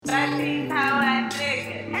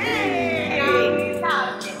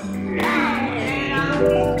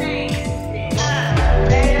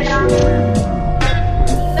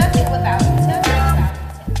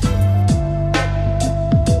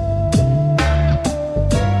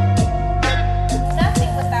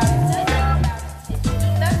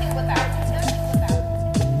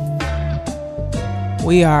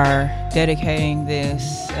We are dedicating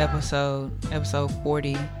this episode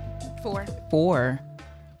 44,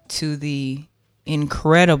 to the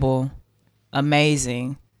incredible,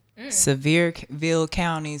 amazing, Sevierville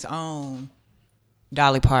County's own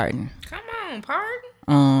Dolly Parton. Come on,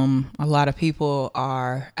 Parton. A lot of people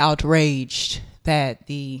are outraged that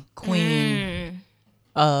the Queen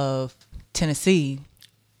of Tennessee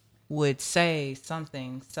would say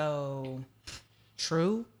something so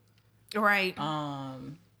true. Right.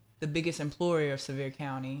 The biggest employer of Sevier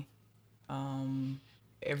County. I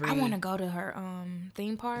want to go to her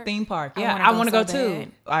theme park. Yeah, I want to go too.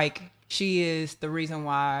 Like, she is the reason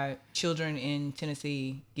why children in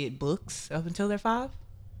Tennessee get books up until they're 5.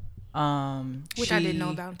 Which I didn't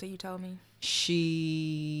know about until you told me.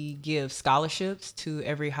 She gives scholarships to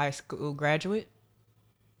every high school graduate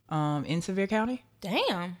in Sevier County.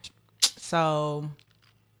 Damn. So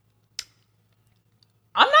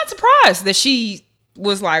I'm not surprised that she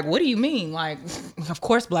was like, what do you mean? Like, of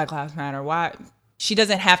course Black Lives Matter. Why? She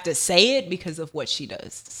doesn't have to say it because of what she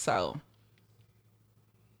does. So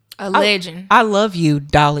a legend. I love you,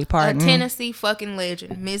 Dolly Parton. A Tennessee fucking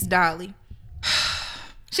legend, Miss Dolly.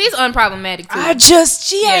 She's unproblematic too.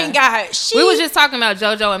 She ain't got. We was just talking about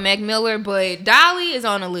JoJo and Mac Miller, but Dolly is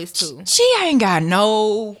on the list too. She ain't got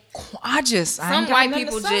no. Some white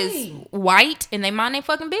people just white and they mind their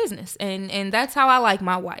fucking business, and that's how I like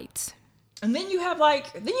my whites. And then you have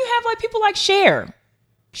people like Cher.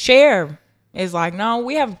 Cher is like, no,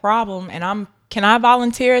 we have a problem, and can I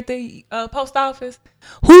volunteer at the post office?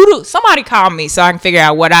 Somebody call me so I can figure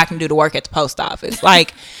out what I can do to work at the post office.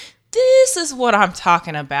 Like. This is what I'm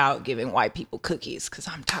talking about, giving white people cookies, because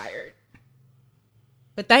I'm tired.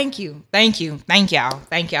 But thank y'all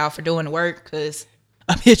for doing the work, because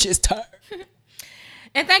I'm just tired.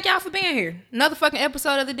 And thank y'all for being here. Another fucking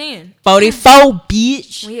episode of The Den. 44,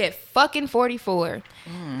 bitch. We at fucking 44.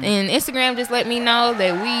 And Instagram just let me know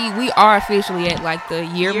that we are officially at like the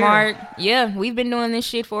year mark. Yeah, we've been doing this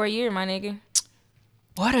shit for a year, my nigga.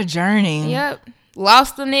 What a journey. Yep.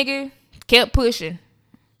 Lost the nigga, kept pushing.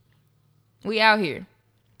 We out here.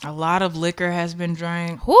 A lot of liquor has been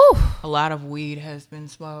drank. Whew. A lot of weed has been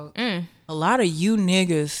smoked. A lot of you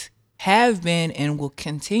niggas have been and will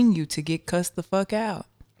continue to get cussed the fuck out.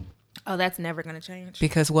 Oh, that's never going to change.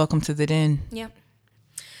 Because welcome to the den. Yep.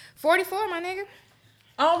 44, my nigga.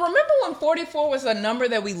 Remember when 44 was a number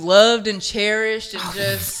that we loved and cherished and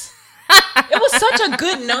just... It was such a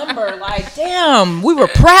good number. Like, damn, we were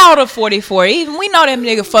proud of 44. Even we know that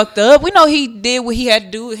nigga fucked up. We know he did what he had to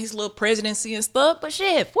do with his little presidency and stuff. But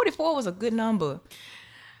shit, 44 was a good number.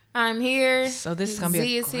 I'm here. So this is gonna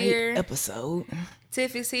be a great episode.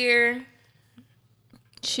 Tiff is here.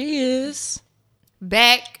 She is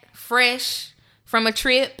back, fresh from a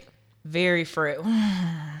trip. Very fresh.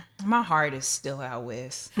 My heart is still out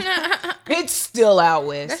west. It's still out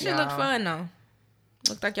west. That shit look fun though.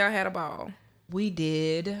 Looked like y'all had a ball. We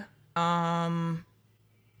did. Go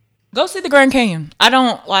see the Grand Canyon. I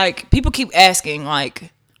don't like. People keep asking.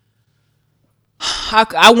 Like,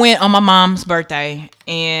 I went on my mom's birthday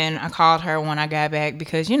and I called her when I got back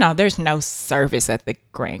because there's no service at the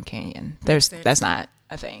Grand Canyon. That's not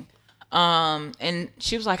a thing. And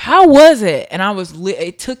she was like, "How was it?" And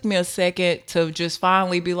it took me a second to just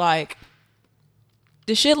finally be like,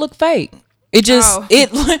 "This shit look fake." It just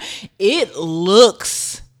it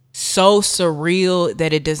looks so surreal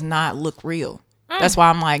that it does not look real. That's why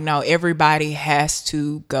I'm like, no, everybody has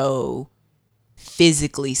to go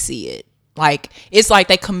physically see it. Like, it's like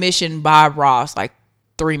they commissioned Bob Ross like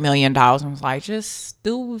 $3 million and was like, just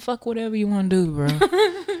do fuck whatever you want to do, bro.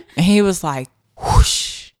 And he was like,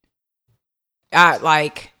 whoosh.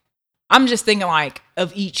 I'm just thinking like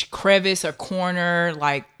of each crevice or corner,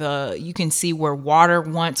 like you can see where water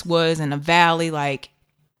once was in a valley. Like,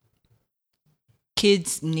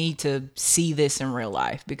 kids need to see this in real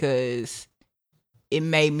life because it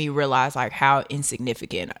made me realize like how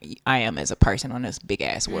insignificant I am as a person on this big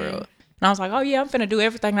ass world. And I was like, oh yeah, I'm finna do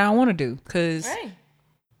everything that I want to do because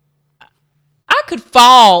I could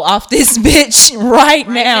fall off this bitch right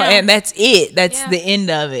now and that's it. That's the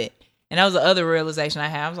end of it. And that was the other realization I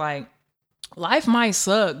had. I was like, life might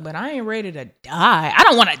suck, but I ain't ready to die. I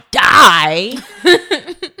don't want to die.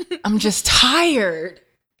 I'm just tired.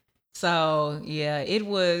 So, yeah, it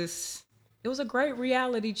was a great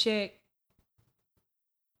reality check.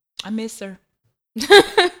 I miss her.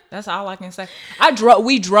 That's all I can say.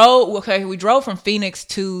 We drove from Phoenix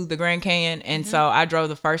to the Grand Canyon, and so I drove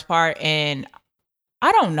the first part, and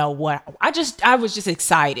I don't know what I was just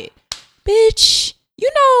excited. Bitch,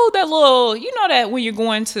 that when you're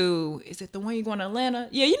going to, is it the one you're going to Atlanta?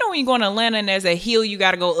 Yeah, when you're going to Atlanta and there's a hill you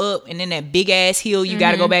got to go up and then that big ass hill you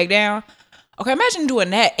got to go back down. Okay, imagine doing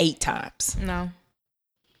that 8 times. No.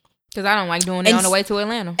 Because I don't like doing it on the way to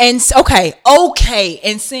Atlanta. And okay.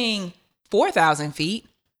 And seeing 4,000 feet,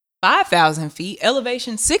 5,000 feet,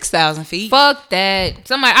 elevation 6,000 feet. Fuck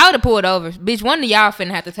that. I would have pulled over. Bitch, one of y'all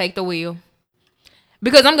finna have to take the wheel.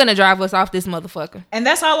 Because I'm going to drive us off this motherfucker. And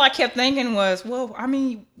that's all I kept thinking was, well, I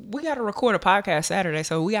mean, we got to record a podcast Saturday,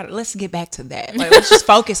 so let's get back to that. Like, let's just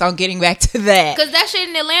focus on getting back to that. Because that shit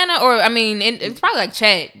in Atlanta, or, I mean, it's probably like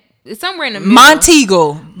Chat. It's somewhere in the middle.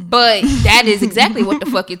 Montego. But that is exactly what the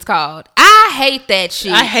fuck it's called. I hate that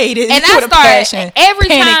shit. I hate it. And I start every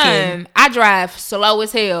time I drive slow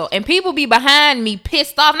as hell, and people be behind me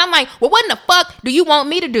pissed off, and I'm like, well, what in the fuck do you want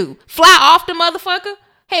me to do? Fly off the motherfucker?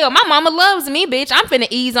 Hell, my mama loves me, bitch. I'm finna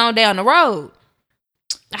ease on down the road.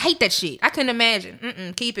 I hate that shit. I couldn't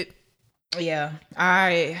imagine. Keep it. Yeah.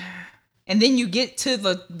 And then you get to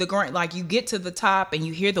the ground, like you get to the top and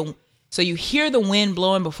you hear the wind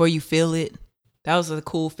blowing before you feel it. That was a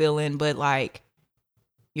cool feeling, but like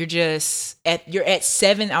you're at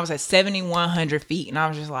 7,100 feet, and I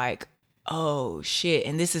was just like, oh shit.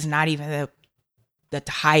 And this is not even the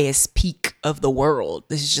highest peak of the world.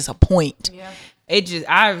 This is just a point. Yeah.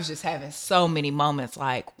 I was just having so many moments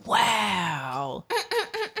like, wow.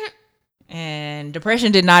 And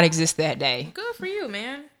depression did not exist that day. Good for you,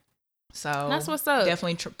 man. So that's what's up.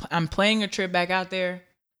 Definitely, I'm planning a trip back out there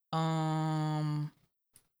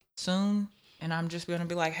soon, and I'm just gonna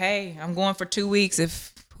be like, hey, I'm going for 2 weeks.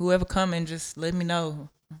 If whoever coming, just let me know.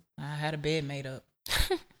 I had a bed made up.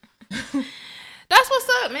 That's what's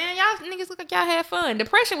up, man. Y'all niggas look like y'all had fun.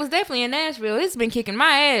 Depression was definitely in Nashville. It's been kicking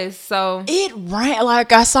my ass. So it rained.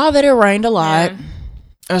 Like I saw that it rained a lot.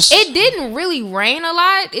 Yeah. It didn't really rain a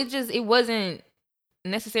lot. It wasn't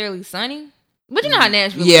necessarily sunny. But you know how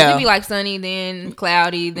Nashville is. It'd be like sunny, then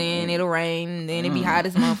cloudy, then it'll rain, then it'd be hot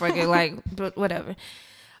as motherfucker. Like, but whatever.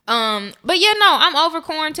 But yeah, no, I'm over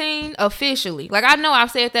quarantine officially. Like, I know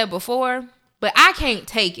I've said that before, but I can't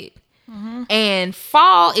take it. Mm-hmm. And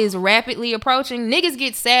fall is rapidly approaching. Niggas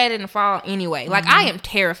get sad in the fall anyway. Like, I am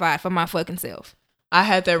terrified for my fucking self. I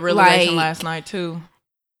had that realization last night too.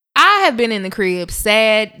 I have been in the crib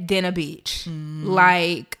sad than a bitch.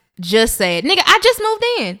 Like, just sad. Nigga, I just moved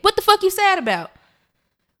in. What the fuck you sad about?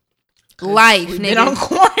 Life, nigga. Been on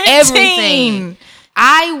quarantine. Everything.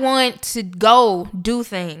 I want to go do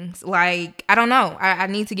things. Like, I don't know. I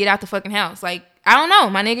need to get out the fucking house. Like, I don't know,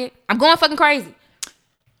 my nigga. I'm going fucking crazy.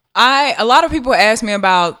 A lot of people ask me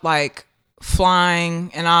about like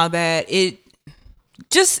flying and all that.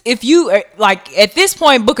 If you like at this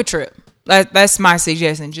point, book a trip. That's my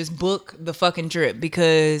suggestion. Just book the fucking trip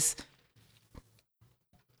because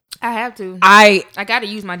I have to. I got to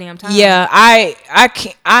use my damn time. Yeah,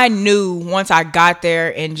 I knew once I got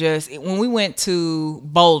there and when we went to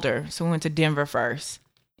Boulder, so we went to Denver first.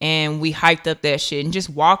 And we hiked up that shit and just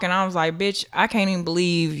walking. I was like, bitch, I can't even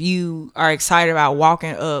believe you are excited about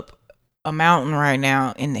walking up a mountain right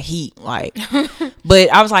now in the heat. Like,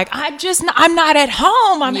 but I was like, I'm not at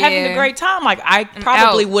home. I'm having a great time. Like, I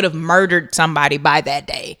probably would have murdered somebody by that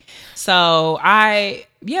day. So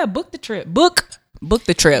book the trip. Book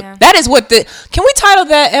the trip. Yeah. That is can we title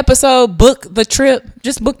that episode Book the Trip?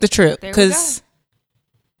 Just book the trip. Because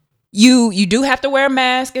You do have to wear a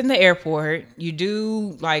mask in the airport. You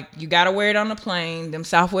do, you got to wear it on the plane. Them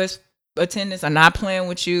Southwest attendants are not playing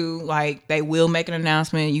with you. Like, they will make an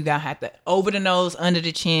announcement. You got to have to, over the nose, under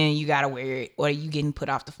the chin, you got to wear it, or you getting put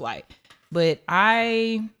off the flight. But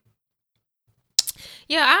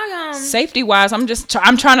safety-wise, I'm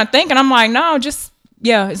trying to think, and I'm like, no,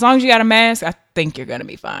 as long as you got a mask, I think you're going to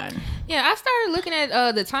be fine. Yeah, I started looking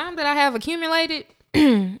at the time that I have accumulated.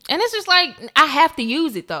 And it's just like, I have to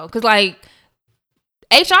use it though, because like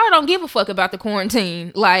HR don't give a fuck about the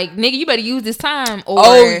quarantine. Like, nigga, you better use this time.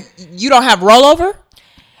 Or you don't have rollover?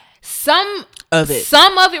 Some of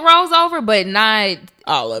it rolls over, but not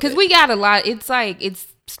all of it. Because we got a lot. It's like it's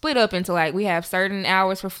split up into like, we have certain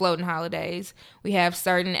hours for floating holidays, we have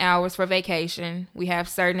certain hours for vacation, we have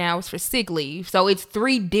certain hours for sick leave. So it's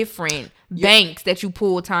 3 different banks that you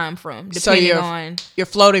pull time from, depending on your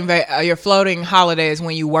floating holidays.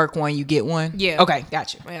 When you work one, you get one. Yeah. Okay,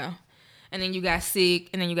 gotcha. Yeah. And then you got sick,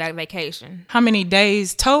 and then you got vacation. How many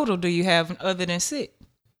days total do you have other than sick?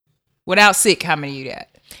 Without sick, how many you got?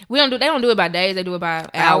 They don't do it by days, they do it by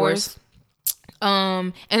hours.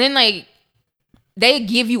 And then like they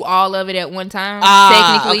give you all of it at one time,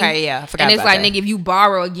 technically. Okay, yeah. I forgot and it's like, nigga, if you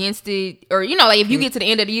borrow against it, or, like, if you get to the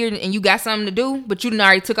end of the year and you got something to do, but you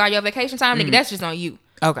already took all your vacation time, nigga, that's just on you.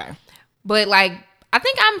 Okay. But, like, I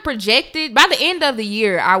think I'm projected by the end of the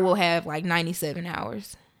year. I will have like 97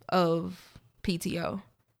 hours of PTO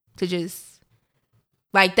to just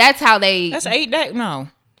like that's how they. That's 8 days. No,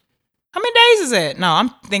 how many days is it? No, I'm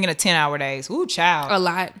thinking of 10-hour days. Ooh, child, a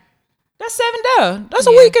lot. That's 7 days. That's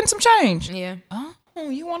a week and some change. Yeah. Oh,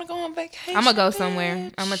 you want to go on vacation? I'm gonna go somewhere.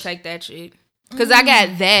 I'm gonna take that shit because I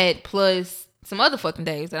got that plus some other fucking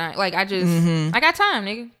days that I like. I got time,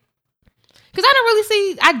 nigga. Because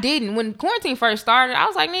I didn't. When quarantine first started, I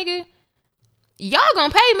was like, nigga, y'all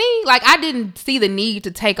gonna pay me? Like, I didn't see the need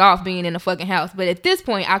to take off being in the fucking house. But at this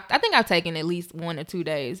point, I think I've taken at least 1 or 2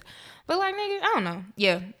 days. But, like, nigga, I don't know.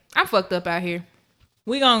 Yeah, I'm fucked up out here.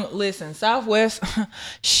 We gonna listen, Southwest.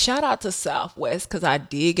 Shout out to Southwest because I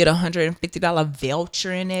did get $150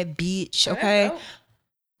 voucher in that bitch. Okay.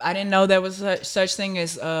 I didn't know there was such thing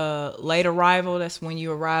as late arrival. That's when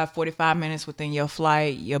you arrive 45 minutes within your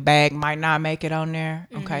flight. Your bag might not make it on there.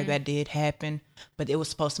 Okay, that did happen. But it was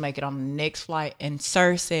supposed to make it on the next flight. And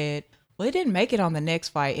sir said, well, it didn't make it on the next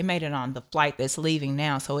flight. It made it on the flight that's leaving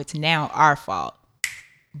now. So it's now our fault.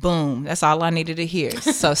 Boom. That's all I needed to hear.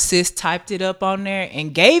 So sis typed it up on there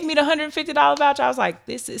and gave me the $150 voucher. I was like,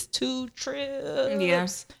 this is 2 trips. Yeah.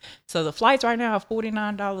 So the flights right now are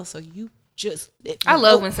 $49. So you I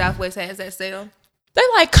love when Southwest has that sale.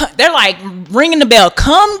 They're like ringing the bell.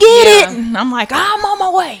 Come get it. And I'm like, I'm on my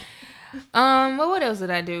way. Well, what else did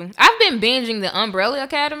I do? I've been binging the Umbrella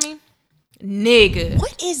Academy. Nigga.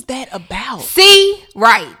 What is that about? See?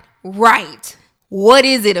 Right. What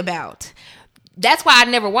is it about? That's why I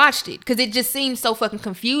never watched it. Because it just seems so fucking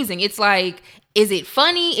confusing. It's like, is it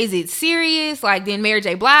funny? Is it serious? Like, then Mary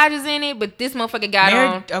J. Blige is in it, but this motherfucker got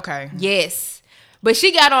on. Okay. Yes. But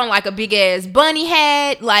she got on like a big ass bunny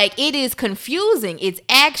hat. Like, it is confusing. It's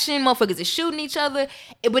action. Motherfuckers are shooting each other.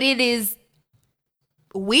 But it is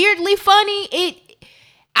weirdly funny.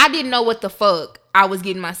 I didn't know what the fuck I was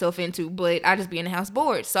getting myself into, but I just be in the house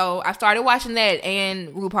bored. So I started watching that and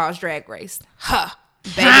RuPaul's Drag Race.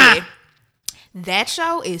 Baby. That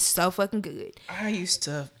show is so fucking good. I used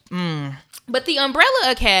to. But the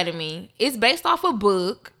Umbrella Academy is based off a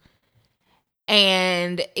book.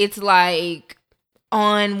 And it's like,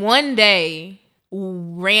 on one day,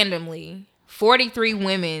 randomly, 43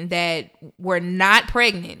 women that were not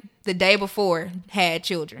pregnant the day before had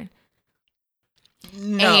children.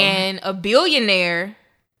 No. And a billionaire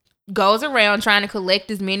goes around trying to collect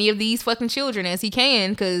as many of these fucking children as he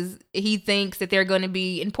can because he thinks that they're going to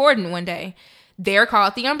be important one day. They're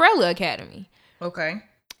called the Umbrella Academy. Okay.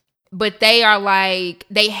 But they are like,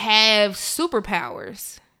 they have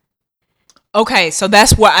superpowers. Okay, so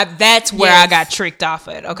that's where I got tricked off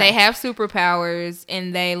at. Okay. They have superpowers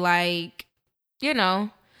and they like, you know,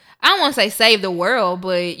 I don't want to say save the world,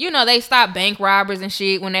 but you know, they stopped bank robbers and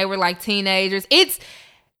shit when they were like teenagers. It's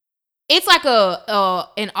like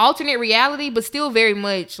an alternate reality, but still very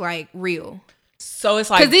much like real. So it's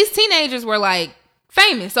like, because these teenagers were like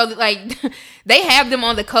famous, so like they have them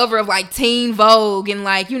on the cover of like Teen Vogue and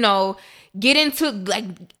like, you know, get into like,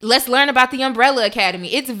 let's learn about the Umbrella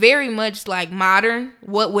Academy. It's very much like modern,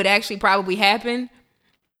 what would actually probably happen.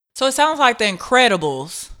 So it sounds like The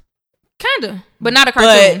Incredibles. Kinda, but not a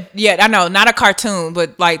cartoon. But, yeah, I know, not a cartoon,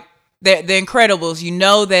 but like the Incredibles. You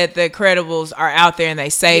know that the Incredibles are out there and they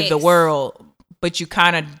save the world, but you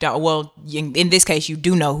kind of don't. Well, in this case, you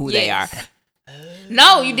do know who they are.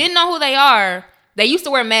 No, you didn't know who they are. They used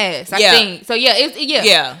to wear masks, I think. So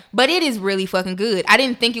yeah. But it is really fucking good. I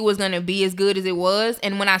didn't think it was gonna be as good as it was,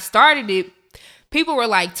 and when I started it, people were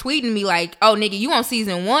like tweeting me like, "Oh, nigga, you on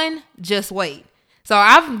season 1? Just wait." So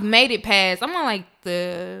I've made it past. I'm on like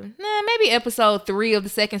maybe episode 3 of the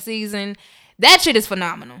 2nd season. That shit is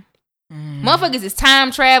phenomenal. Motherfuckers is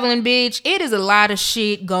time traveling, bitch. It is a lot of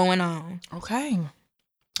shit going on. Okay.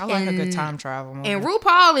 I like a good time travel movie. And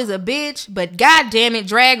RuPaul is a bitch, but goddamn it,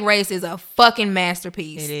 Drag Race is a fucking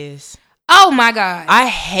masterpiece. It is. Oh my God. I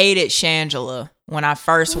hated Shangela when I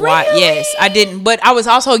first watched. Yes, I didn't, but I was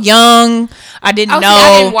also young. I didn't know.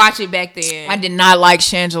 I didn't watch it back then. I did not like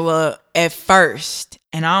Shangela at first.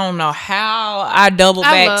 And I don't know how I doubled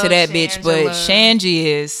back to that bitch, but Shanji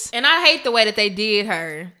is. And I hate the way that they did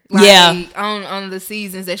her. Like, on the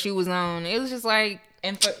seasons that she was on. It was just like.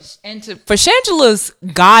 And for Shangela's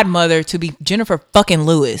godmother to be Jennifer fucking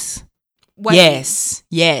Lewis. What?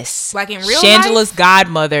 Yes. Like in real Shangela's life?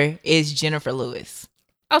 Godmother is Jennifer Lewis.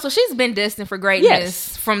 Oh, so she's been destined for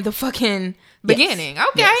greatness from the fucking beginning.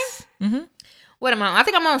 Okay. Yes. Mm-hmm. What am I on? I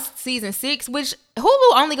think I'm on season 6, which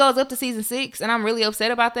Hulu only goes up to season 6, and I'm really upset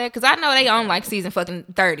about that because I know they own like season fucking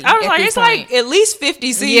 30. I was like, it's like at least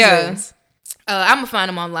 50 seasons. Yeah. I'm gonna find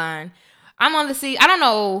them online. I'm on the I don't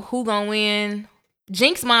know who gonna win.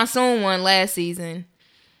 Jinx Monsoon won last season.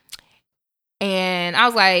 And I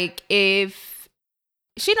was like, if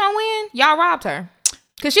she don't win, y'all robbed her.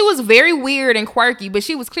 Because she was very weird and quirky, but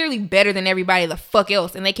she was clearly better than everybody the fuck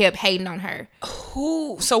else. And they kept hating on her.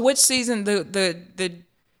 Who? So which season the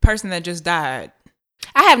person that just died?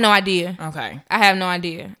 I have no idea. Okay. I have no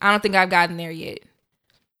idea. I don't think I've gotten there yet.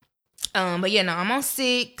 But yeah, no, I'm on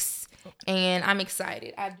 6 and I'm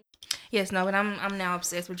excited. But I'm now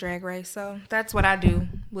obsessed with Drag Race. So that's what I do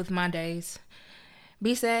with my days.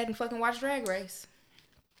 Be sad and fucking watch Drag Race.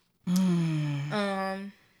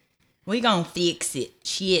 We gonna fix it.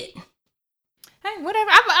 Shit. Hey, whatever.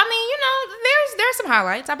 I mean, you know, there's some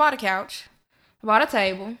highlights. I bought a couch. I bought a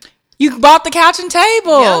table. You bought the couch and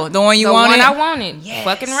table. Yep. The one you wanted? The one I wanted. Yes.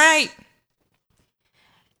 Fucking right.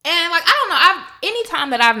 And like, I don't know. Anytime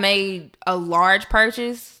that I've made a large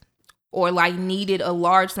purchase or like needed a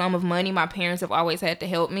large sum of money, my parents have always had to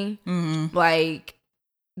help me. Mm-hmm. Like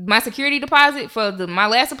my security deposit for my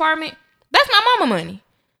last apartment, that's my mama money.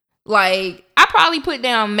 Like I probably put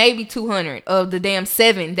down maybe 200 of the damn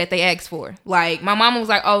 7 that they asked for. Like my mama was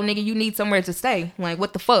like, "Oh nigga, you need somewhere to stay." Like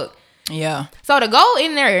what the fuck? Yeah. So to go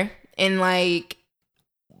in there and like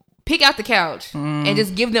pick out the couch and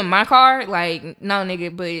just give them my card, like no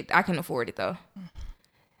nigga, but I can afford it though.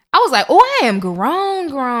 I was like, oh, I am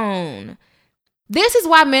grown. This is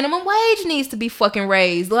why minimum wage needs to be fucking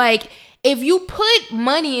raised. Like, if you put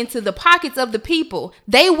money into the pockets of the people,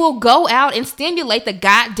 they will go out and stimulate the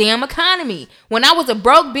goddamn economy. When I was a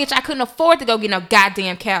broke bitch, I couldn't afford to go get no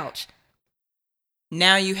goddamn couch.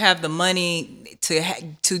 Now you have the money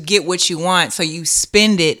to get what you want, so you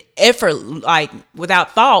spend it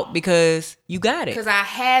without thought because you got it. Because I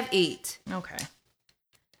have it. Okay.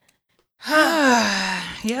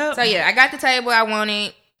 Yep. So yeah, I got the table I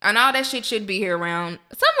wanted, and all that shit should be here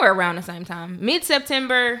somewhere around the same time,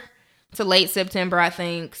 mid-September to late September, I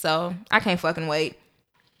think. So I can't fucking wait.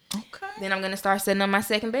 Okay. Then I'm gonna start setting up my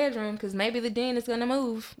second bedroom because maybe the den is gonna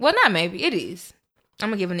move. Well, not maybe, it is. I'm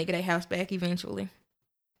gonna give a nigga their house back eventually.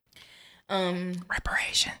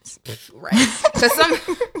 Reparations. Right. Because somebody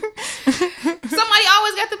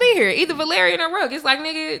always got to be here. Either Valerian or Rook. It's like,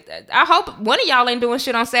 nigga, I hope one of y'all ain't doing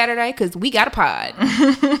shit on Saturday because we got a pod.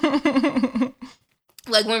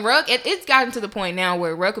 Like when Rook, it's gotten to the point now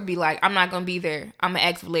where Rook would be like, I'm not going to be there. I'm going to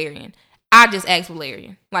ask Valerian. I just ask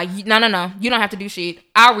Valerian. Like, no. You don't have to do shit.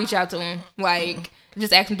 I'll reach out to him. Like,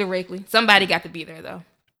 just ask him directly. Somebody got to be there though.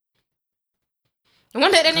 And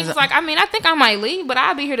one day that nigga's like, I mean, I think I might leave, but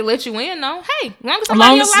I'll be here to let you in, though. Hey, as long as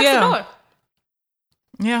somebody else locks the door.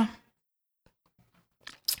 Yeah.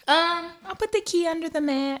 I'll put the key under the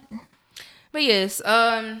mat. But yes,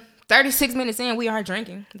 36 minutes in, we are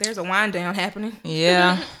drinking. There's a wind down happening.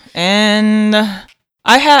 Yeah. And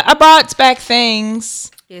I brought back things.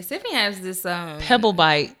 Yeah, Tiffany has this Pebble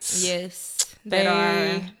Bites. Yes.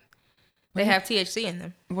 They have THC in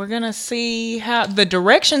them. We're going to see how the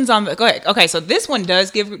directions on the... Go ahead. Okay, so this one does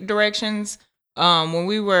give directions. When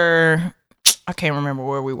we were... I can't remember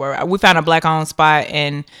where we were. We found a black-owned spot,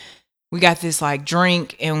 and we got this, like,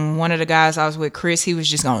 drink. And one of the guys I was with, Chris, he was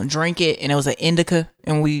just going to drink it. And it was an indica.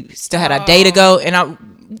 And we still had a day to go. And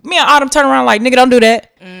me and Autumn turned around like, nigga, don't do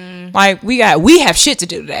that. Like, we have shit to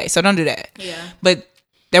do today, so don't do that. Yeah. But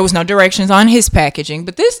there was no directions on his packaging.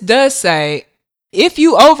 But this does say... If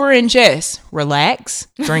you over-ingest, relax,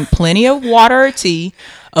 drink plenty of water or tea,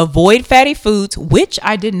 avoid fatty foods, which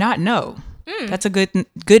I did not know. That's a good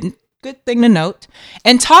thing to note.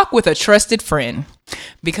 And talk with a trusted friend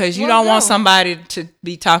because you don't want somebody to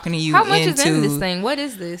be talking to you. How much is in this thing? What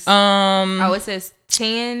is this? It says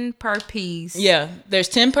 10 per piece. Yeah, there's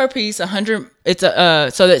 10 per piece. 100. It's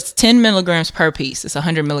so that's 10 milligrams per piece. It's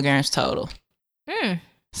 100 milligrams total.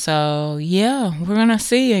 So, yeah, we're going to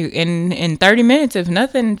see in 30 minutes. If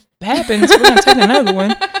nothing happens, we're going to take another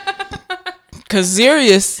one. Because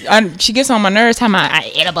serious, she gets on my nerves. How my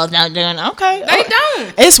edibles not doing. Okay. They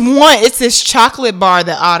don't. It's this chocolate bar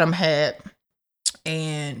that Autumn had.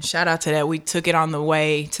 And shout out to that. We took it on the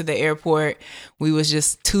way to the airport. We was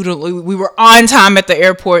just tootling. We were on time at the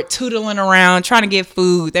airport, tootling around, trying to get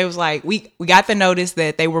food. They was like, we got the notice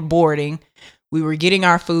that they were boarding. We were getting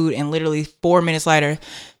our food, and literally 4 minutes later,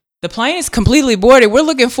 the plane is completely boarded. We're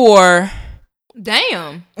looking for...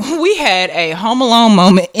 Damn. We had a Home Alone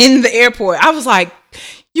moment in the airport. I was like,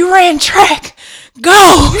 you ran track. Go.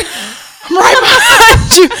 I'm right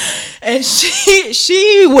behind you. And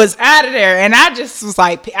she was out of there. And I just was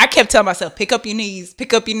like, I kept telling myself, pick up your knees.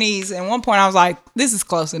 Pick up your knees. And at one point, I was like, this is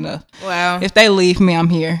close enough. Wow. If they leave me, I'm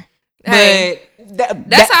here. Hey,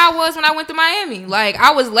 That's how I was when I went to Miami. Like,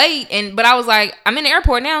 I was late, but I was like, I'm in the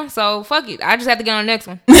airport now, so fuck it. I just have to get on the next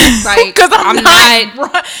one. Like, because I'm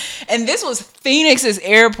not. And this was Phoenix's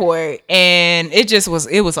airport, and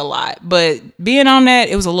it was a lot. But being on that,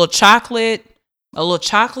 it was a little chocolate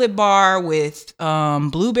bar with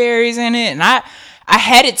blueberries in it, and I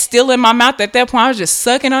had it still in my mouth at that point. I was just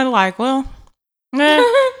sucking on it, like, well,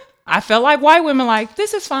 I felt like white women, like,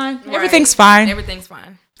 this is fine. Right. Everything's fine. Everything's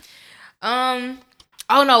fine. Oh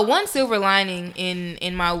no, one silver lining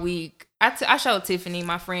in my week. I showed Tiffany,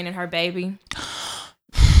 my friend, and her baby.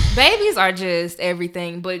 Babies are just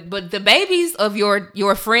everything, but the babies of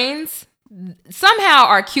your friends somehow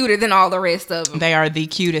are cuter than all the rest of them. They are the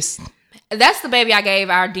cutest. That's the baby I gave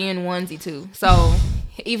our den onesie to. So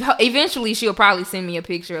eventually she'll probably send me a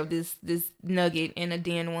picture of this nugget in a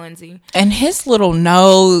den onesie. And his little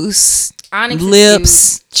nose, Onyx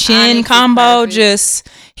lips, chin Onyx combo, just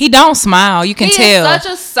he don't smile. You can tell. He is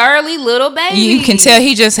such a surly little baby. You can tell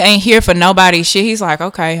he just ain't here for nobody shit. He's like,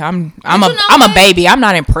 okay, I'm a baby. I'm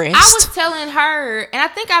not impressed. I was telling her, and I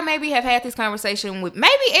think I maybe have had this conversation with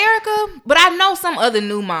maybe Erica, but I know some other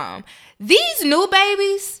new mom. These new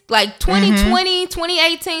babies, like 2020,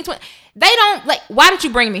 2018, they don't, like, why did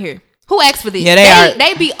you bring me here? Who asked for this? Yeah,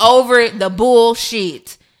 they be over the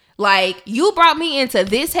bullshit. Like, you brought me into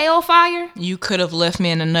this hellfire. You could have left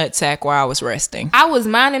me in a nutsack while I was resting. I was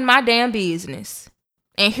minding my damn business.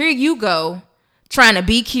 And here you go, trying to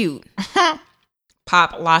be cute.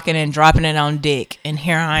 Pop locking and dropping it on dick, and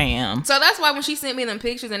here I am. So that's why when she sent me them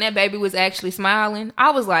pictures and that baby was actually smiling,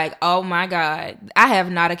 I was like, oh my God, I have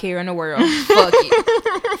not a care in the world. Fuck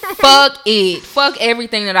it. Fuck it. Fuck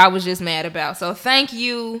everything that I was just mad about. So thank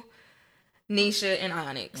you, Nisha and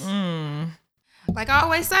Onyx. Like I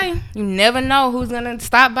always say, you never know who's gonna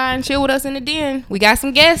stop by and chill with us in the den. We got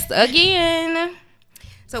some guests again.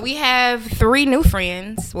 So we have 3 new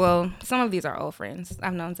friends. Well, some of these are old friends.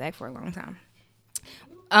 I've known Zach for a long time.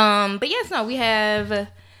 But yes, no, we have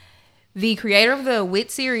the creator of the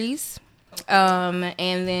WIT series, and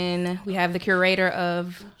then we have the curator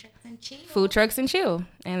of Food Trucks and Chill,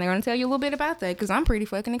 and they're gonna tell you a little bit about that because I'm pretty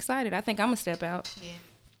fucking excited. I think I'm gonna step out. Yeah,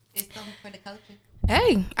 it's something for the culture.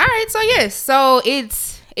 Hey, all right, so yes, so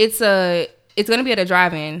it's gonna be at a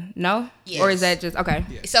drive-in, no? Yes. Or is that just okay?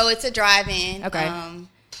 Yes. So it's a drive-in. Okay.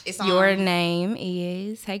 It's on. Your name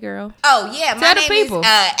is Hey Girl. Oh yeah, my name people. is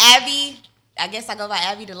Abby. I guess I go by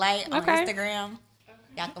Abby Delight on Okay. Instagram.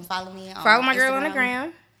 Y'all can follow me on Follow my Instagram, girl on the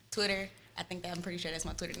gram. Twitter. I'm pretty sure that's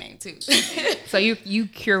my Twitter name too. So you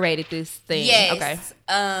curated this thing. Yes.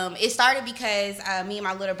 Okay. It started because me and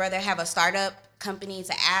my little brother have a startup company. It's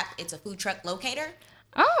an app. It's a food truck locator.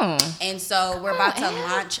 Oh. And so we're about to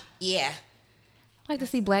launch. Yeah. I like to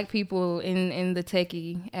see Black people in the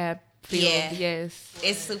techie app field. Yeah. Yes.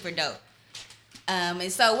 It's super dope.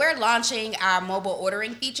 And so we're launching our mobile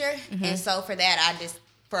ordering feature. And so for that,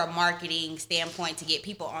 for a marketing standpoint, to get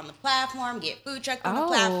people on the platform, get food truck on the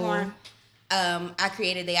platform, I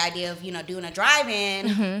created the idea of, doing a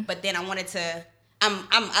drive-in, but then I wanted to,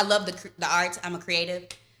 I love the arts. I'm a creative.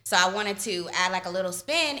 So I wanted to add like a little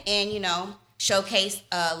spin and, showcase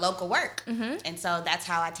local work. And so that's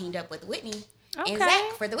how I teamed up with Whitney and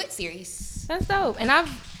Zach for the WIT series. That's dope. And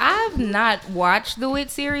I've not watched the WIT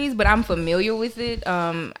series, but I'm familiar with it.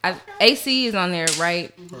 AC is on there,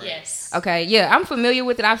 right? Yes. Okay, yeah, I'm familiar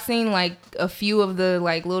with it. I've seen like a few of the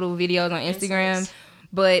like little videos on Instagram.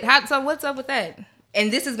 But so what's up with that?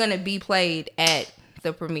 And this is gonna be played at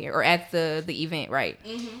the premiere or at the event, right?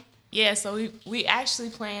 Yeah, so we actually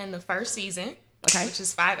planned the first season, which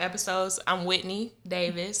is 5 episodes. I'm Whitney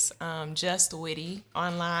Davis, Just Witty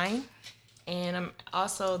online. And I'm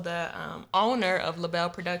also the owner of LaBelle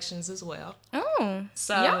Productions as well. Oh,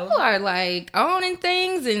 so y'all are like owning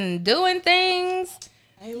things and doing things.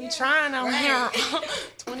 Hey, we trying on here.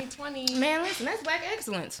 2020. Man, listen, that's Black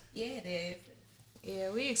excellence. Yeah, it is. Yeah,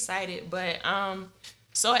 we excited, but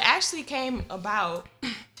so it actually came about.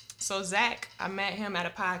 So Zach, I met him at a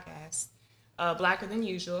podcast, Blacker Than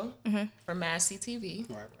Usual, for Mass CTV.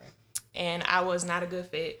 Right. And I was not a good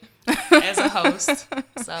fit as a host.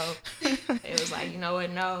 So it was like, you know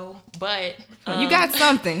what, no. But you got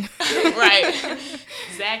something. Right.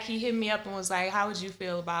 Zach, he hit me up and was like, how would you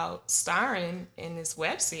feel about starring in this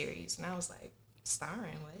web series? And I was like,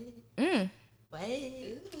 starring? What? What?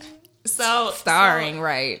 So starring,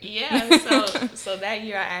 right. Yeah. So that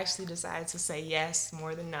year I actually decided to say yes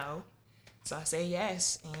more than no. So I said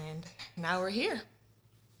yes, and now we're here.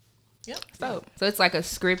 Yep. So it's like a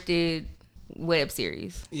scripted web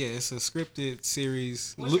series. Yeah, it's a scripted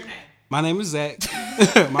series. What's your name? My name is Zach.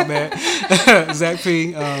 My bad. Zach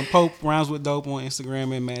P. Pope rhymes with dope on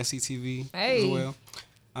Instagram and Mad CTV as well.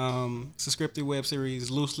 It's a scripted web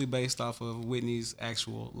series loosely based off of Whitney's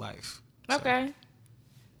actual life. Okay.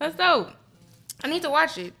 That's dope. I need to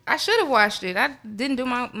watch it. I should have watched it. I didn't do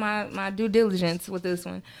my due diligence with this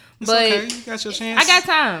one. It's but okay. You got your chance. I got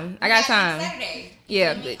time. Saturday.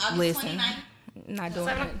 Yeah, August listen. 29th. Not doing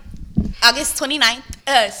it. August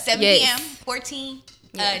 29th, 7 Yes. p.m., 14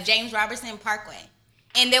 James Robertson Parkway.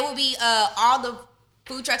 And there will be all the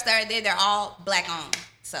food trucks that are there, they're all black owned.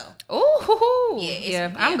 So. Ooh,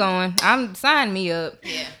 yeah, I'm going. Sign me up.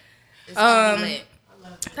 Yeah. It's gonna be lit.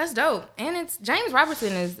 That's dope. And it's James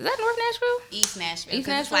Robertson is that North Nashville? East Nashville. East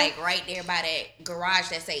It's Nashville? like right there by that garage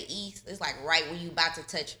that say East. It's like right when you about to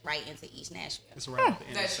touch right into East Nashville. It's right at the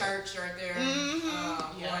That intersection. church right there,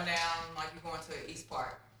 going down like you're going to East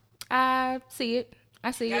Park. I see it. I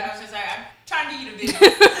see Yeah, it. I was just like, I'm trying to give you the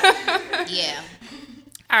video. Yeah.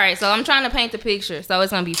 All right, so I'm trying to paint the picture. So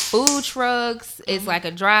it's gonna be food trucks. It's like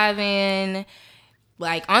a drive-in.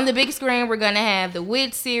 Like on the big screen, we're gonna have the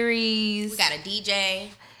WIT series. We got a DJ.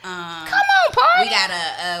 Come on, party. We got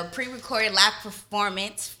a pre-recorded live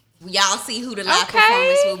performance. Y'all see who the live Okay.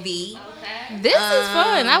 performance will be. This is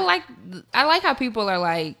fun. I like how people are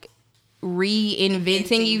like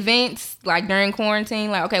reinventing events like during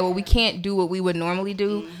quarantine. Like, okay, well, we can't do what we would normally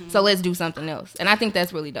do, so let's do something else. And I think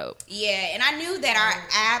that's really dope. Yeah, and I knew that our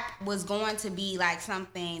app was going to be like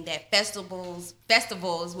something that festivals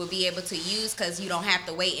would be able to use because you don't have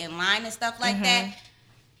to wait in line and stuff like that.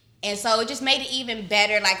 And so it just made it even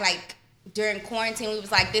better. Like during quarantine, we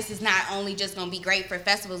was like, this is not only just gonna be great for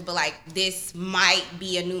festivals, but like this might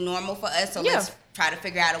be a new normal for us. So let's try to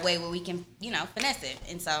figure out a way where we can, finesse it.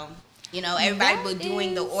 And so, everybody was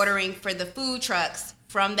doing the ordering for the food trucks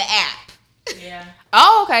from the app. Yeah.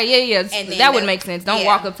 Oh, okay, yeah. And then That would make sense. Don't yeah.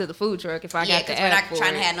 walk up to the food truck if I Yeah, got the because we're app not for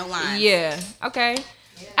trying it. to have no lines. Yeah. Okay.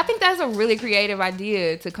 Yeah. I think that's a really creative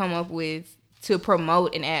idea to come up with to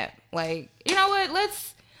promote an app. Like, you know what?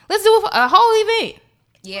 Let's do a whole event.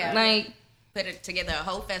 Yeah. Like, put it together, a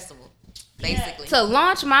whole festival, basically. to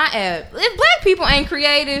launch my app. If black people ain't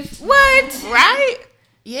creative, what? Right?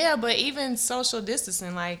 Yeah, but even social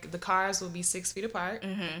distancing, like the cars will be 6 feet apart,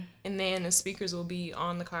 and then the speakers will be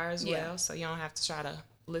on the car as well, so you don't have to try to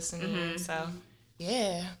listen in. So,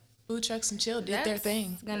 yeah, food trucks and chill did their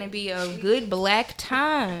thing. It's gonna be a good black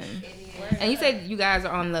time. And you said you guys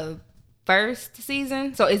are on the first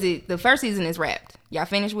season, so is it the first season is wrapped? Y'all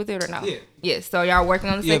finished with it or no? Yeah. Yes. So y'all working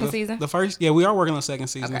on the second season? The first, we are working on the second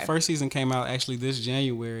season. Okay. The first season came out actually this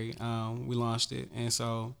January. We launched it, and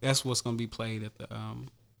so that's what's gonna be played at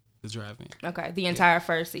the drive-in. Okay, the entire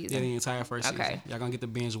first season. Yeah, the entire first Okay. season. Y'all gonna get to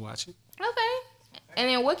binge watch it. Okay. And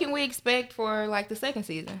then what can we expect for like the second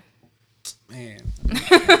season? Man,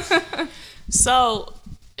 So,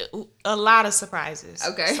 a lot of surprises.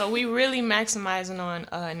 Okay. So, we really maximizing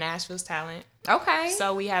on Nashville's talent. Okay.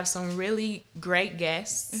 So, we have some really great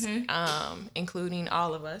guests, including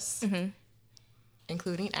all of us,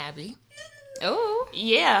 including Abby. Oh.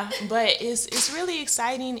 Yeah, but it's really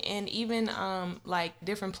exciting, and even like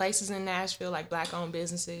different places in Nashville, like black-owned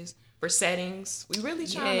businesses for settings. We really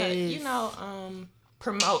trying to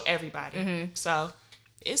promote everybody. So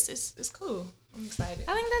it's cool. I'm excited.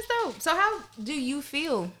 I think that's dope. So how do you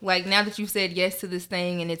feel like now that you've said yes to this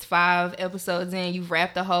thing and it's 5 episodes in, you've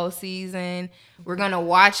wrapped the whole season, we're gonna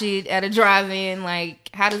watch it at a drive-in, like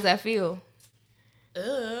how does that feel?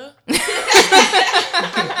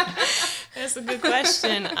 That's a good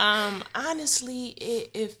question. Honestly,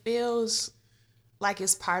 it feels like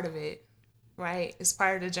it's part of it, right? It's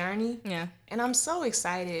part of the journey. Yeah. And I'm so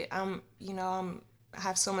excited. I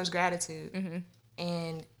have so much gratitude.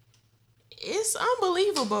 And it's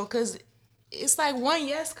unbelievable because it's like one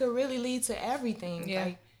yes could really lead to everything. Yeah.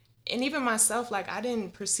 Like, and even myself, like I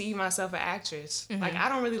didn't perceive myself an actress. Like I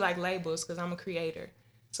don't really like labels because I'm a creator.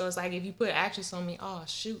 So it's like if you put actress on me, oh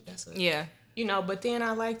shoot, that's a Yeah. but then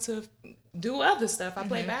I like to do other stuff. I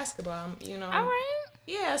play basketball, All right.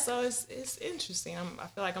 Yeah, so it's interesting. I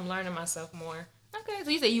feel like I'm learning myself more. Okay. So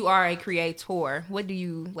you say you are a creator. What do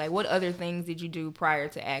you like? What other things did you do prior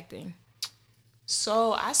to acting?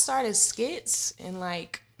 So I started skits in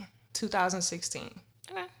like 2016.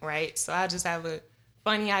 Okay. Right? So I just have a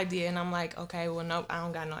funny idea and I'm like, okay, well, nope, I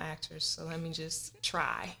don't got no actors. So let me just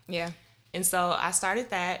try. Yeah. And so I started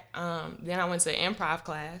that. Then I went to improv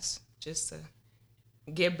class just to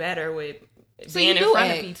get better with being in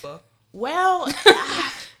front of people. Well,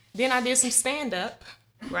 then I did some stand-up,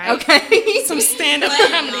 right? Okay. Some stand-up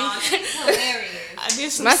comedy. Hilarious. I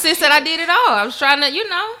did some My sis said I did it all. I was trying to,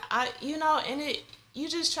 and you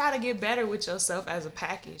just try to get better with yourself as a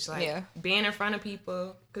package. Like, being in front of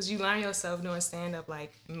people, because you learn yourself doing stand-up,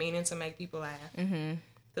 like, meaning to make people laugh. Mm-hmm.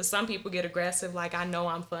 Because some people get aggressive, like, I know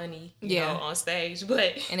I'm funny, you know, on stage,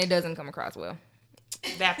 but... And it doesn't come across well.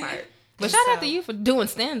 That part. But shout out to you for doing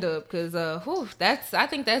stand-up, because, I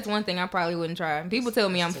think that's one thing I probably wouldn't try. People tell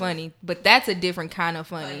me I'm funny, but that's a different kind of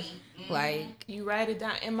funny. Like... You write it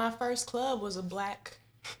down. And my first club was a black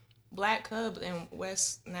club in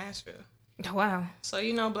West Nashville. Wow. So,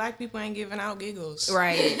 you know, black people ain't giving out giggles.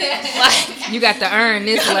 Right. Like, you got to earn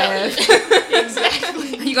this laugh.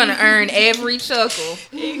 Exactly. You're going to earn every chuckle.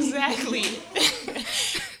 Exactly.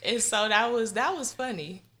 And so that was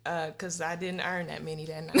funny, because I didn't earn that many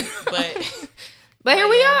that night. But here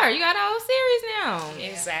we are. You got a whole series now.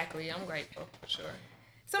 Exactly. I'm grateful, for sure.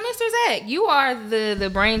 So, Mr. Zach, you are the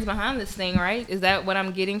brains behind this thing, right? Is that what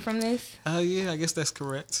I'm getting from this? Yeah, I guess that's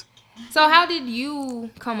correct. So how did you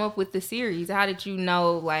come up with the series? How did you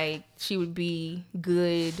know, like, she would be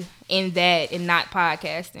good in that and not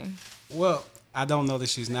podcasting? Well, I don't know that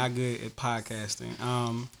she's not good at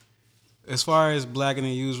podcasting. As far as Blacker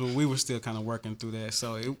Than Usual, we were still kind of working through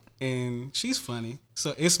that. And she's funny.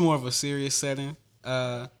 So it's more of a serious setting.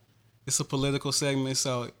 It's a political segment,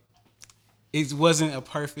 so it wasn't a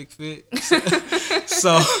perfect fit.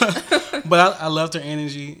 So, but I loved her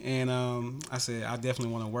energy, and I said I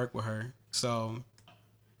definitely want to work with her. So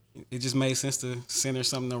it just made sense to center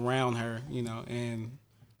something around her, you know. And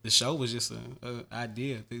the show was just an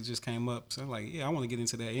idea. It just came up. So I'm like, yeah, I want to get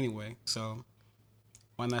into that anyway. So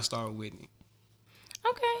why not start with Whitney?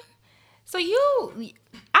 Okay. So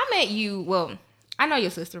I met you. Well, I know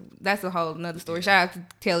your sister. That's a whole nother story. Shout out to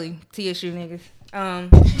Kelly, TSU niggas.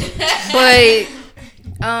 But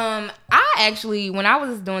I actually, when I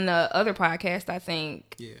was doing the other podcast, I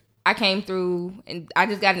think I came through and I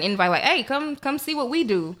just got an invite like, hey, come see what we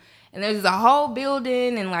do. And there's a whole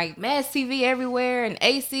building and like Mass TV everywhere and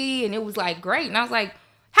AC, and it was like great. And I was like,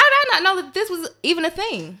 how did I not know that this was even a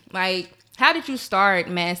thing? Like, how did you start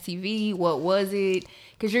Mass TV? What was it?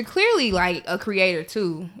 Because you're clearly like a creator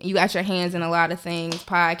too. You got your hands in a lot of things,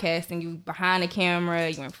 podcasting, you behind the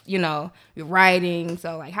camera, you're writing.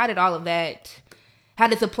 So like, how did all of that, how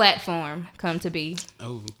did the platform come to be?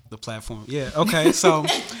 Oh, the platform. Yeah. Okay. So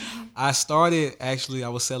I started, actually, I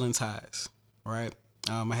was selling ties, right?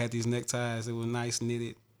 I had these neckties. They were nice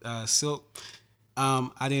knitted silk.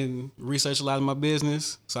 I didn't research a lot of my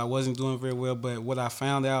business, so I wasn't doing very well. But what I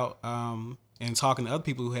found out and talking to other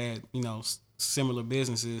people who had, similar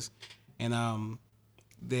businesses, and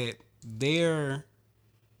that their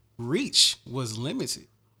reach was limited.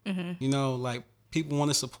 Mm-hmm. Like people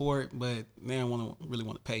want to support, but they don't really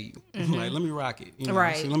want to pay you. Mm-hmm. Like, let me rock it.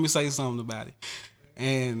 Right. So let me say something about it.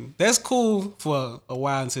 And that's cool for a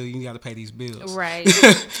while until you got to pay these bills. Right.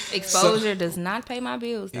 Exposure does not pay my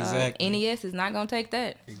bills. Exactly. NES is not going to take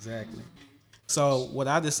that. Exactly. So what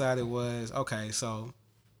I decided was, okay, so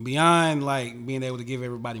beyond like being able to give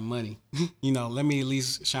everybody money, let me at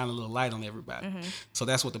least shine a little light on everybody. Mm-hmm. So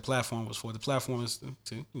that's what the platform was for. The platform is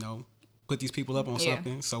to put these people up on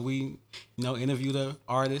something. So we, interview the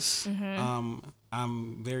artists. Mm-hmm.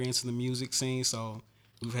 I'm very into the music scene, so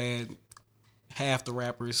we've had half the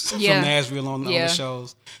rappers from Nashville on the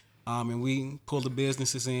shows. And we pulled the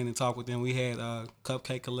businesses in and talked with them. We had a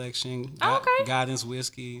Cupcake Collection, Guidance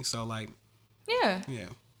Whiskey. So like, yeah,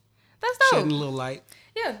 that's dope. Shedding a little light.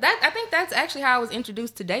 Yeah, I think that's actually how I was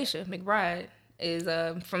introduced to Daisha McBride. Is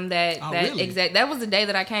from that really? exact, that was the day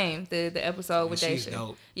that I came, the episode with She's Daisha.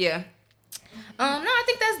 Dope. Yeah. No, I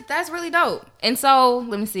think that's really dope. And so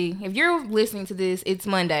let me see. If you're listening to this, it's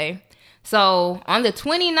Monday. So on the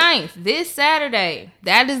 29th, this Saturday,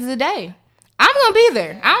 that is the day. I'm gonna be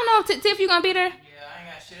there. I don't know if Tiff, you gonna be there? Yeah, I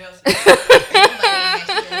ain't got shit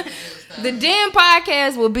else. The Den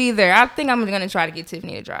podcast will be there. I think I'm gonna try to get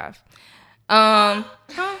Tiffany to drive.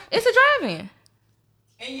 It's a drive-in.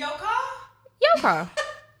 In your car? Your car.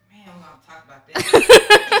 Man, I'm gonna talk about that.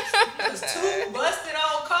 There's two busted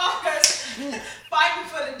old cars fighting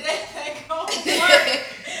for the day they go to work.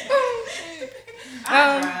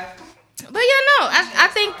 I drive. But I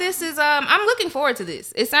think this is I'm looking forward to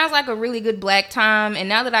this. It sounds like a really good black time, and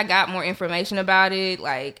now that I got more information about it,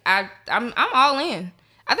 like I'm all in.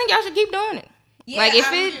 I think y'all should keep doing it. Yeah, like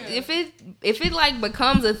if it like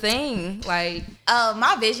becomes a thing, like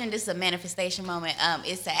my vision, this is a manifestation moment,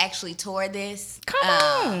 is to actually tour this. Come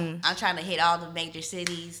on. I'm trying to hit all the major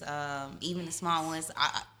cities, even the small ones,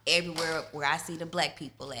 everywhere where I see the black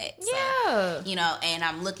people at. So, yeah. And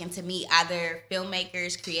I'm looking to meet either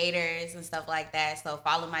filmmakers, creators, and stuff like that. So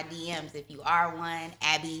follow my DMs if you are one.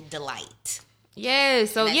 Abby Delight.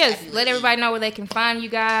 Yes. So yes, let everybody know where they can find you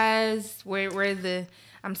guys.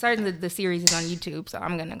 I'm certain the series is on YouTube, so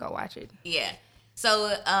I'm gonna go watch it. Yeah.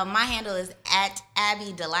 So my handle is at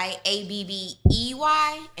Abby Delight, Abbey,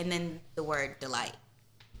 and then the word delight,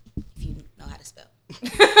 if you know how to spell.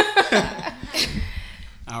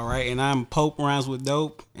 All right, and I'm Pope Rhymes with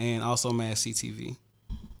Dope, and also Mad CTV.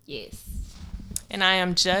 Yes. And I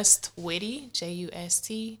am Just Witty,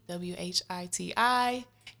 JustWhiti,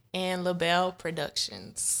 and LaBelle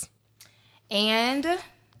Productions. And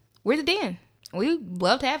we're the Den. We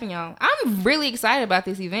loved having y'all. I'm really excited about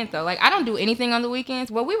this event though. Like, I don't do anything on the weekends.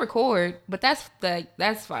 Well, we record, but that's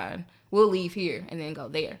fine. We'll leave here and then go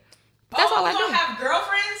there. But that's all I do. We're gonna have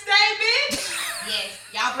Girlfriend's Day, bitch. Yes,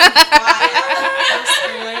 y'all bring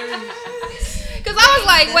this Because I was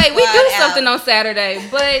like, wait, we do something on Saturday,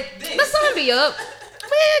 but the sun be up.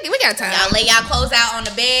 We got time. Y'all lay y'all clothes out on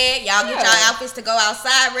the bed. Y'all get y'all outfits to go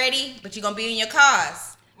outside ready, but you're gonna be in your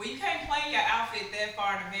cars. Well, you can't plan your outfit that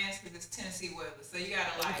far in advance because it's Tennessee weather. So you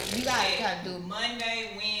gotta kind of do Monday,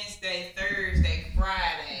 Wednesday, Thursday,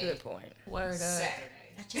 Friday. Good point. Word up.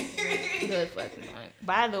 Saturday. Good fucking point.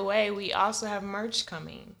 By the way, we also have merch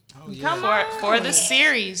coming. Oh, yeah. Come on. For the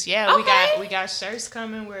series. Yeah, Okay. we got shirts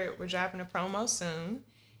coming. We're dropping a promo soon.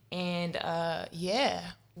 And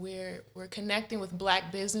we're connecting with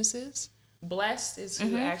Black businesses. Blessed is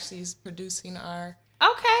who actually is producing our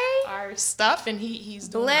stuff, and he's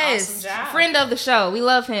doing an awesome job. Friend of the show. We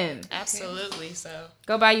love him. Absolutely. So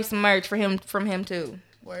Go buy you some merch from him too.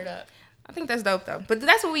 word up. I think that's dope though. But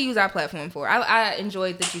that's what we use our platform for. I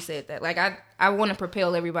enjoyed that you said that. Like I want to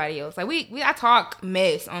propel everybody else. Like I talk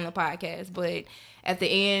mess on the podcast, but at the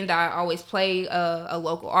end I always play a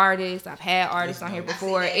local artist. I've had artists on here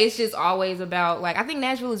before. It's just always about, like, I think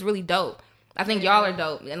Nashville is really dope. I think y'all are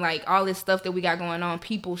dope, and like all this stuff that we got going on,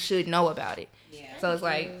 people should know about it. Yeah. So it's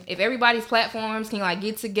like, if everybody's platforms can like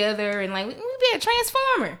get together and like we be a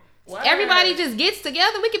transformer. Word. Everybody just gets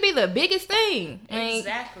together, we could be the biggest thing.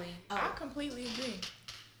 Exactly. I completely agree.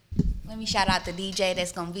 Let me shout out the DJ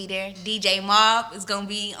that's gonna be there. DJ Mob is gonna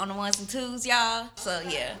be on the ones and twos, y'all. So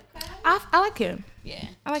yeah, I like him. yeah.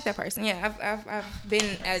 I like that person. Yeah,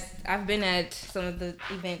 I've been at some of the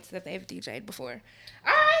events that they've DJ'd before.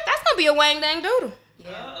 All right, that's gonna be a wang dang doodle.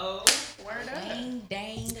 Uh-oh. Word up.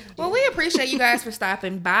 Dang. Well, we appreciate you guys for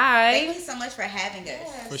stopping by. Thank you so much for having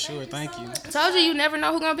us. For sure, thank you. Told you never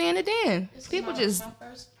know who's gonna be in the den. People just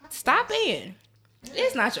stop in.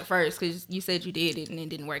 It's not your first because you said you did it and it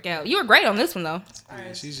didn't work out. You were great on this one though.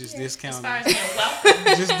 Yeah, she's just discounting. Welcome.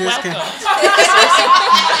 Just discount.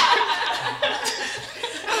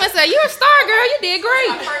 I'm gonna say, you're a star, girl. You did great.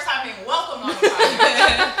 My first time being welcome on the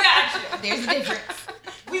podcast. Gotcha. There's a difference.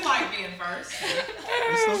 We like being first.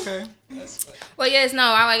 It's okay. Well, yes, no,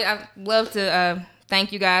 I love to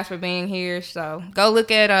thank you guys for being here. So go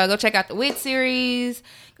check out the WIT series.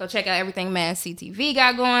 Go check out everything Mad CTV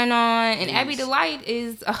got going on. And Abby Delight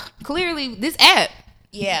is clearly this app.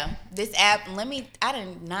 Yeah, this app. I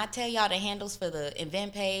did not tell y'all the handles for the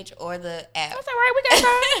event page or the app. That's all right. We got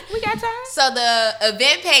time. We got time. So the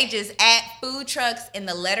event page is at Food Trucks in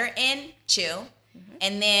the letter N, chill.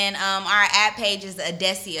 And then our app page is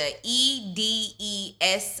Edesia,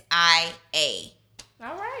 EDESIA.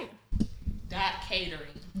 All right.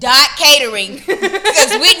 Catering.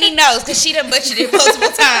 Because Whitney knows, because she done butchered it multiple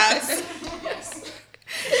times. Yes.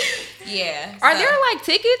 Yeah. Are there like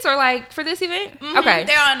tickets or like for this event? Mm-hmm. Okay.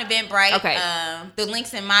 They're on Eventbrite. Okay. The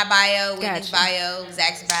links in my bio, Whitney's Gotcha. bio,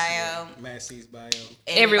 Zach's bio. Mad C's bio.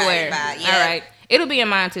 Everywhere. Bio. Yeah. All right. It'll be in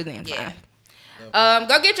mine too then. Yeah. Fine.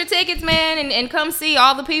 Go get your tickets, man, and come see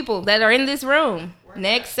all the people that are in this room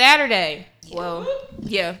next Saturday. Well,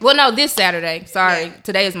 yeah. Well, no, this Saturday. Sorry. Yeah.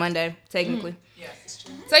 Today is Monday, technically. Yes, it's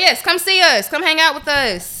true. So, yes, come see us. Come hang out with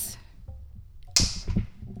us.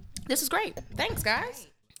 This is great. Thanks, guys.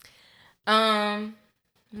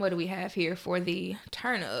 What do we have here for the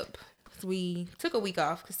turn up? We took a week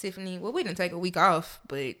off because Tiffany, well, we didn't take a week off,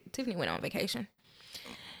 but Tiffany went on vacation.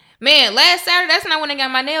 Man, last Saturday, that's when I went and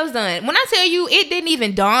got my nails done. When I tell you, it didn't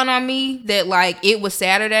even dawn on me that, like, it was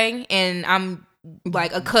Saturday and I'm,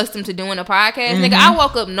 like, accustomed to doing a podcast. Nigga, I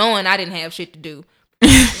woke up knowing I didn't have shit to do.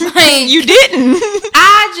 Like, You didn't.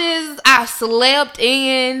 I slept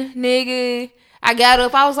in, nigga. I got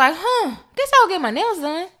up. I was like, guess I'll get my nails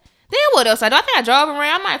done. Then what else I do? I think I drove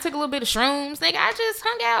around. I might have took a little bit of shrooms. Nigga, I just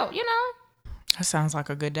hung out, you know? That sounds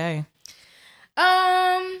like a good day.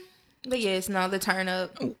 But yes, no, the turn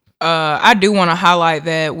up. I do want to highlight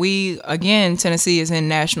that Tennessee is in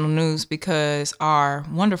national news because our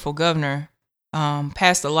wonderful governor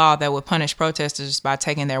passed a law that would punish protesters by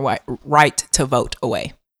taking their right to vote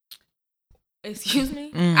away. Excuse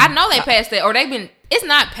me? I know they passed that, or it's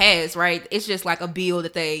not passed, right? It's just like a bill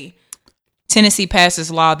that they... Tennessee passed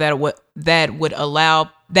this law that would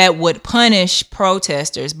punish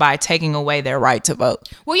protesters by taking away their right to vote.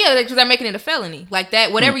 Well, yeah, because they're making it a felony. Like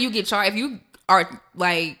that, whatever you get charged, if you are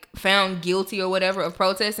like found guilty or whatever of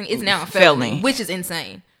protesting, it's now a felony. Which is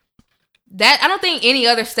insane. That I don't think any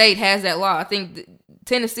other state has that law. I think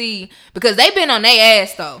Tennessee, because they've been on their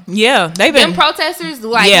ass though. Yeah, they've been. Them protesters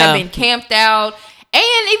have been camped out,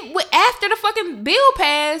 and after the fucking bill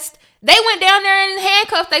passed, they went down there and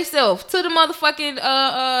handcuffed themselves to the motherfucking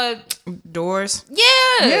doors.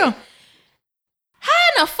 Yeah. How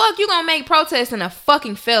in the fuck you gonna make protesting a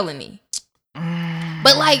fucking felony?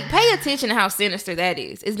 But like, pay attention to how sinister that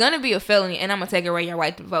is. It's gonna be a felony, and I'm gonna take away your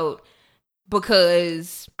right to vote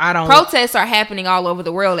because protests are happening all over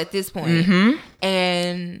the world at this point,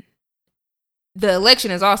 and the election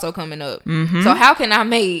is also coming up. So how can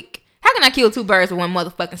I kill two birds with one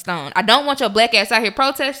motherfucking stone? I don't want your black ass out here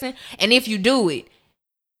protesting, and if you do it,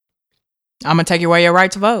 I'm gonna take away your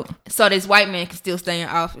right to vote, so this white man can still stay in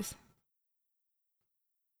office.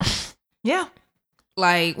 Yeah.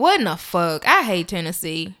 Like, what in the fuck? I hate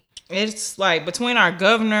Tennessee. It's like between our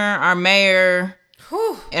governor, our mayor,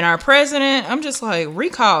 and our president, I'm just like,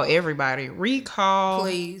 recall everybody. Recall,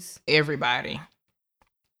 please, everybody.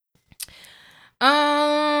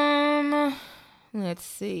 Let's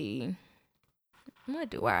see. What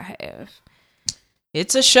do I have?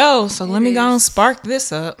 It's a show, so let me go and spark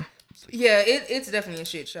this up. Yeah, it's definitely a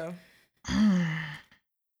shit show.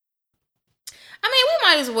 I mean, we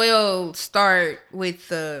might as well start with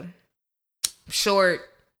the short,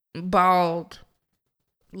 bald,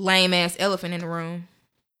 lame-ass elephant in the room.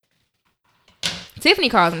 Tiffany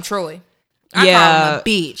calls him Troy. I call him a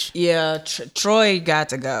bitch. Yeah, Troy got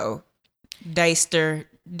to go. Daster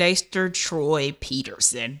Troy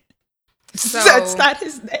Peterson. So, that's not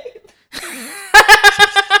his name.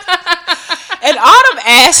 And Autumn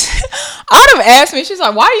asked me, she's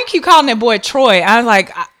like, why do you keep calling that boy Troy? I was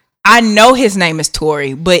like, I know his name is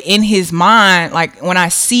Tory, but in his mind, like when I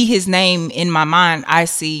see his name in my mind, I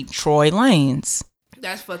see Troy Lanez.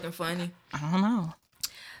 That's fucking funny. I don't know.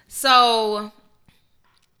 So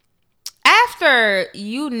after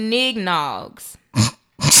you nignogs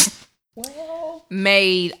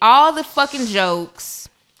made all the fucking jokes,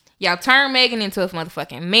 y'all turned Megan into a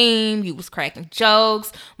motherfucking meme. You was cracking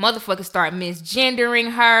jokes. Motherfuckers start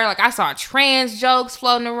misgendering her. Like, I saw trans jokes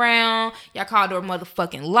floating around. Y'all called her a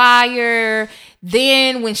motherfucking liar.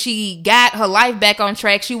 Then when she got her life back on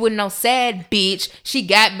track, she wasn't no sad bitch. She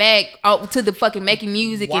got back to the fucking making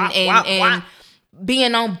music and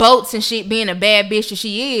being on boats and shit, being a bad bitch that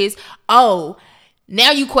she is. Oh,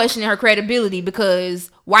 now you questioning her credibility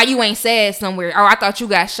because why you ain't sad somewhere? Oh, I thought you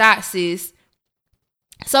got shot, sis.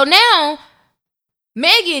 So now,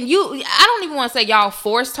 Megan, I don't even want to say y'all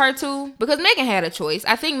forced her to, because Megan had a choice.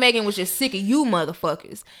 I think Megan was just sick of you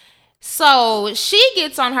motherfuckers. So she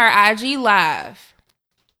gets on her IG Live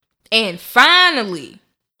and finally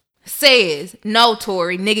says, no,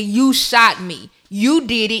 Tory, nigga, you shot me. You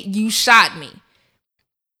did it. You shot me.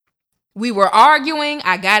 We were arguing.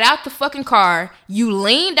 I got out the fucking car. You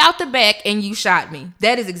leaned out the back and you shot me.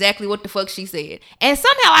 That is exactly what the fuck she said. And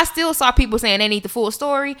somehow I still saw people saying they need the full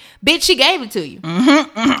story. Bitch, she gave it to you.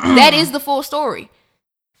 That is the full story.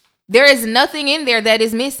 There is nothing in there that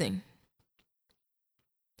is missing.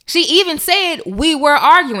 She even said we were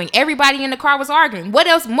arguing. Everybody in the car was arguing. What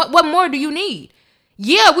else? What more do you need?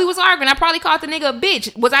 Yeah, we was arguing. I probably called the nigga a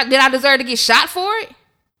bitch. Did I deserve to get shot for it?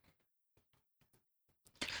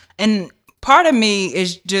 And part of me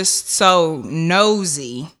is just so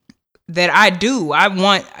nosy that I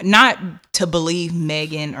want not to believe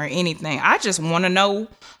Megan or anything. I just want to know.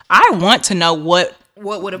 I want to know what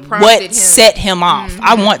would have prompted him. Set him off.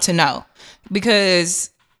 I want to know,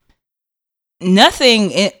 because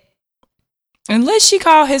nothing. Unless she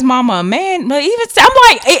called his mama a man, but even I'm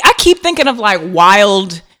like, I keep thinking of like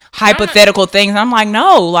wild hypothetical things. I'm like,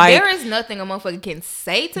 no, like there is nothing a motherfucker can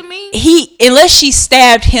say to me. Unless she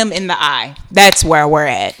stabbed him in the eye. That's where we're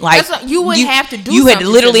at. Like you wouldn't have to do. You had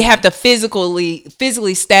literally have to physically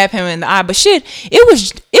stab him in the eye. But shit,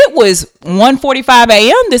 it was 1:45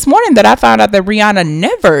 a.m. this morning that I found out that Rihanna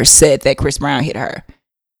never said that Chris Brown hit her.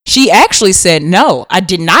 She actually said, no, I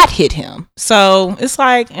did not hit him. So it's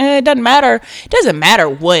like, it doesn't matter. It doesn't matter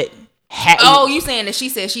what. Oh, you saying that she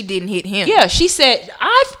said she didn't hit him? Yeah, she said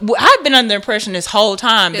I've been under the impression this whole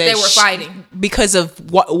time that they were fighting because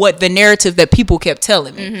of what the narrative that people kept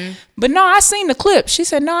telling me. But no, I seen the clip. She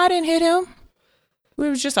said, no, I didn't hit him. It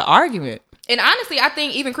was just an argument. And honestly, I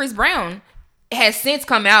think even Chris Brown has since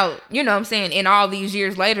come out, you know what I'm saying, in all these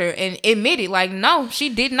years later and admitted, like, no, she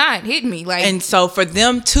did not hit me. Like, and so for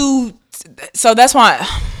them to, so that's why,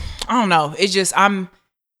 I don't know. It's just, I'm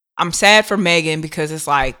sad for Megan because it's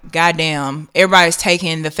like, goddamn, everybody's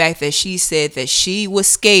taking the fact that she said that she was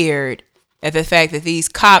scared at the fact that these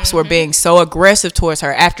cops were being so aggressive towards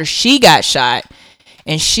her after she got shot,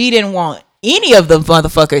 and she didn't want any of the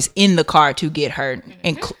motherfuckers in the car to get hurt.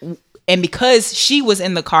 And because she was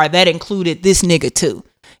in the car, that included this nigga too.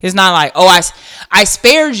 It's not like, oh, I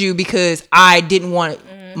spared you because I didn't want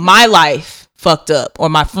my life fucked up or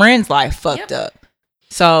my friend's life fucked up.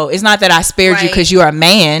 So it's not that I spared you because you're a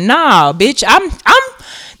man. Nah, bitch,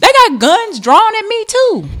 they got guns drawn at me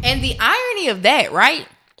too. And the irony of that, right?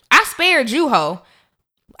 I spared you, ho.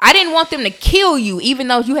 I didn't want them to kill you, even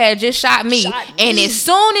though you had just shot me. And as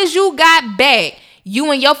soon as you got back,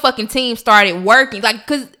 you and your fucking team started working. Like,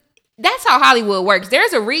 because that's how Hollywood works.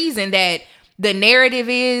 There's a reason that the narrative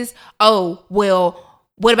is, oh, well,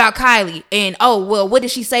 what about Kylie? And, oh, well, what did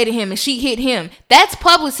she say to him? And she hit him. That's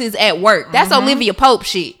publicists at work. That's Olivia Pope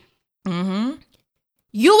shit. Mm-hmm.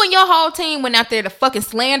 You and your whole team went out there to fucking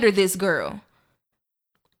slander this girl.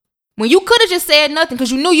 When you could have just said nothing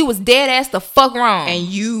because you knew you was dead ass the fuck wrong. And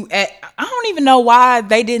I don't even know why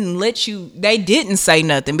they didn't say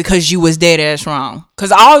nothing because you was dead ass wrong.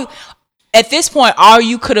 Because at this point, all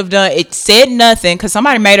you could have done, it said nothing, because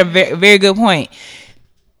somebody made a very, very good point.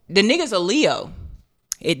 The nigga's a Leo.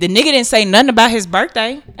 The nigga didn't say nothing about his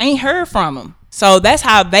birthday. Ain't heard from him. So that's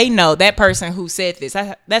how they know, that person who said this,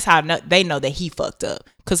 that's how they know that he fucked up.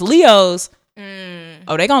 Because Leos, they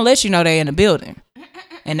gonna let you know they in the building.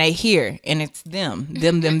 And they here. And it's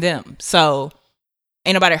them. So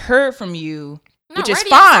ain't nobody heard from you, which is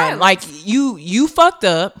fine. Like, you fucked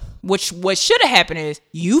up. Which what should have happened is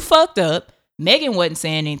you fucked up. Megan wasn't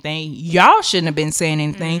saying anything. Y'all shouldn't have been saying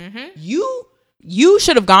anything. Mm-hmm. You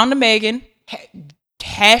should have gone to Megan,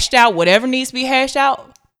 hashed out whatever needs to be hashed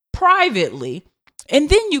out privately, and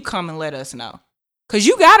then you come and let us know. Cause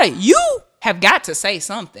you have got to say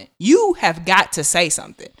something. You have got to say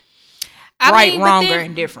something. Right, wrong, or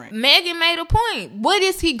indifferent. Megan made a point. What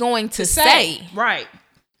is he going to say? Right.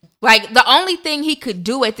 Like, the only thing he could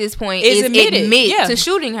do at this point is admit to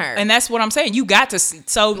shooting her. And that's what I'm saying. You got to,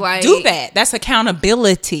 do that. That's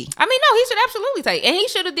accountability. I mean, no, he should absolutely take. And he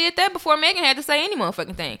should have did that before Megan had to say any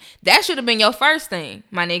motherfucking thing. That should have been your first thing,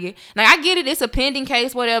 my nigga. Like, I get it. It's a pending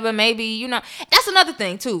case, whatever. Maybe, you know. That's another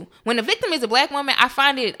thing, too. When the victim is a black woman, I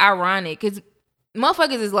find it ironic. Because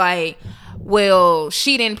motherfuckers is like, well,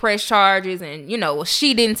 she didn't press charges, and, you know,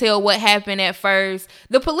 she didn't tell what happened at first.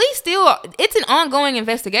 The police still, it's an ongoing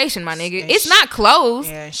investigation, my nigga. It's not closed.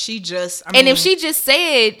 Yeah, she just, and if she just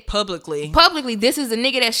said publicly, this is the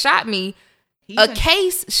nigga that shot me, a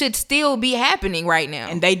case should still be happening right now.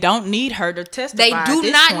 And they don't need her to testify. They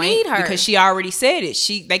do not need her. Because she already said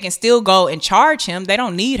it. They can still go and charge him. They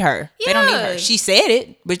don't need her. Yeah. They don't need her. She said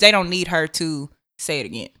it, but they don't need her to say it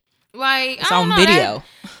again. Like, it's on video.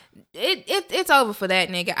 It's over for that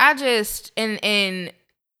nigga. I just and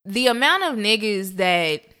the amount of niggas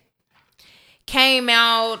that came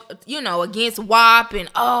out, you know, against WAP and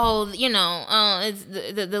it's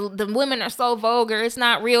the women are so vulgar. It's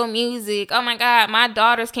not real music. Oh my God, my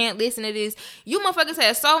daughters can't listen to this. You motherfuckers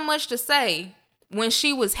had so much to say when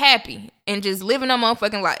she was happy and just living her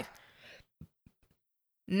motherfucking life.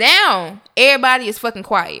 Now everybody is fucking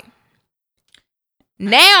quiet.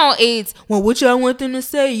 Now it's, well, what y'all want them to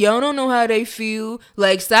say? Y'all don't know how they feel.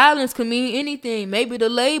 Like, silence can mean anything. Maybe the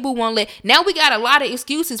label won't let. Now we got a lot of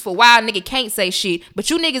excuses for why a nigga can't say shit. But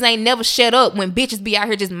you niggas ain't never shut up when bitches be out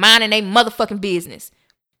here just minding they motherfucking business.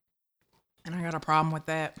 And I got a problem with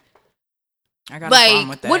that.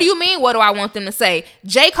 What do you mean, what do I want them to say?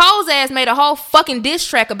 J. Cole's ass made a whole fucking diss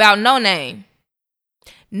track about No Name.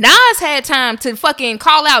 Nas had time to fucking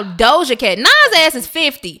call out Doja Cat. Nas ass is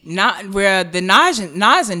 50. Not where the Nas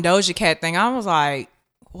and Doja Cat thing, I was like,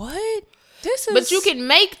 what? But you can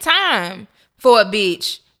make time for a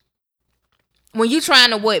bitch when you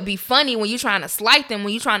trying to be funny, when you trying to slight them,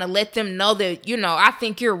 when you trying to let them know that, you know, I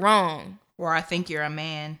think you're wrong. Or I think you're a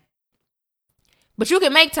man. But you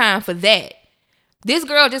can make time for that. This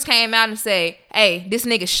girl just came out and said, hey, this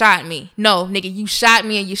nigga shot me. No, nigga, you shot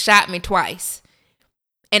me and you shot me twice.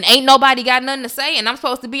 And ain't nobody got nothing to say, and I'm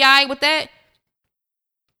supposed to be all right with that?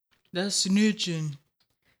 That's snitching.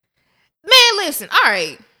 Man, listen, all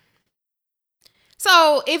right.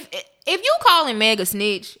 So, if you calling Meg a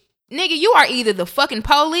snitch, nigga, you are either the fucking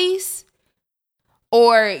police,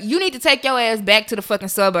 or you need to take your ass back to the fucking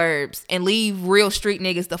suburbs and leave real street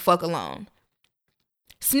niggas the fuck alone.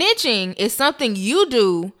 Snitching is something you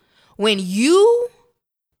do when you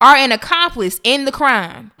are an accomplice in the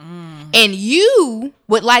crime. And you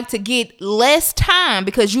would like to get less time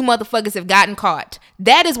because you motherfuckers have gotten caught.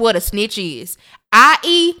 That is what a snitch is.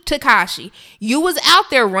 I.e. Tekashi. You was out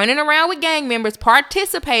there running around with gang members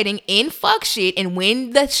participating in fuck shit, and when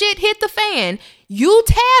the shit hit the fan, you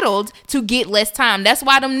tattled to get less time. That's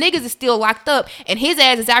why them niggas is still locked up, and his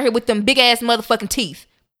ass is out here with them big ass motherfucking teeth.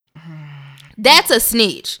 That's a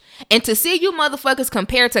snitch. And to see you motherfuckers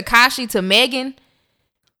compare Tekashi to Megan,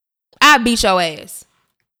 I beat your ass.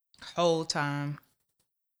 Whole time.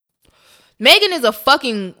 Megan is a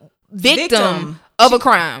fucking victim of a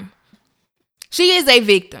crime. She is a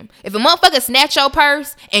victim. If a motherfucker snatch your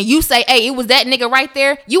purse and you say, hey, it was that nigga right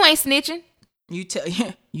there, you ain't snitching. You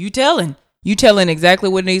telling exactly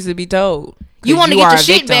what needs to be told. You want to get your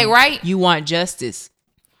shit back, right? You want justice.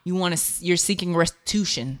 You're seeking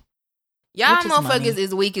restitution. Y'all motherfuckers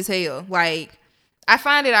is weak as hell. Like, I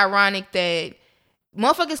find it ironic that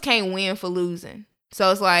motherfuckers can't win for losing. So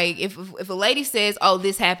it's like, if a lady says, oh,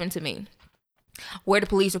 this happened to me, where the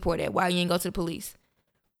police report at? Why you ain't go to the police?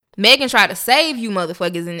 Megan tried to save you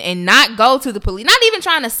motherfuckers and not go to the police. Not even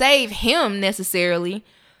trying to save him necessarily,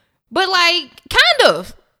 but like, kind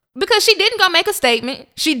of. Because she didn't go make a statement.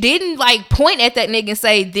 She didn't like point at that nigga and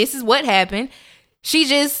say, this is what happened. She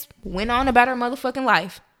just went on about her motherfucking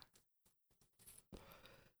life.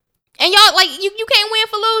 And y'all, like, you can't win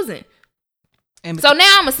for losing. And so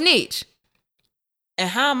now I'm a snitch. And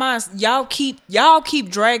how am I? Y'all keep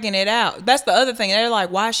dragging it out. That's the other thing. They're like,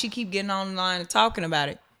 why she keep getting online and talking about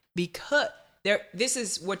it? Because this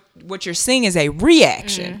is what you're seeing is a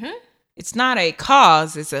reaction. Mm-hmm. It's not a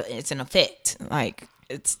cause. It's an effect. Like,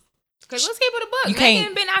 it's because let's keep it a buck.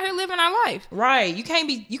 Megan been out here living our life, right?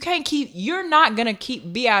 You're not gonna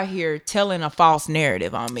be out here telling a false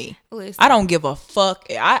narrative on me. Listen, I don't give a fuck.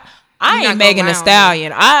 I ain't Megan Thee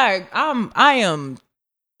Stallion. I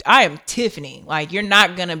am Tiffany. Like, you're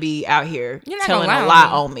not gonna be out here telling a lie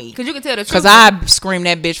on me. Because you can tell the truth. Because I scream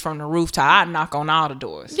that bitch from the rooftop. I knock on all the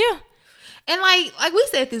doors. Yeah. And like we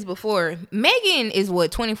said this before, Megan is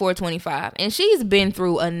 24, 25. And she's been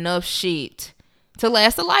through enough shit to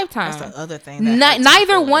last a lifetime. That's the other thing.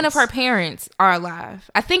 Neither one of her parents are alive.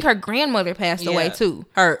 I think her grandmother passed away too.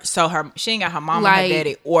 She ain't got her mama, her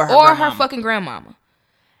daddy, or her fucking grandmama.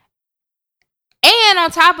 And on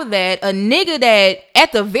top of that, a nigga that,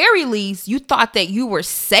 at the very least, you thought that you were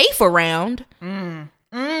safe around,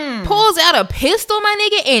 pulls out a pistol, my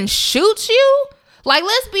nigga, and shoots you? Like,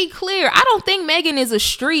 let's be clear. I don't think Megan is a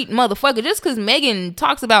street motherfucker. Just because Megan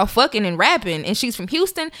talks about fucking and rapping and she's from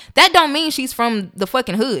Houston, that don't mean she's from the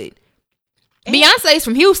fucking hood. Beyonce's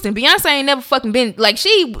from Houston. Beyonce ain't never fucking been, like,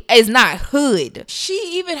 she is not hood. She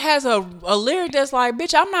even has a lyric that's like,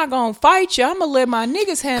 bitch, I'm not gonna fight you. I'm gonna let my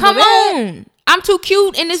niggas handle that. Come on. I'm too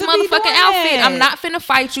cute in this motherfucking outfit. I'm not finna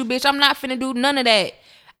fight you, bitch. I'm not finna do none of that.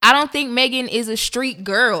 I don't think Megan is a street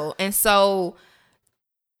girl. And so,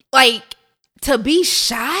 like, to be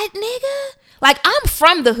shot, nigga? Like, I'm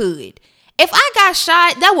from the hood. If I got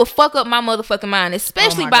shot, that would fuck up my motherfucking mind,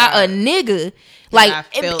 especially by a nigga. Like, I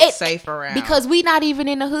felt safe around. Because we not even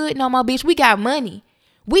in the hood no more, bitch. We got money.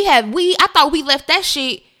 I thought we left that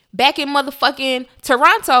shit back in motherfucking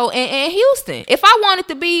Toronto and Houston. If I wanted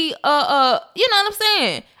to be, you know what I'm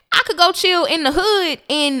saying? I could go chill in the hood,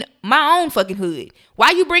 in my own fucking hood.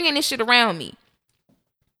 Why you bringing this shit around me?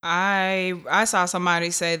 I saw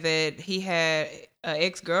somebody say that he had an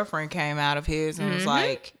ex-girlfriend came out of his and was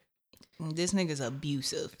like, this nigga's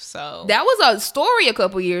abusive. So that was a story a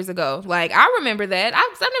couple years ago. Like, I remember that.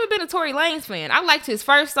 I've never been a Tory Lanez fan. I liked his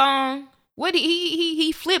first song. What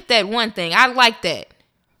he flipped that one thing. I like that.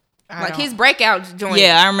 Like his breakout joint.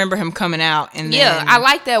 Yeah, I remember him coming out and then I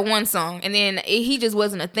like that one song, and then he just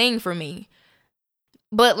wasn't a thing for me.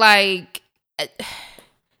 But like,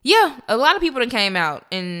 yeah, a lot of people that came out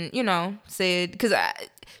and said, because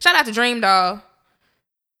shout out to Dream Doll,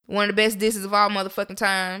 one of the best disses of all motherfucking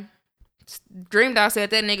time. Dream Doll said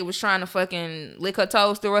that nigga was trying to fucking lick her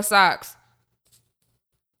toes through her socks.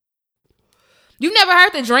 You never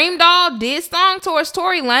heard the Dream Doll diss song towards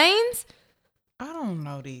Tory Lanez? I don't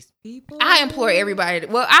know these people. I implore everybody.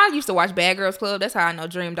 Well, I used to watch Bad Girls Club. That's how I know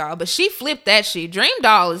Dream Doll. But she flipped that shit. Dream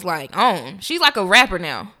Doll is like on. She's like a rapper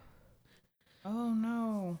now. Oh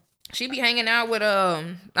no. She be hanging out with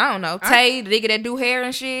I don't know, Tay, the nigga that do hair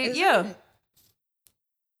and shit. Yeah.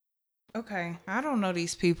 Okay. I don't know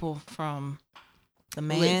these people from The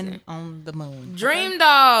Man on the Moon. Dream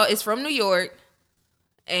Doll is from New York.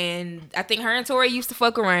 And I think her and Tory used to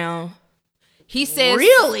fuck around. He says,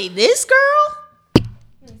 really? This girl?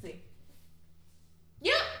 Let me see.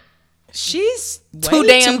 Yep. She's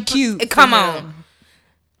too cute. Come on.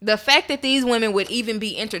 The fact that these women would even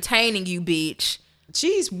be entertaining you, bitch.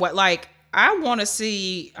 She's what, like, I want to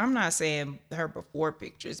see, I'm not saying her before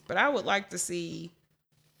pictures, but I would like to see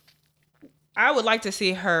her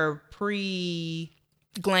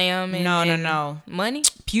glam and no. money?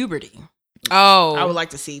 Puberty. Oh. I would like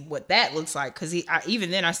to see what that looks like, because even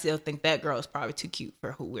then I still think that girl is probably too cute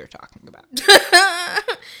for who we're talking about.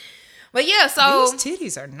 But yeah, so these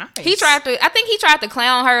titties are nice. I think he tried to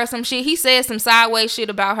clown her or some shit. He said some sideways shit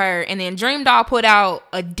about her, and then Dream Doll put out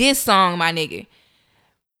a diss song, my nigga.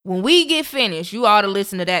 When we get finished, you ought to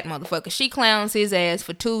listen to that motherfucker. She clowns his ass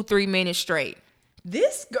for 2-3 minutes straight.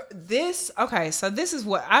 Okay, so this is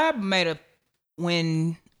what I made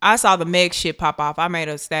when I saw the Meg shit pop off. I made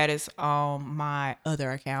a status on my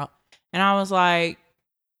other account, and I was like,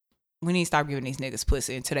 we need to stop giving these niggas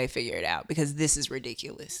pussy until they figure it out, because this is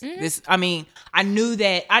ridiculous. Mm-hmm. I knew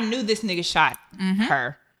this nigga shot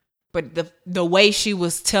her, but the way she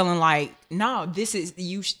was telling, like, no, this is,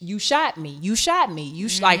 you shot me.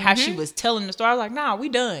 Like how she was telling the story. I was like, nah, we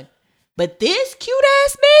done. But this cute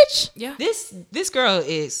ass bitch, yeah, this girl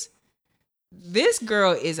is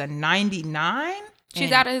a 99.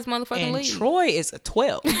 She's out of his motherfucking league. Troy is a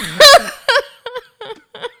 12.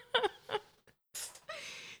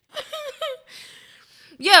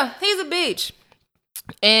 Yeah, he's a bitch.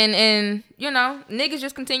 And you know, niggas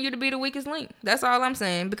just continue to be the weakest link. That's all I'm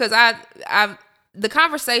saying. Because the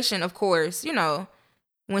conversation, of course, you know,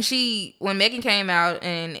 when Megan came out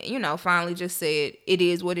and, you know, finally just said it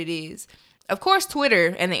is what it is. Of course,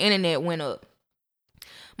 Twitter and the internet went up.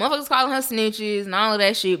 Motherfuckers calling her snitches and all of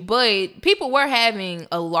that shit. But people were having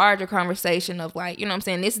a larger conversation of, like, you know what I'm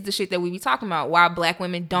saying, this is the shit that we be talking about. Why black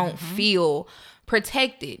women don't feel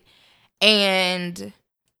protected. And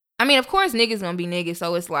I mean, of course, niggas gonna be niggas,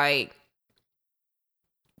 so it's like,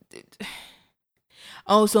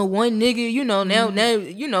 oh, so one nigga, you know, now,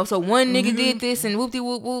 you know, so one nigga did this and whoop de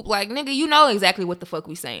whoop whoop. Like, nigga, you know exactly what the fuck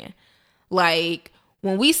we saying. Like,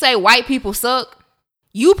 when we say white people suck,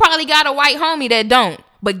 you probably got a white homie that don't.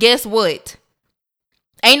 But guess what?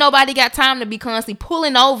 Ain't nobody got time to be constantly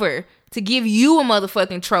pulling over to give you a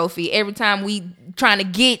motherfucking trophy every time we trying to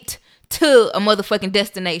get to a motherfucking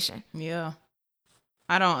destination. Yeah.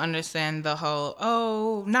 I don't understand the whole,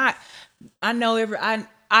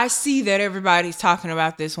 I see that everybody's talking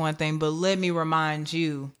about this one thing, but let me remind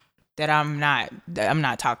you that I'm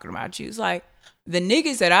not talking about you. It's like, the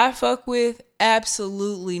niggas that I fuck with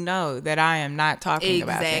absolutely know that I am not talking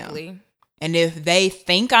about them. Exactly. And if they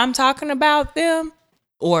think I'm talking about them,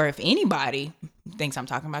 or if anybody thinks I'm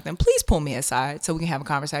talking about them, please pull me aside so we can have a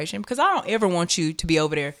conversation, because I don't ever want you to be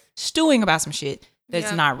over there stewing about some shit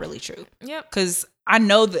that's not really true. Yep. Because I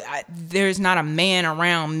know that there's not a man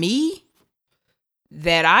around me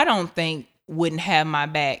that I don't think wouldn't have my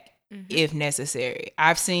back if necessary.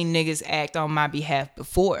 I've seen niggas act on my behalf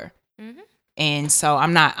before. Mm-hmm. And so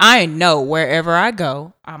I know wherever I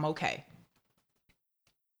go, I'm okay.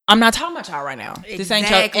 I'm not talking about y'all right now. Exactly. This ain't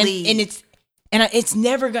y'all, it's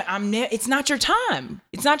never gonna, it's not your time.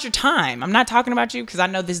 It's not your time. I'm not talking about you because I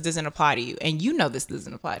know this doesn't apply to you. And you know this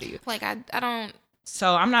doesn't apply to you. Like, I don't.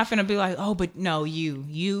 So I'm not finna be like, oh, but no, you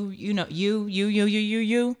know,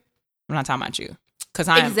 you. I'm not talking about you. Because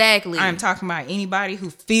I'm talking about anybody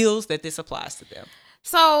who feels that this applies to them.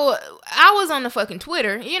 So I was on the fucking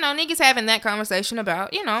Twitter, you know, niggas having that conversation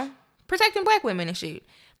about, you know, protecting black women and shit.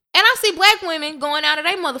 And I see black women going out of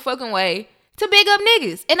their motherfucking way to big up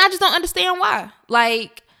niggas. And I just don't understand why.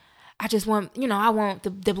 Like, I just want, you know, I want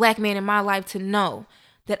the black man in my life to know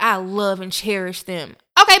that I love and cherish them.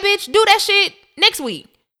 Okay, bitch, do that shit next week.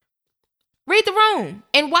 Read the room.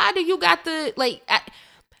 And why do you got the, like,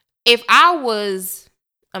 if I was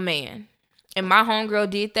a man and my homegirl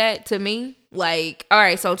did that to me, like, all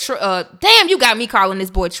right, so, damn, you got me calling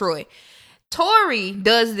this boy Troy. Tori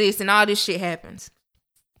does this and all this shit happens.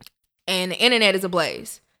 And the internet is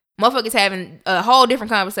ablaze. Motherfuckers having a whole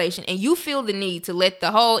different conversation. And you feel the need to let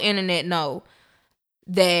the whole internet know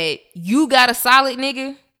that you got a solid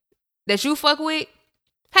nigga that you fuck with.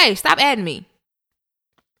 Hey, stop adding me.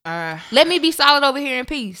 Let me be solid over here in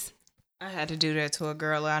peace. I had to do that to a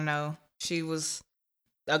girl I know. She was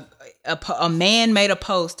a man made a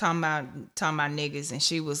post talking about niggas, and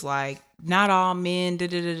she was like, "Not all men." Da,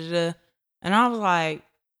 da, da, da, da. And I was like,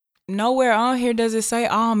 nowhere on here does it say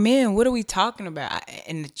all men. What are we talking about?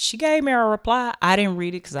 And she gave me a reply. I didn't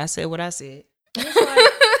read it because I said what I said.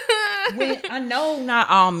 I know not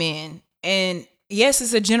all men, and yes,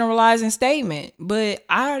 it's a generalizing statement, but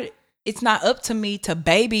it's not up to me to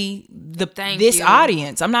baby this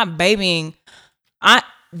audience. I'm not babying.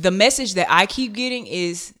 The message that I keep getting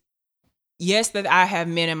is, yes, that I have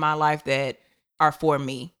men in my life that are for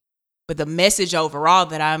me. But the message overall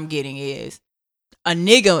that I'm getting is a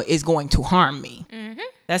nigga is going to harm me. Mm-hmm.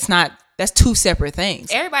 That's two separate things.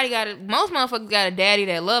 Everybody most motherfuckers got a daddy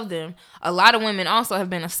that love them. A lot of women also have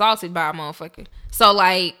been assaulted by a motherfucker. So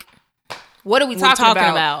like, what are we talking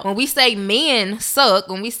about? When we say men suck,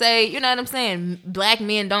 when we say, you know what I'm saying, black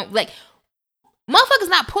men don't, like, motherfuckers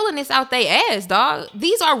not pulling this out their ass, dog.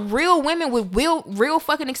 These are real women with real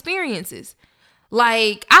fucking experiences.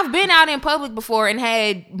 Like, I've been out in public before and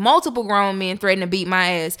had multiple grown men threaten to beat my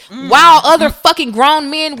ass while other fucking grown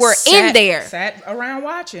men were in there. Sat around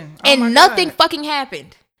watching. And nothing fucking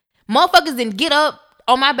happened. Motherfuckers didn't get up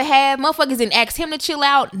on my behalf. Motherfuckers didn't ask him to chill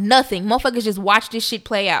out. Nothing. Motherfuckers just watched this shit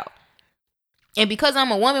play out. And because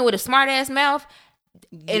I'm a woman with a smart ass mouth,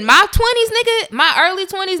 in my 20s, nigga, my early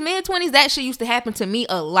 20s, mid 20s, that shit used to happen to me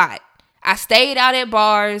a lot. I stayed out at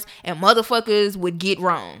bars and motherfuckers would get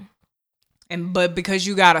wrong. But because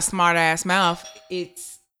you got a smart ass mouth,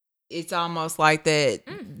 it's almost like that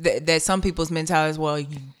that some people's mentality is, well,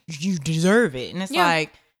 you deserve it. And it's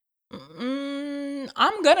like,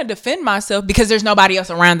 I'm gonna defend myself because there's nobody else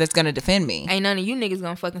around that's gonna defend me. Ain't none of you niggas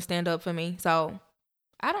gonna fucking stand up for me. So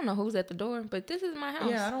I don't know who's at the door, but this is my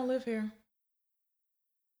house. Yeah, I don't live here.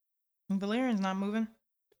 Valerian's not moving.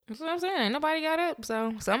 That's what I'm saying. Ain't nobody got up.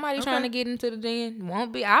 So somebody trying to get into the den.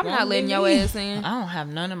 Won't not letting your ass in. I don't have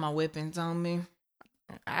none of my weapons on me.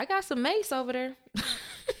 I got some mace over there.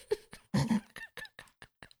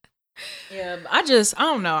 Yeah, I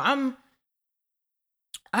don't know.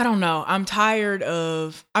 I don't know. I'm tired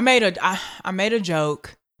of. I made a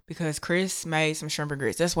joke because Chris made some shrimp and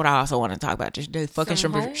grits. That's what I also want to talk about. Just the fucking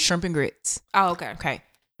shrimp and grits. Oh, okay. Okay.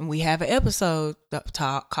 And we have an episode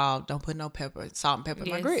called "Don't Put No Salt and Pepper in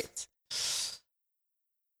My Grits."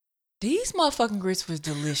 These motherfucking grits was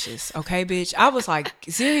delicious. Okay, bitch. I was like,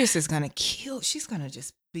 Sirius is gonna kill. She's gonna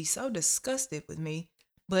just be so disgusted with me.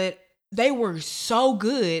 But they were so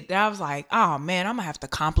good that I was like, oh man, I'm gonna have to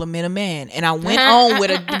compliment a man. And I went on with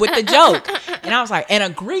the joke. And I was like, and a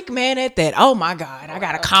Greek man at that. Oh my God, I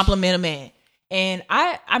gotta compliment a man. And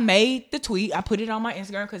I made the tweet. I put it on my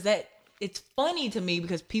Instagram because it's funny to me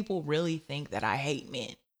because people really think that I hate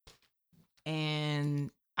men.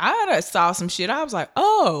 And I saw some shit. I was like,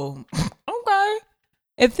 oh, okay.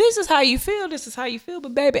 If this is how you feel, this is how you feel.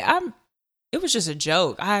 But baby, it was just a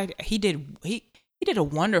joke. He did a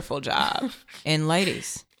wonderful job. And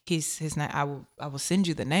ladies, his name, I will send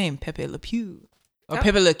you the name, Pepe Le Pew. Or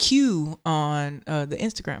Pepe Le Q on the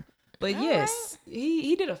Instagram. But yes,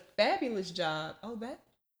 he did a fabulous job. Oh,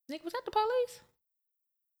 Nick, was that the police?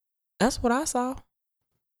 That's what I saw.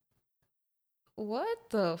 What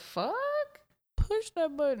the fuck? Push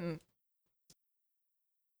that button.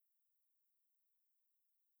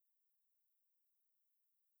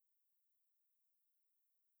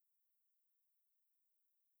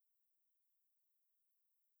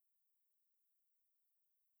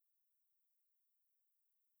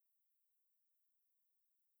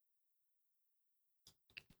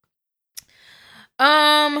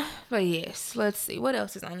 But yes, let's see what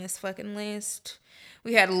else is on this fucking list.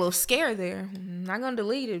 We had a little scare there. I'm not gonna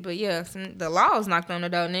delete it, but yeah, the laws knocked on the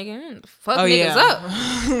door, nigga. Fuck niggas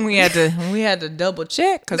up. we had to double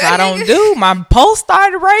check because I don't do. My pulse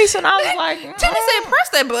started racing. I was like, Timmy said, press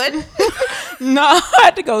that button. No, I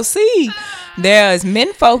had to go see. There's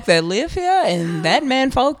men folk that live here, and that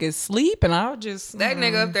man folk is asleep, and I was just that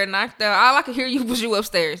nigga up there knocked out. All I could hear was you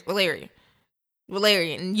upstairs, Valerian,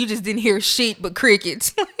 and you just didn't hear shit but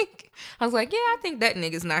crickets. I was like, yeah, I think that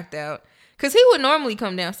nigga's knocked out. Cause he would normally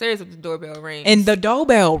come downstairs if the doorbell rang. And the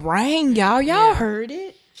doorbell rang, y'all. Y'all heard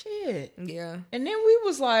it. Shit. Yeah. And then we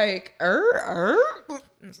was like, I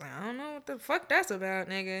was like, I don't know what the fuck that's about,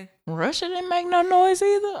 nigga. Russia didn't make no noise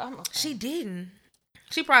either. She didn't.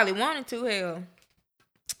 She probably wanted to, hell.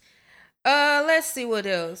 Let's see what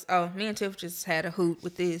else. Oh, me and Tiff just had a hoot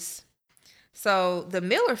with this. So the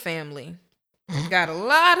Miller family got a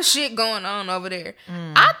lot of shit going on over there.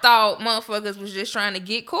 I thought motherfuckers was just trying to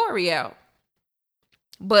get Corey out.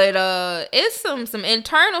 But it's some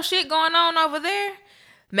internal shit going on over there.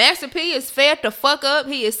 Master P is fed the fuck up.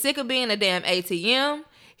 He is sick of being a damn ATM.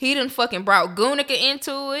 He done fucking brought Goonica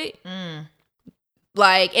into it.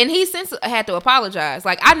 Like, and he since had to apologize.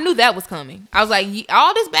 Like, I knew that was coming. I was like,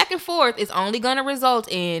 all this back and forth is only gonna result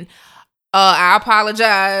in I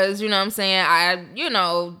apologize, you know what I'm saying?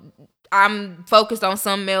 I'm focused on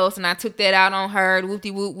something else and I took that out on her,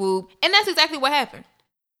 whoopty whoop whoop. And that's exactly what happened.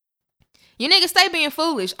 You niggas stay being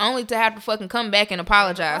foolish only to have to fucking come back and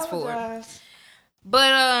apologize for it.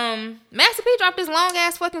 But Master P dropped this long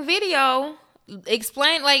ass fucking video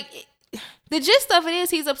explain, like, the gist of it is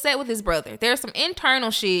he's upset with his brother. There's some internal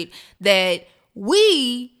shit that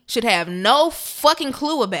we should have no fucking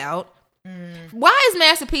clue about. Why is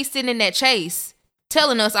Master P sitting in that chase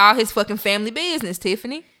telling us all his fucking family business,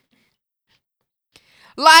 Tiffany?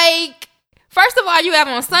 Like, first of all, you have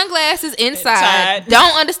on sunglasses inside.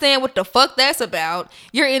 Don't understand what the fuck that's about.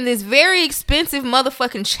 You're in this very expensive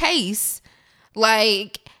motherfucking chase.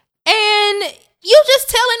 Like, and you just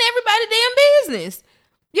telling everybody damn business.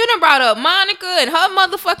 You done brought up Monica and her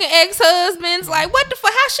motherfucking ex-husbands. Like, what the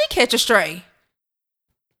fuck? How she catch a stray?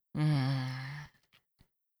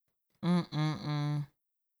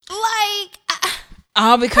 Like,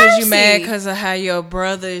 all because you mad because of how your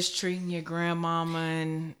brother is treating your grandmama,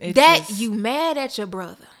 and you mad at your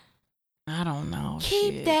brother. I don't know.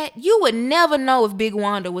 Keep that. You would never know if Big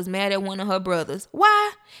Wanda was mad at one of her brothers.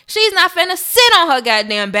 Why? She's not finna sit on her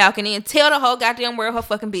goddamn balcony and tell the whole goddamn world her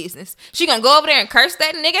fucking business. She gonna go over there and curse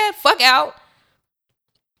that nigga fuck out.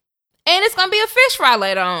 And it's gonna be a fish fry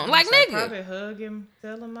later on. Like, nigga. Probably hug him,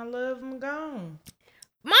 tell him I love him, gone.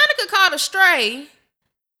 Monica called a stray.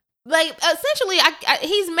 Like, essentially,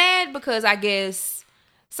 he's mad because I guess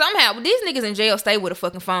somehow these niggas in jail stay with a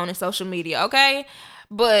fucking phone and social media, okay?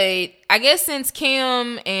 But I guess since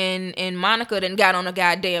Kim and Monica done got on a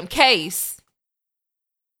goddamn case,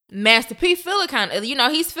 Master P feeling kind of,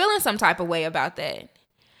 he's feeling some type of way about that.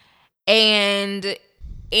 And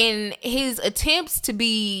in his attempts to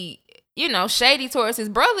be, shady towards his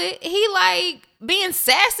brother, he like being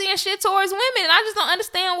sassy and shit towards women. And I just don't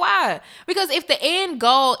understand why. Because if the end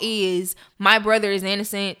goal is my brother is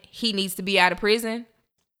innocent, he needs to be out of prison,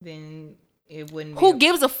 then it wouldn't be. Who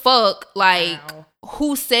gives a fuck, like,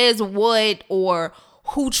 who says what or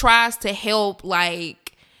who tries to help,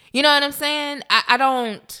 like, you know what I'm saying? I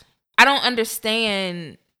don't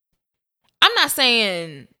understand. I'm not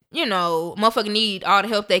saying, motherfucker need all the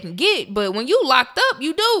help they can get, but when you locked up,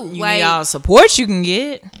 you do. You need all the support you can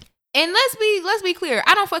get. And let's be clear,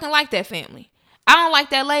 I don't fucking like that family. I don't like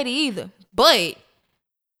that lady either. But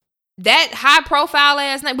that high profile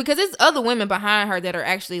ass night, because there's other women behind her that are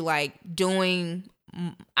actually like doing,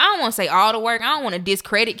 I don't want to say all the work. I don't want to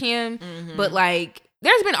discredit Kim, but like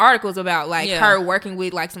there's been articles about like her working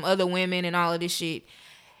with like some other women and all of this shit.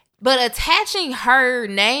 But attaching her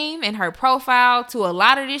name and her profile to a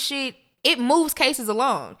lot of this shit, it moves cases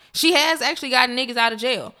along. She has actually gotten niggas out of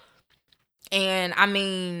jail. And I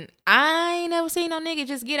mean, I ain't never seen no nigga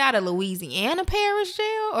just get out of Louisiana parish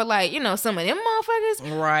jail or like, some of them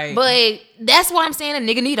motherfuckers. Right. But that's why I'm saying a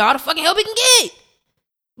nigga need all the fucking help he can get.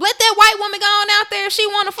 Let that white woman go on out there if she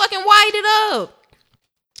want to fucking white it up.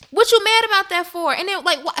 What you mad about that for? And then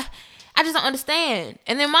like, what? I just don't understand.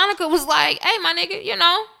 And then Monica was like, hey, my nigga,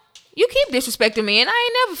 you keep disrespecting me and I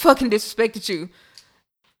ain't never fucking disrespected you.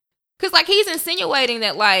 Cause like he's insinuating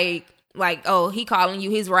that like, oh, he calling you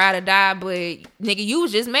his ride or die, but nigga, you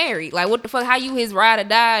was just married. Like, what the fuck? How you his ride or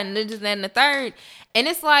die and this, that, and the third? And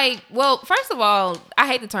it's like, well, first of all, I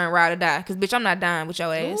hate the term ride or die, because bitch, I'm not dying with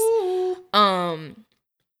your ass. Ooh.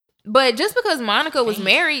 But just because Monica was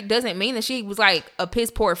married doesn't mean that she was like a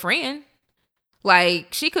piss poor friend. Like,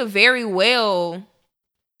 she could very well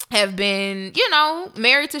have been,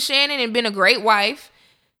 married to Shannon and been a great wife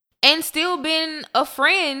and still been a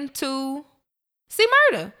friend to C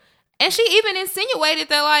Murder. And she even insinuated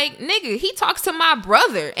that, like, nigga, he talks to my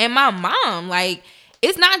brother and my mom. Like,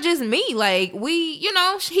 it's not just me. Like, we, he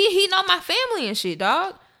know my family and shit,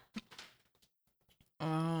 dog.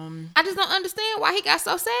 I just don't understand why he got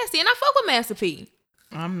so sassy. And I fuck with Master P.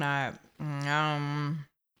 I'm not. I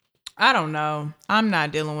don't know. I'm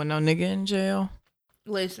not dealing with no nigga in jail.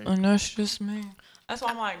 Listen. And that's just me. That's why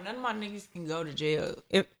I'm like, none of my niggas can go to jail.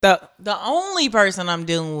 If the only person I'm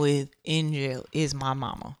dealing with in jail is my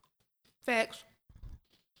mama. Facts.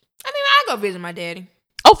 I mean, I go visit my daddy.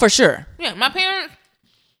 Oh, for sure. Yeah, my parents.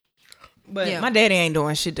 But my daddy ain't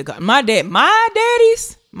doing shit to go. My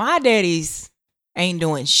daddies ain't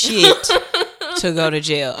doing shit to go to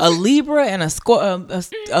jail. A Libra and a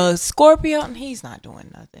Scorpio, he's not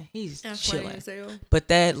doing nothing. He's chilling. But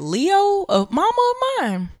that Leo, a mama of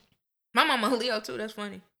mine. My mama Leo too. That's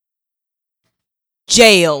funny.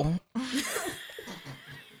 Jail.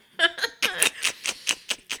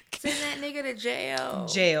 Send that nigga to jail.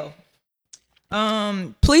 Jail.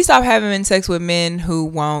 Please stop having sex with men who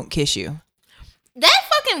won't kiss you. That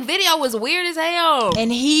fucking video was weird as hell.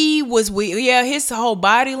 And he was weird. Yeah, his whole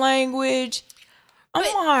body language. I'm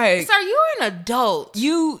like, sir, you're an adult.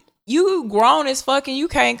 You grown as fucking. You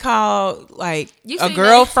can't call like a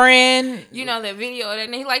girlfriend. That, that video of that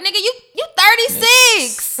nigga like, nigga, you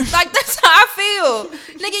 36. Like, that's how I feel.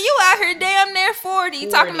 Nigga, you out here damn near 40.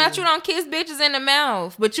 Talking about you don't kiss bitches in the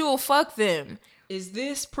mouth, but you will fuck them. Is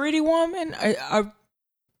this Pretty Woman?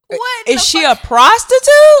 What is she a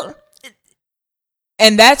prostitute?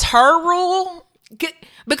 And that's her rule?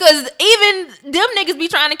 Because even them niggas be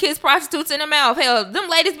trying to kiss prostitutes in the mouth. Hell, them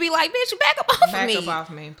ladies be like, bitch, back up off of me. Back up off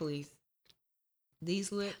me, please.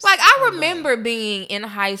 These lips. Like, I remember being in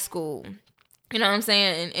high school. You know what I'm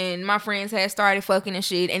saying? And my friends had started fucking and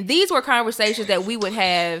shit. And these were conversations that we would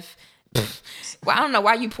have. Well, I don't know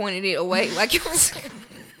why you pointed it away. Like, you was...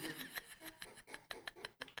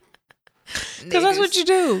 Because that's what you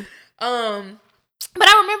do. But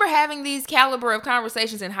I remember having these caliber of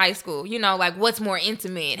conversations in high school. You know, like, what's more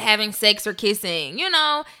intimate, having sex or kissing? You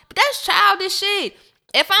know, but that's childish shit.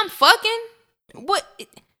 If I'm fucking, what?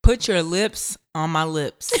 Put your lips on my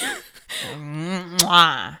lips.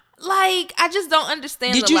 Mwah. Like, I just don't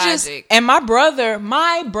understand Did the you logic. And my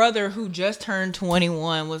brother who just turned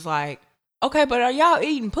 21 was like, okay, but are y'all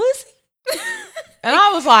eating pussy? And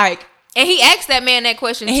I was like, and he asked that man that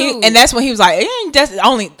question too. And that's when he was like, that's the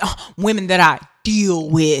only women that I deal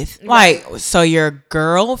with. Right. Like, so your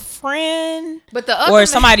girlfriend? But the other or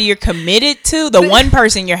somebody you're committed to? The one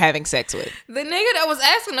person you're having sex with? The nigga that was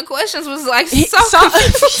asking the questions was like so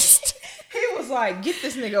confused. He was like, get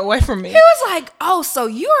this nigga away from me. He was like, oh, so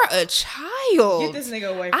you're a child. Get this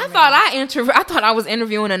nigga away from me. I thought I was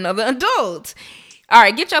interviewing another adult. All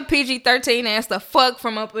right, get your PG-13 ass the fuck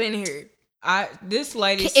from up in here. This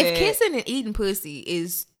lady said, if kissing and eating pussy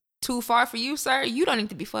is too far for you, sir, you don't need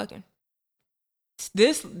to be fucking.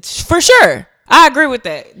 This, for sure. I agree with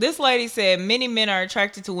that. This lady said many men are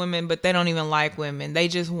attracted to women, but they don't even like women. They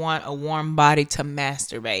just want a warm body to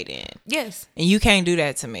masturbate in. Yes. And you can't do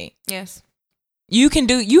that to me. Yes. You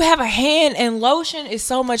have a hand and lotion is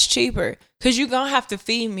so much cheaper because you're going to have to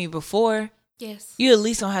feed me before. Yes. You at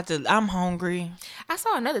least don't have to. I'm hungry. I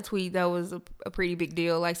saw another tweet that was a pretty big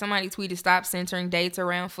deal. Like, somebody tweeted, stop centering dates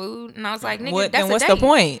around food. And I was like, nigga, that's what's a date. the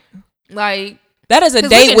point? Like, that is a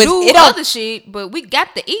date with do other shit, but we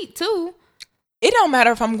got to eat too. It don't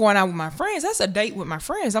matter if I'm going out with my friends. That's a date with my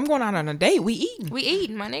friends. I'm going out on a date. We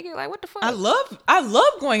eating, my nigga. Like, what the fuck? I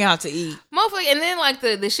love going out to eat. Motherfucker. And then, like,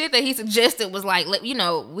 the shit that he suggested was like, you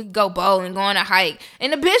know, we go bowling, go on a hike.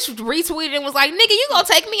 And the bitch retweeted and was like, nigga, you gonna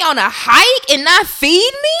take me on a hike and not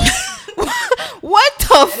feed me? What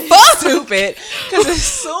the fuck? Stupid.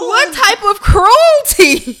 What type of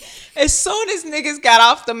cruelty? As soon as niggas got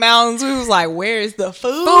off the mountains, we was like, where's the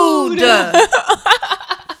food?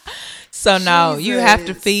 So no, you have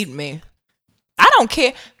to feed me. I don't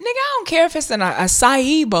care. Nigga, I don't care if it's in a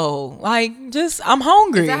acai bowl. Like, just, I'm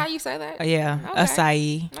hungry. Is that how you say that? Yeah, okay.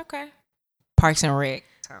 Acai. Okay. Parks and Rec.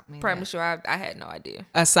 Probably sure I had no idea.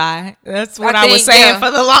 Acai. That's what I was saying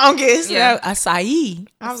for the longest. Yeah. Acai.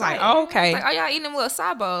 I was like, oh, okay. Like, oh, y'all eating them little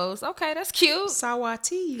acai bowls. Okay, that's cute.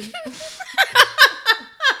 Sawati.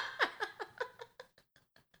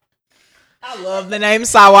 I love the name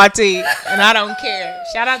Sawati, and I don't care.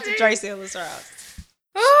 Shout out to Tracy Ellis Ross.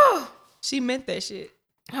 Oh, she meant that shit.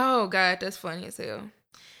 Oh God, that's funny as hell.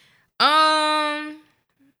 I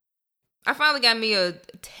finally got me a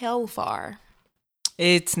Telfar.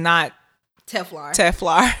 It's not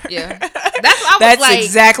Teflon. Yeah, that's like,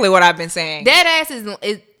 exactly what I've been saying. That ass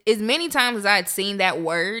is as many times as I had seen that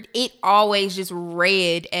word, it always just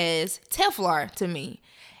read as Teflar to me.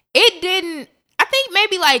 It didn't. I think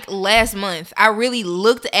maybe like last month, I really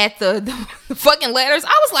looked at the fucking letters.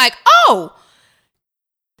 I was like, oh,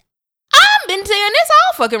 I've been saying this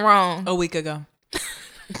all fucking wrong. A week ago.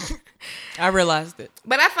 I realized it.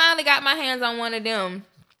 But I finally got my hands on one of them.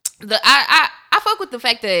 I fuck with the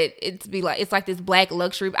fact that it's like this black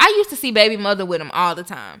luxury. I used to see Baby Mother with them all the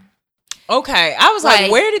time. Okay, I was like,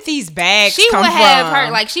 where did these bags come from? She would have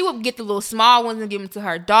her, like, she would get the little small ones and give them to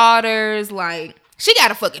her daughters. Like, she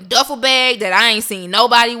got a fucking duffel bag that I ain't seen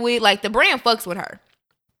nobody with. Like, the brand fucks with her.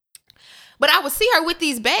 But I would see her with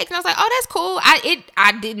these bags, and I was like, oh, that's cool.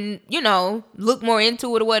 I didn't, look more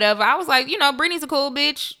into it or whatever. I was like, Brittany's a cool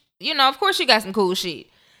bitch. Of course she got some cool shit.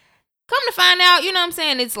 Come to find out, you know what I'm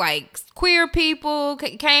saying? It's like queer people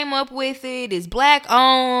came up with it. It's black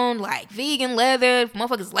owned, like vegan leather.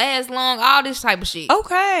 Motherfuckers last long, all this type of shit.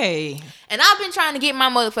 Okay. And I've been trying to get my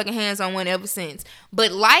motherfucking hands on one ever since.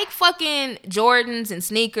 But like fucking Jordans and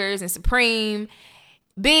sneakers and Supreme,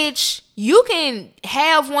 bitch, you can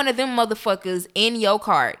have one of them motherfuckers in your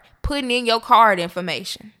cart, putting in your card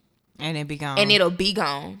information. And it be gone. And it'll be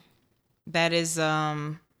gone. That is,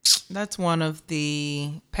 that's one of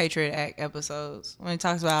the Patriot Act episodes when it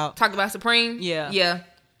talks about Supreme. Yeah.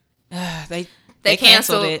 They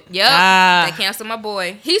canceled it. Yep. They canceled my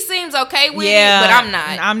boy. He seems okay with it, but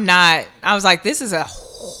I'm not. I was like, this is a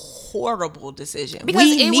horrible decision. Because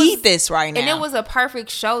we need this right now. And it was a perfect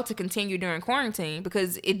show to continue during quarantine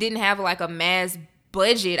because it didn't have like a mass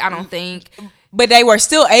budget, I don't think. But they were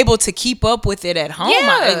still able to keep up with it at home.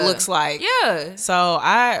 Yeah. It looks like. Yeah. So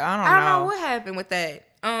I don't know what happened with that.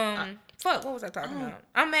 Fuck, what was I talking about?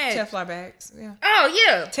 I'm mad. Teflon bags. Yeah. Oh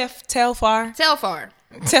yeah. Telfar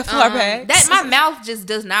bags. That my mouth just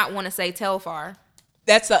does not want to say Telfar.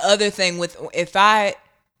 That's the other thing with if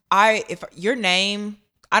your name,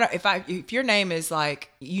 if your name is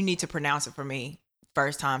like, you need to pronounce it for me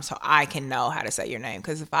first time so I can know how to say your name.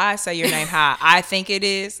 Because if I say your name how I think it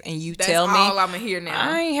is and you tell me, that's all I'm gonna hear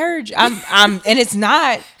now. I ain't heard you. I'm and it's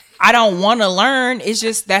not, I don't want to learn. It's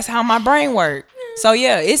just that's how my brain works. So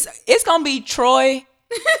yeah, it's gonna be Troy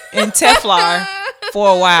and Teflar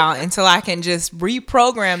for a while until I can just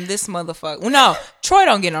reprogram this motherfucker. Well, no, Troy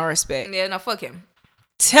don't get no respect. Yeah, no, fuck him.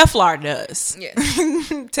 Teflar does. Yeah.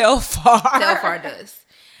 Telfar does.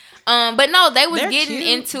 But no, they was They're getting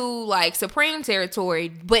cute. into like Supreme territory,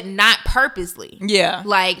 but not purposely. Yeah.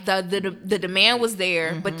 Like the demand was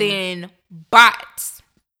there, but then bots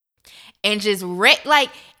and just like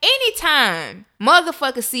anytime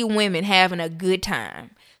motherfuckers see women having a good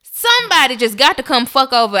time, somebody just got to come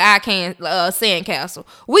fuck over our sandcastle.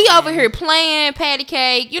 We over here playing patty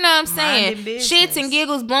cake, you know what I'm saying? Shits and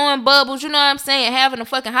giggles, blowing bubbles, you know what I'm saying? Having a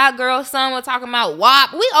fucking hot girl summer, talking about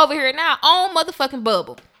WAP. We over here now on motherfucking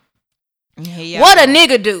bubble. Yeah. What a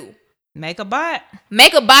nigga do? Make a bot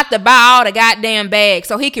to buy all the goddamn bags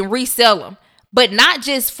so he can resell them. But not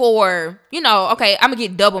just for, okay, I'm going to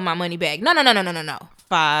get double my money back. No.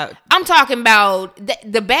 5. I'm talking about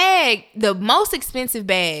the bag. The most expensive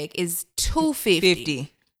bag is $250.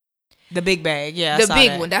 The big bag, yeah. The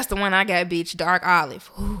big one. That's the one I got, bitch. Dark olive.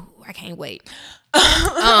 Ooh, I can't wait.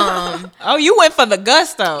 Oh, you went for the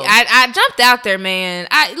gusto. I jumped out there, man.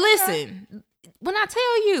 Listen. When I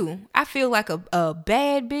tell you, I feel like a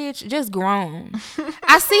bad bitch, just grown.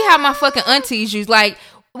 I see how my fucking aunties use, like,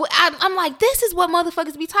 I'm like, this is what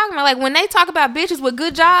motherfuckers be talking about. Like, when they talk about bitches with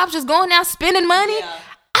good jobs, just going out spending money,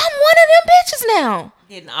 I'm one of them bitches now.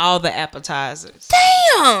 Getting all the appetizers.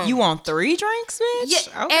 Damn. You want 3 drinks, bitch?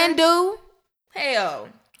 Yeah, okay. and do. Hell.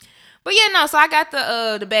 But yeah, no, so I got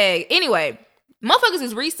the bag. Anyway, motherfuckers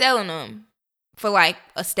is reselling them for like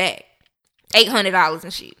a stack. $800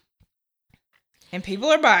 and shit. And people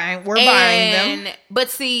are buying. We're buying them. But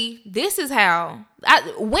see, this is how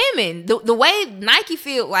women, the way Nike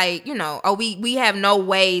feel like, we have no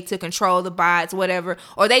way to control the bots, whatever.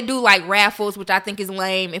 Or they do like raffles, which I think is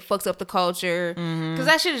lame. It fucks up the culture. Because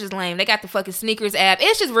that shit is just lame. They got the fucking sneakers app.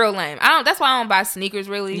 It's just real lame. That's why I don't buy sneakers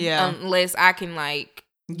really. Yeah. Unless I can like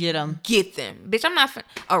get them. Bitch, I'm not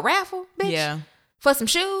a raffle, bitch. Yeah. For some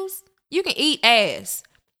shoes, you can eat ass.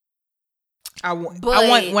 I want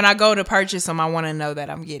when I go to purchase them, I want to know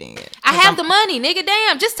that I'm getting it. I have the money, nigga.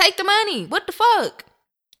 Damn, just take the money. What the fuck?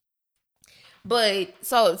 But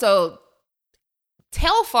so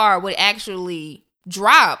Telfar would actually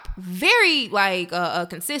drop very like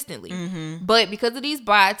consistently, but because of these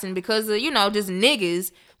bots and because of just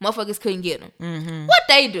niggas, motherfuckers couldn't get them. What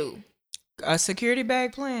they do? A security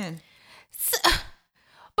bag plan.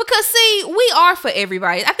 Because, see, we are for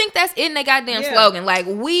everybody. I think that's in the goddamn slogan. Like,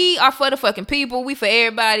 we are for the fucking people. We for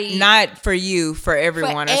everybody. Not for you, for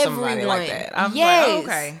everyone or somebody like that. I'm like,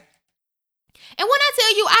 okay. And when I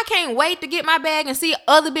tell you I can't wait to get my bag and see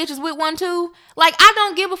other bitches with one too, like, I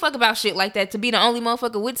don't give a fuck about shit like that to be the only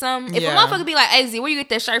motherfucker with something. If a motherfucker be like, hey, Z, where you get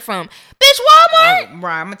that shirt from? Bitch, Walmart.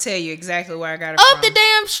 Right, I'm going to tell you exactly where I got it Up from. the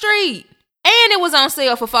damn street. And it was on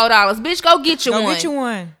sale for $4. Bitch, go get you one. Go get you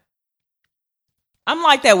one. I'm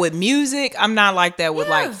like that with music. I'm not like that with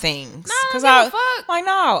like things. No, I don't give a fuck. Like,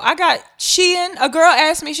 no, I got Shein. A girl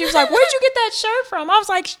asked me, she was like, where'd you get that shirt from? I was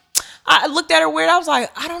like, I looked at her weird. I was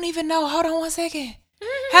like, I don't even know. Hold on one second.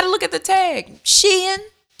 Had to look at the tag. Shein.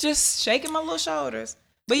 Just shaking my little shoulders.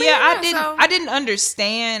 But yeah, I didn't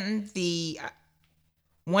understand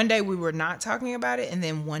one day we were not talking about it, and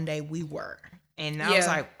then one day we were. And I was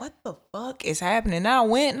like, what the fuck is happening? And I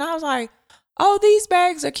went and I was like, oh, these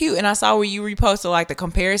bags are cute. And I saw where you reposted like the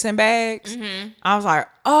comparison bags. I was like,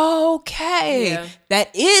 okay,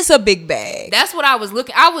 that is a big bag. That's what I was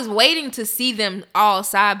looking. I was waiting to see them all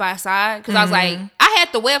side by side because I was like, I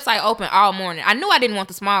had the website open all morning. I knew I didn't want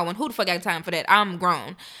the small one. Who the fuck got time for that? I'm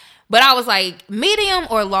grown. But I was like, medium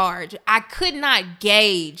or large. I could not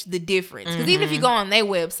gauge the difference because even if you go on their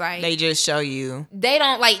website, they just show you. They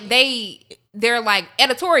don't like they're like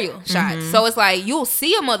editorial shots. So it's like you'll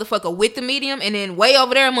see a motherfucker with the medium and then way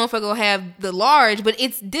over there a motherfucker will have the large, but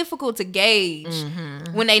it's difficult to gauge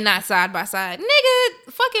when they not side by side.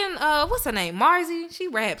 Nigga, fucking what's her name? Marzi. She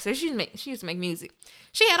raps. She used to make music.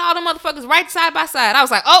 She had all the motherfuckers right side by side. I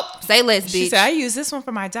was like, oh, say less, bitch. She said, I use this one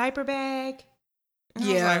for my diaper bag. And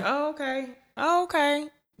I was like, oh, okay. Oh, okay.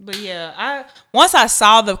 But yeah, once I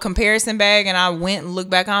saw the comparison bag and I went and looked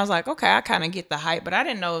back, I was like, okay, I kind of get the hype, but I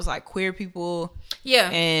didn't know it was like queer people. Yeah.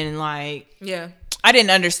 And like, yeah. I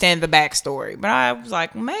didn't understand the backstory, but I was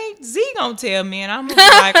like, mate, Z gonna tell me, and I'm gonna be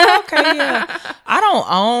like, okay, yeah. I don't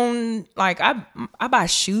own, like, I buy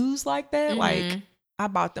shoes like that. Like, I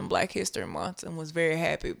bought them Black History Month and was very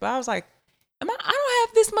happy, but I was like, I don't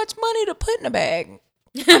have this much money to put in a bag.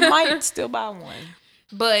 I might still buy one.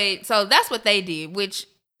 But so that's what they did, which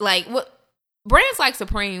like what brands like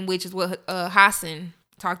Supreme, which is what Hassan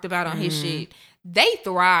talked about on his shit, they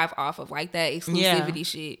thrive off of like that exclusivity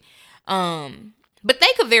shit. But they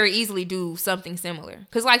could very easily do something similar.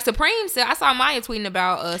 Cause like Supreme said, I saw Maya tweeting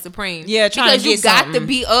about Supreme. Yeah, trying to get you got something. to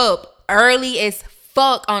be up early as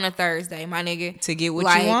fuck on a Thursday, my nigga. To get what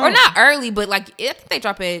like, you want. Or not early, but like I think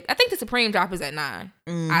the Supreme drop is at 9.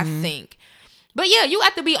 I think. But yeah, you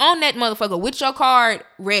have to be on that motherfucker with your card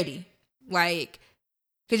ready. Like,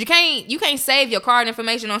 cause you can't save your card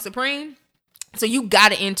information on Supreme. So you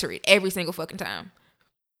gotta enter it every single fucking time.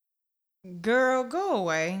 Girl, go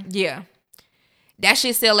away. Yeah. That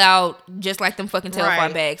shit sell out just like them fucking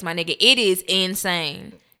Telfar bags, my nigga. It is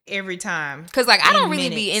insane. Every time. Cause like I don't really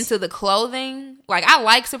be into the clothing. Like I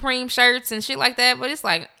like Supreme shirts and shit like that, but it's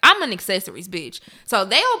like I'm an accessories bitch. So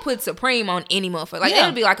they'll put Supreme on any motherfucker. Like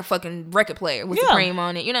it'll be like a fucking record player with Supreme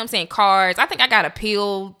on it. You know what I'm saying? Cards. I think I got a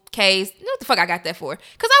pill case. What the fuck I got that for?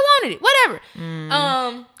 Cause I wanted it.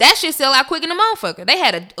 Whatever. That shit sell out quick in the motherfucker. They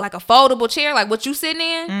had a foldable chair, like what you sitting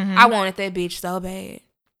in. I wanted that bitch so bad.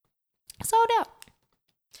 Sold out.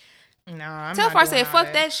 No, I'm Telfar not said,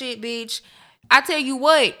 fuck that shit, bitch. I tell you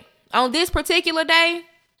what, on this particular day,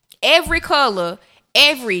 every color,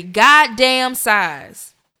 every goddamn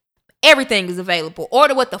size, everything is available.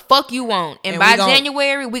 Order what the fuck you want. And by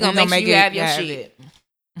January, we gonna make sure you have your shit.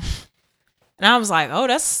 And I was like, oh,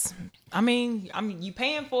 I mean, you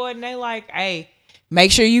paying for it. And they like, hey, make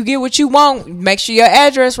sure you get what you want. Make sure your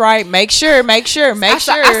address right. Make sure. I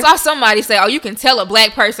saw somebody say, oh, you can tell a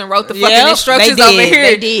black person wrote the fucking instructions over here.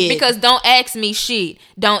 They did. Because don't ask me shit.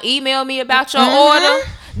 Don't email me about your order.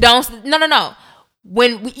 No.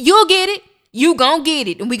 When you'll get it, you gonna get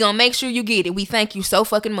it. And we gonna make sure you get it. We thank you so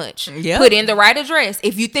fucking much. Yep. Put in the right address.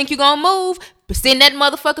 If you think you gonna move, send that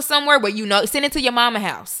motherfucker somewhere where you know. Send it to your mama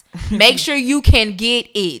house. Make sure you can get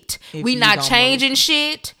it. We not changing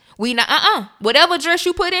shit. We not whatever dress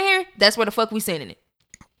you put in here, that's where the fuck we sending it.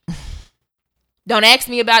 Don't ask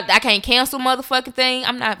me about I can't cancel motherfucking thing.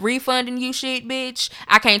 I'm not refunding you shit, bitch.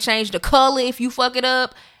 I can't change the color if you fuck it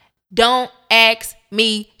up. Don't ask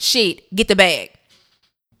me shit. Get the bag.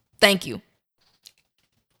 Thank you.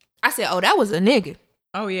 I said, oh, that was a nigga.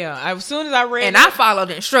 Oh yeah. As soon as I read and I followed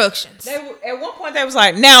the instructions. At one point they was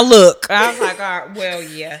like, now look. I was like, all right, well,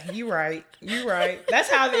 yeah, you right. That's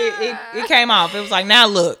how it came off. It was like, now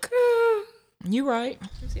look. You right.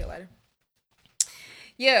 See you later.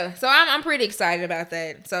 Yeah, so I'm pretty excited about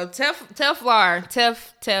that. So Telfar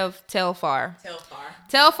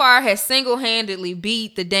has single-handedly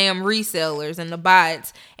beat the damn resellers and the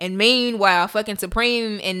bots. And meanwhile, fucking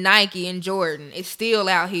Supreme and Nike and Jordan is still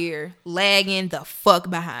out here lagging the fuck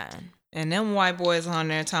behind. And them white boys on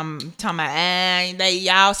there talking about,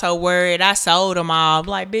 y'all so worried. I sold them all. I'm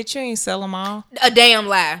like, bitch, you ain't sell them all. A damn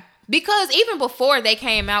lie. Because even before they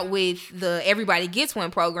came out with the Everybody Gets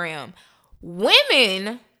One program,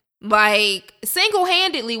 women, like,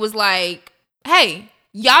 single-handedly was like, hey,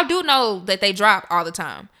 y'all do know that they drop all the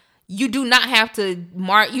time. You do not have to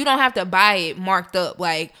you don't have to buy it marked up.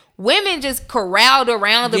 Like, women just corralled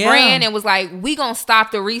around the brand and was like, we gonna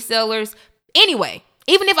stop the resellers anyway.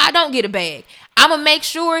 Even if I don't get a bag, I'm gonna make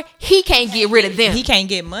sure he can't get rid of them. He can't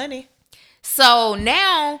get money. So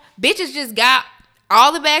now, bitches just got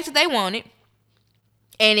all the bags that they wanted.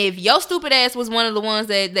 And if your stupid ass was one of the ones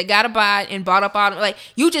that got a buy and bought up all, like,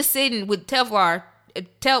 you just sitting with Telfar,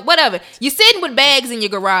 whatever. You sitting with bags in your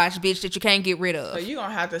garage, bitch, that you can't get rid of. So you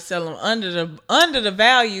gonna have to sell them under the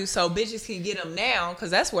value so bitches can get them now,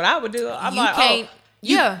 because that's what I would do. I'm like,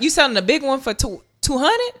 you selling the big one for 200?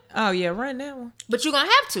 Oh yeah, run that one. But you're gonna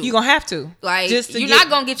have to. You're gonna have to. Like, you're not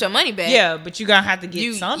gonna get your money back. Yeah, but you're gonna have to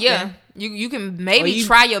get something. Yeah. You can maybe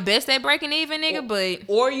try your best at breaking even, nigga, but...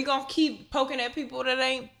 Or you gonna keep poking at people that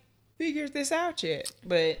ain't figured this out yet.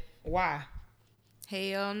 But why?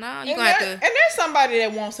 Hell no. You gonna have to... And there's somebody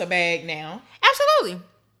that wants a bag now. Absolutely.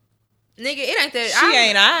 Nigga, it ain't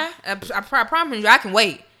that... I promise you, I can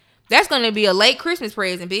wait. That's gonna be a late Christmas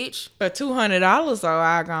present, bitch. For $200 though,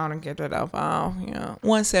 I gonna get that off.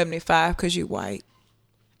 $175 because you white.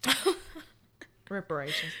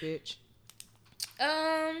 Reparations, bitch.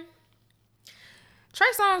 Trey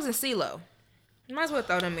Songz and CeeLo. Might as well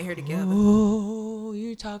throw them in here together. Oh,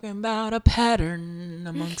 you're talking about a pattern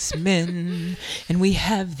amongst men, and we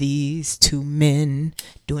have these two men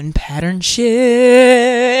doing pattern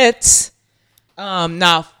shit.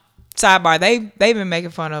 Now, sidebar, they've been making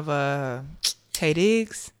fun of Tay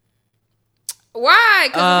Diggs. Why?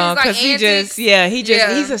 Because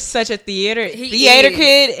he's such a theater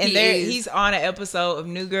kid, and he's on an episode of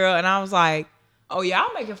New Girl, and I was like, oh,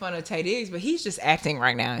 y'all making fun of Tay Diggs, but he's just acting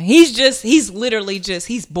right now. He's literally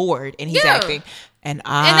he's bored and he's acting. And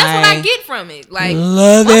that's what I get from it. Like,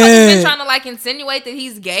 love it. Been trying to like insinuate that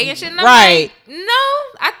he's gay and shit. And I'm like, no,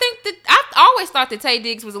 I think that I've always thought that Tay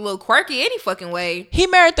Diggs was a little quirky any fucking way. He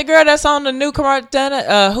married the girl that's on the new commercial,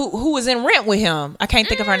 who was in Rent with him. I can't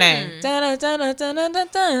think of her name.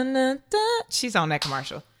 She's on that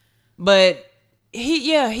commercial, but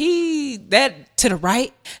he that to the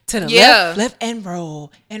right, to the left, and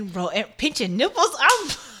roll and pinch your nipples.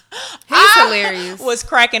 He's hilarious. Was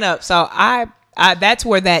cracking up. So I that's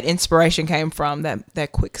where that inspiration came from.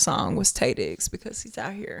 That quick song was Tay Diggs, because he's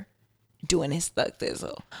out here doing his thug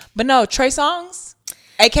thizzle. But no, Trey Songz,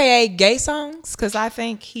 aka Gay Songz, because I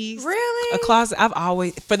think he's really a closet. I've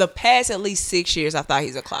always, for the past at least 6 years, I thought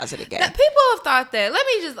he's a closeted gay. Now, people have thought that.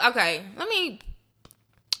 Let me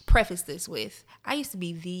preface this with, I used to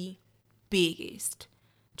be the biggest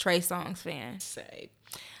Trey Songz fan. Say.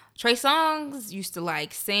 Trey Songz used to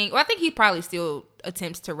like sing. Well, I think he probably still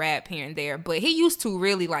attempts to rap here and there, but he used to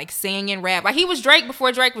really like sing and rap. Like, he was Drake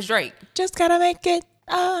before Drake was Drake. Just gotta make it.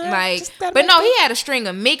 He had a string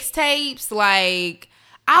of mixtapes. Like,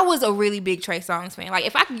 I was a really big Trey Songz fan. Like,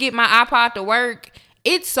 if I could get my iPod to work,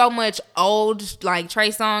 it's so much old like Trey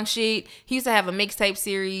Songz shit. He used to have a mixtape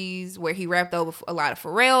series where he rapped over a lot of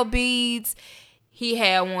Pharrell beats. He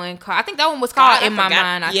had one called, I think that one was called In My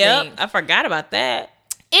Mind. I think I forgot about that.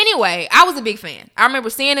 Anyway, I was a big fan. I remember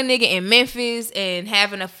seeing a nigga in Memphis and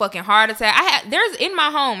having a fucking heart attack. There's in my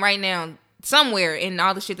home right now, somewhere in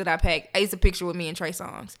all the shit that I packed, it's a picture with me and Trey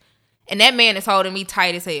Songz. And that man is holding me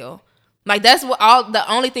tight as hell. Like, that's the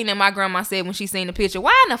only thing that my grandma said when she seen the picture.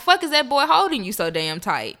 Why in the fuck is that boy holding you so damn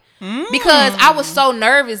tight? Because I was so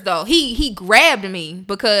nervous, though. He grabbed me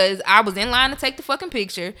because I was in line to take the fucking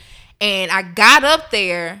picture. And I got up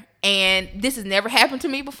there, and this has never happened to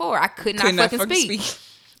me before. I could not fucking speak.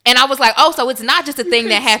 And I was like, oh, so it's not just a thing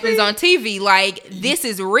that happens on TV. Like, this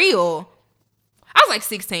is real. I was like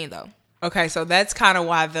 16, though. Okay, so that's kind of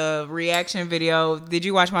why the reaction video. Did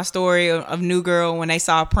you watch my story of New Girl when they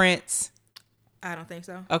saw Prince? I don't think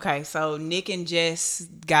so. Okay, so Nick and Jess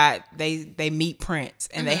they meet Prince,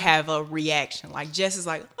 and they have a reaction. Like, Jess is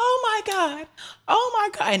like, oh my God.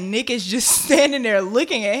 And Nick is just standing there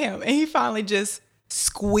looking at him, and he finally just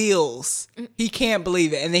squeals. He can't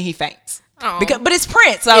believe it, and then he faints. But it's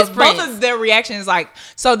Prince. So both of their reactions, like,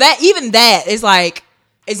 so that is like,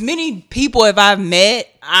 as many people as I've met,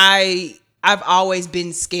 I've always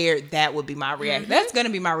been scared that would be my reaction. That's gonna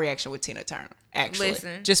be my reaction with Tina Turner. Actually,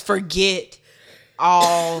 just forget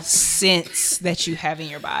all sense that you have in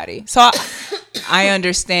your body. So I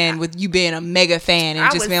understand with you being a mega fan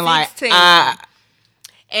and just being 16. Like,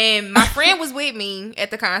 and my friend was with me at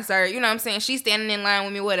the concert. You know what I'm saying? She's standing in line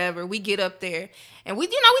with me, whatever. We get up there. And we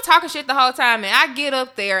talking shit the whole time. And I get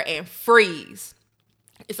up there and freeze.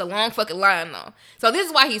 It's a long fucking line, though. So this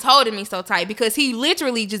is why he's holding me so tight. Because he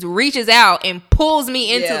literally just reaches out and pulls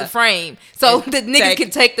me into the frame. So and the niggas can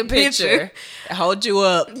take the picture. Hold you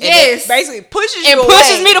up. Yes. And basically pushes you away.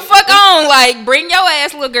 Pushes me the fuck on. Like, bring your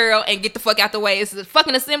ass, little girl, and get the fuck out the way. It's a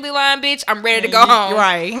fucking assembly line, bitch. I'm ready to go home.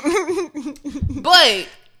 Right. But,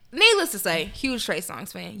 needless to say, huge Trey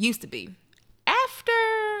Songz fan. Used to be. After,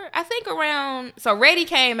 I think around, so Ready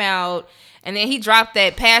came out, and then he dropped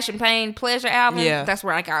that Passion, Pain, Pleasure album. Yeah. That's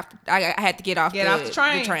where I had to get off the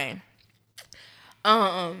train.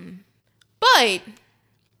 But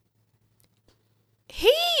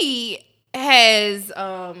he has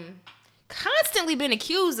constantly been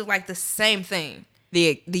accused of like the same thing.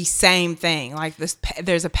 The same thing. Like this,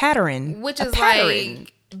 there's a pattern. Which is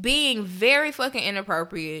like being very fucking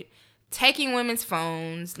inappropriate, taking women's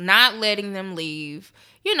phones, not letting them leave,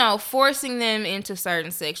 forcing them into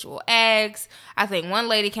certain sexual acts. I think one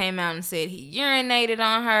lady came out and said he urinated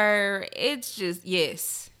on her. It's just,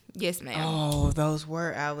 yes, ma'am. Oh, those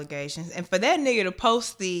were allegations. And for that nigga to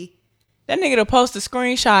post the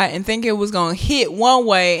screenshot and think it was gonna hit one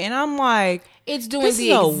way, and I'm like, it's doing this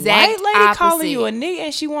the is a exact white lady opposite. Calling you a nigga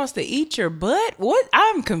and she wants to eat your butt. What?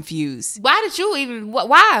 I'm confused. Why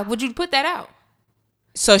would you put that out?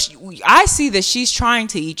 So I see that she's trying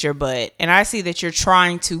to eat your butt, and I see that you're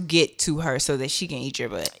trying to get to her so that she can eat your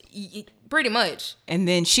butt. Pretty much. And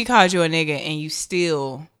then she called you a nigga, and you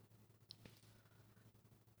still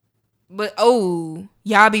But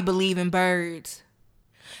y'all be believing birds.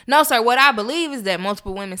 No, sir. What I believe is that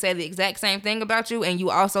multiple women say the exact same thing about you, and you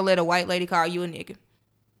also let a white lady call you a nigga.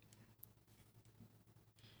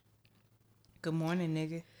 Good morning,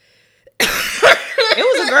 nigga. It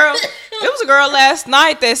was a girl last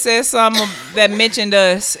night that said something that mentioned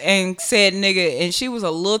us and said nigga, and she was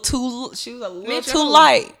a little too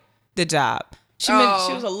light. The job. She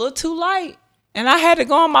was a little too light. And I had to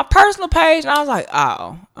go on my personal page, and I was like,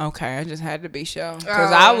 "Oh, okay." I just had to be sure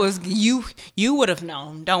because I was you would have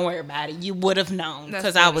known. Don't worry about it. You would have known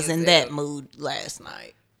because I was in that mood last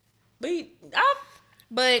night.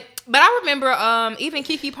 But I remember even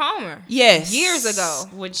Keke Palmer. Yes, years ago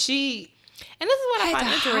when she. And this is what I find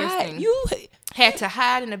interesting. You had to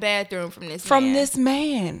hide in the bathroom from this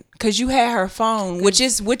man because you had her phone, which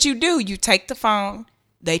is what you do. You take the phone.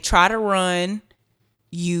 They try to run.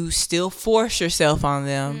 You still force yourself on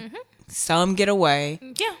them. Mm-hmm. Some get away.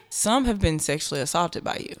 Yeah. Some have been sexually assaulted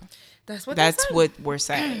by you. That's what we're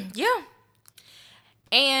saying. Yeah.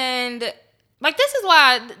 And like this is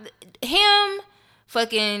why him,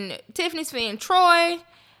 fucking Tiffany's fan Troy,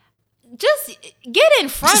 just get in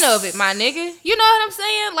front of it, my nigga. You know what I'm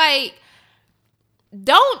saying? Like,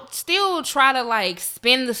 don't still try to like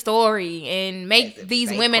spin the story and make these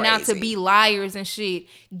women out to be liars and shit.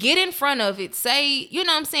 Get in front of it. Say, you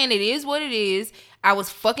know what I'm saying? It is what it is. I was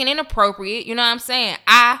fucking inappropriate. You know what I'm saying?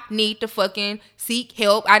 I need to fucking seek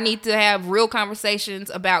help. I need to have real conversations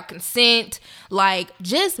about consent. Like,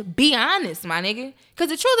 just be honest, my nigga. Because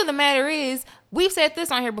the truth of the matter is, we've said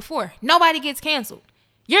this on here before. Nobody gets canceled.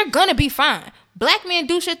 You're gonna be fine. Black men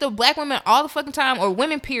do shit to black women all the fucking time, or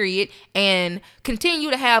women, period, and continue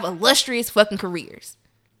to have illustrious fucking careers.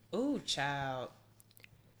 Ooh, child.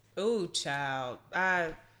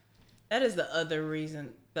 That is the other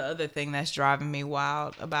reason, the other thing that's driving me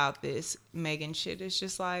wild about this Megan shit. It's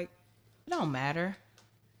just like, it don't matter.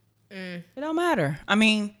 It don't matter. I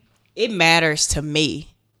mean, it matters to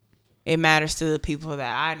me. It matters to the people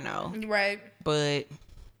that I know. Right. But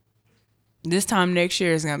this time next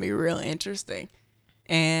year is going to be real interesting.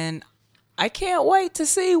 And I can't wait to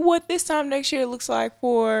see what this time next year looks like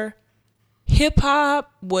for hip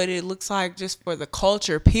hop, what it looks like just for the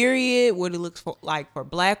culture, period, what it looks like for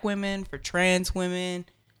black women, for trans women,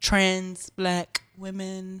 trans black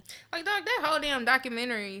women. Like, dog, that whole damn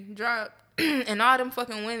documentary dropped and all them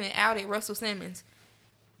fucking women outed Russell Simmons.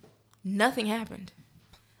 Nothing happened.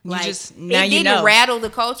 Like, it didn't rattle the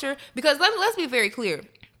culture. Because let's be very clear.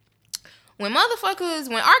 When R.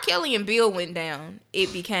 Kelly and Bill went down,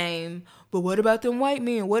 it became, but what about them white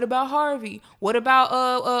men? What about Harvey? What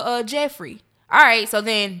about Jeffrey? All right, so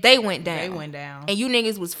then they went down. And you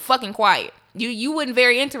niggas was fucking quiet. You wasn't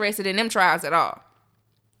very interested in them trials at all.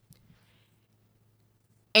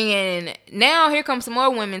 And now here comes some more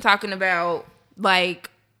women talking about, like,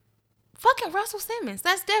 fucking Russell Simmons.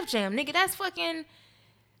 That's Def Jam, nigga. That's fucking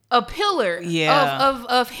a pillar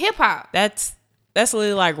of hip hop. That's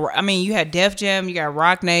literally like, I mean, you had Def Jam, you got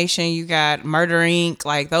Rock Nation, you got Murder Inc.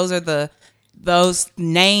 Like, those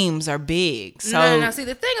names are big. So no. See,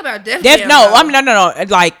 the thing about Def Jam, no.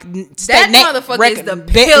 Like, that motherfucker is the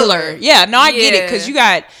pillar. Yeah, no, I get it, because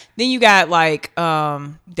you got like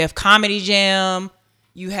Def Comedy Jam.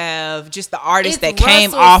 You have just the artists that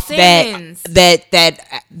came off Simmons.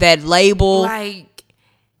 that label. Like,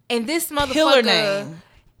 and this motherfucker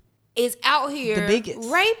is out here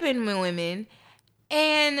raping women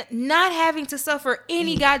and not having to suffer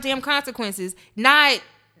any goddamn consequences. Not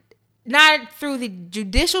through the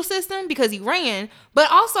judicial system because he ran,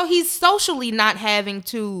 but also he's socially not having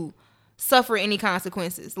to suffer any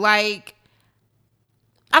consequences. Like,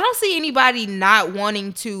 I don't see anybody not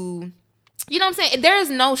wanting to, you know what I'm saying? There is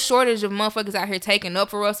no shortage of motherfuckers out here taking up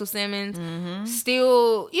for Russell Simmons. Mm-hmm.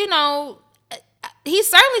 Still, you know, he's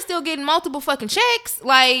certainly still getting multiple fucking checks.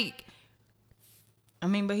 Like, I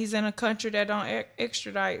mean, but he's in a country that don't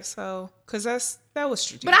extradite, so, because that was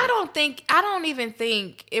strategic. But I don't even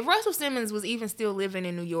think, if Russell Simmons was even still living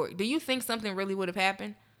in New York, do you think something really would have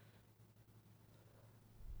happened?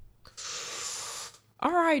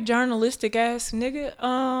 All right, journalistic ass nigga.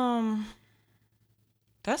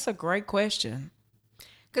 That's a great question.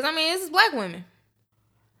 Because, I mean, this is black women.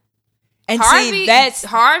 And Harvey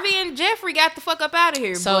and Jeffrey got the fuck up out of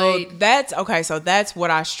here. So that's what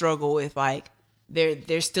I struggle with. Like,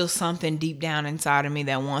 there's still something deep down inside of me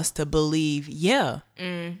that wants to believe,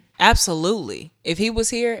 absolutely. If he was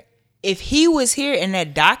here and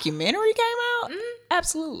that documentary came out,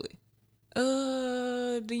 absolutely.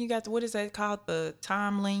 Then you got what is that called? The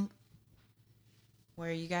time link,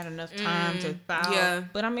 where you got enough time to file. Yeah.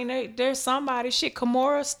 But I mean, there's somebody. Shit,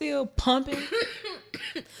 Kimura still pumping.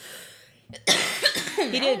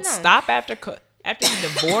 He didn't stop after he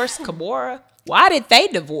divorced Kimura. Why did they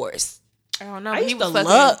divorce? I don't know. He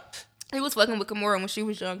was fucking with Kimura when she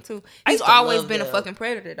was young too. He's always been a fucking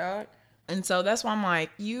predator, dog. And so that's why I'm like,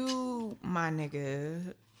 you, my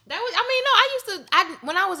nigga.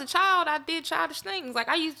 When I was a child, I did childish things. Like,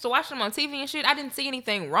 I used to watch them on TV and shit. I didn't see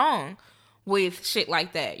anything wrong with shit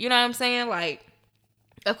like that. You know what I'm saying? Like,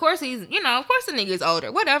 of course the nigga is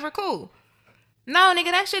older. Whatever, cool. No,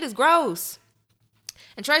 nigga, that shit is gross.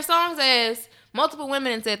 And Trey Songz ass, multiple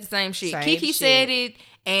women said the same shit. Kiki said it,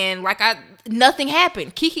 and nothing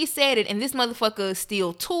happened. Kiki said it, and this motherfucker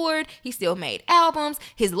still toured. He still made albums.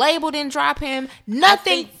 His label didn't drop him.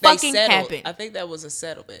 Nothing fucking happened. I think that was a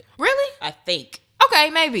settlement. Really? I think. Okay,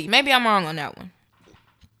 maybe. Maybe I'm wrong on that one.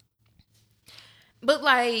 But,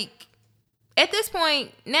 like, at this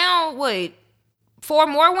point, now, what? 4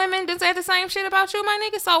 more women done said the same shit about you, my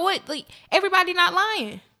nigga? So what? Like, everybody not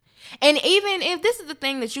lying. And even if this is the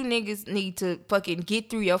thing that you niggas need to fucking get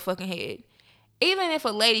through your fucking head, even if a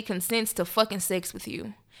lady consents to fucking sex with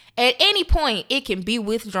you, at any point, it can be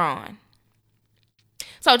withdrawn.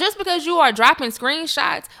 So just because you are dropping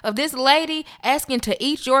screenshots of this lady asking to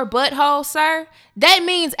eat your butthole, sir, that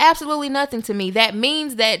means absolutely nothing to me. That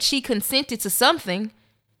means that she consented to something.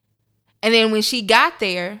 And then when she got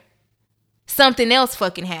there, something else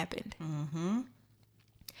fucking happened. Mm-hmm.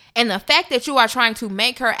 And the fact that you are trying to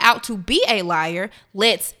make her out to be a liar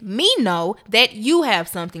lets me know that you have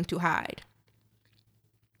something to hide.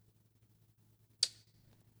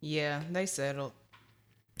 Yeah, they settled.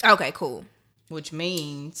 Okay, cool. Which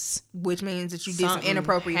means that you did some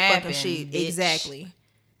inappropriate fucking shit. Bitch. Exactly.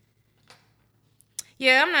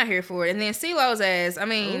 Yeah, I'm not here for it. And then CeeLo's ass, I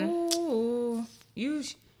mean... Ooh,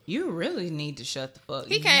 you really need to shut the fuck.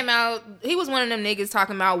 He came out, he was one of them niggas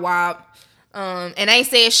talking about WAP, and ain't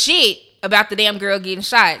said shit about the damn girl getting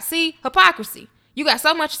shot. See? Hypocrisy. You got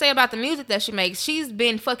so much to say about the music that she makes. She's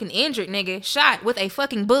been fucking injured, nigga. Shot with a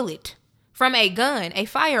fucking bullet. From a gun. A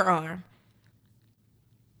firearm.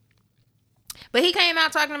 But he came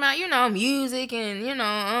out talking about, music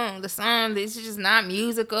and, the song. This is just not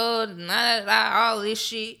musical. Not all this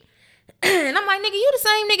shit. And I'm like, nigga, you the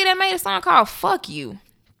same nigga that made a song called Fuck You.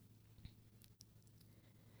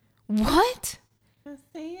 What?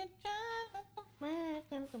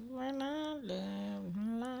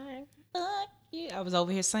 I was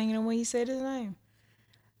over here singing it when he said his name.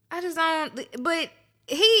 I just don't. But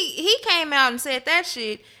he came out and said that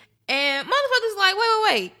shit, and motherfuckers like,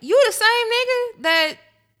 wait, you the same nigga that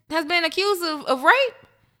has been accused of rape?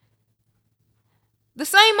 The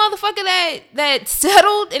same motherfucker that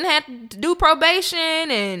settled and had to do probation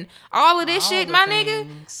and all of this shit, my nigga?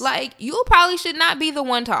 Like, you probably should not be the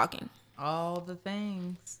one talking. All the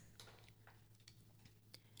things.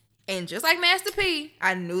 And just like Master P,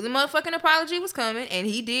 I knew the motherfucking apology was coming, and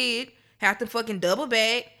he did have to fucking double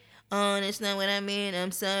back. Oh, that's not what I meant.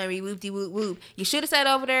 I'm sorry. Whoop de whoop whoop. You should have sat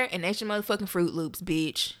over there and ate your motherfucking Fruit Loops,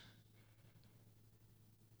 bitch.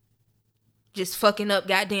 Just fucking up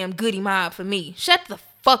goddamn Goody Mob for me. Shut the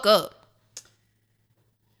fuck up.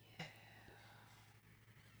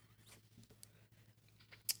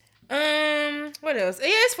 What else? Yeah,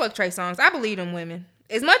 it's fuck Trey Songz. I believe them women.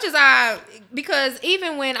 As much as because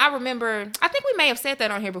even when I remember, I think we may have said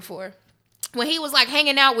that on here before, when he was like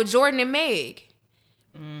hanging out with Jordan and Meg.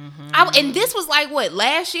 Mm-hmm. And this was like what,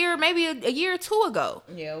 last year, maybe a year or two ago.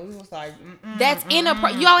 Yeah, we was like, that's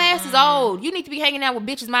inappropriate. Y'all ass is old. You need to be hanging out with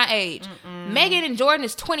bitches my age. Megan and Jordan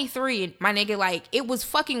is 23, and my nigga, like, it was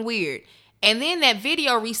fucking weird. And then that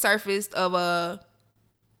video resurfaced of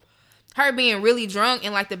her being really drunk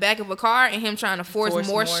in like the back of a car and him trying to force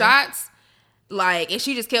more shots. Like, and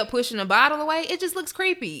she just kept pushing the bottle away. It just looks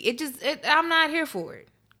creepy. I'm not here for it.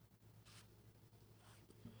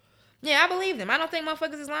 Yeah, I believe them. I don't think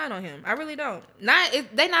motherfuckers is lying on him. I really don't.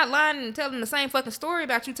 They not lying and telling the same fucking story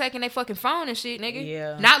about you taking their fucking phone and shit, nigga.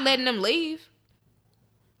 Yeah. Not letting them leave.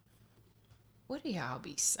 What do y'all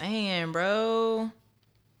be saying, bro?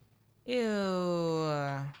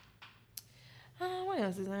 Ew. What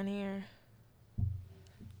else is on here?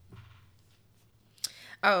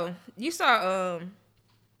 Oh, you saw,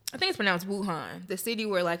 I think it's pronounced Wuhan, the city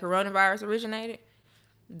where like coronavirus originated.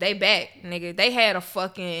 They back, nigga. They had a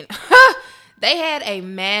fucking, they had a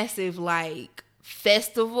massive like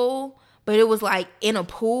festival, but it was like in a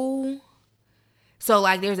pool. So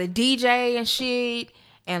like there's a DJ and shit,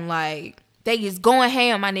 and like they just going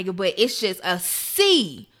ham, my nigga. But it's just a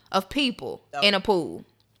sea of people in a pool.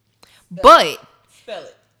 Spell it.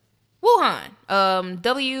 Wuhan, Wuhan.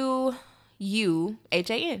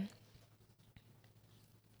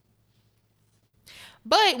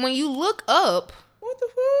 But when you look up, what the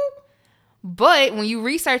fuck? But when you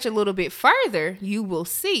research a little bit further, you will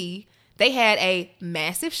see they had a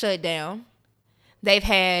massive shutdown. They've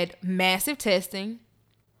had massive testing.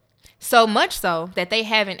 So much so that they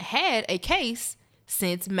haven't had a case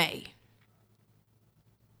since May.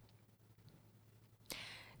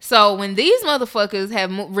 So when these motherfuckers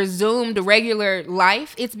have resumed regular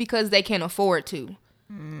life, it's because they can afford to.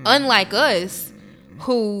 Unlike us,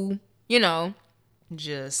 who, you know,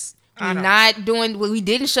 just not doing, we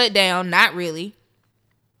didn't shut down, not really.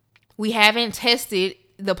 We haven't tested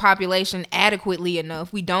the population adequately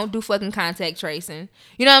enough. We don't do fucking contact tracing.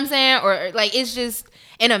 You know what I'm saying? Or like, it's just,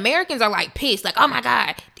 and Americans are like pissed, like, oh my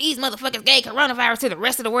God, these motherfuckers gave coronavirus to the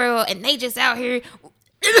rest of the world and they just out here,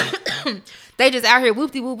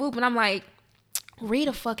 whoop-de-whoop-whoop. And I'm like, read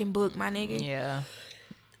a fucking book, my nigga. Yeah.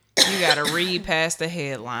 You gotta read past the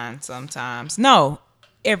headline sometimes. No,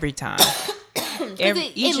 every time.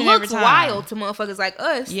 It looks wild to motherfuckers like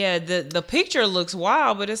us. Yeah, the picture looks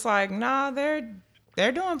wild, but it's like, nah,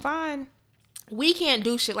 they're doing fine. We can't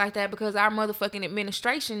do shit like that because our motherfucking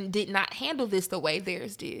administration did not handle this the way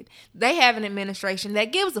theirs did. They have an administration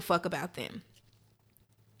that gives a fuck about them.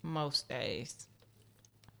 Most days.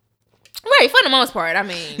 Right, for the most part. I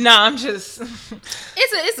mean, no, I'm just.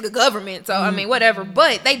 it's a government, so I mean, whatever.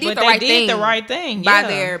 But they did the right thing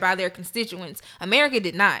by their constituents. America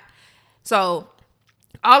did not. So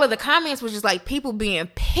all of the comments was just like people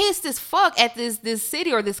being pissed as fuck at this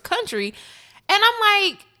city or this country, and I'm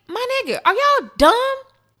like, my nigga, are y'all dumb?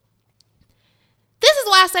 This is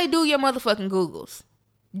why I say do your motherfucking Googles.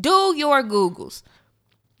 Do your Googles.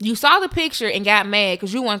 You saw the picture and got mad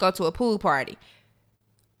because you want to go to a pool party.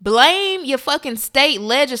 Blame your fucking state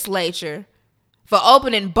legislature for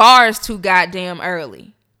opening bars too goddamn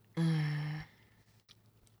early.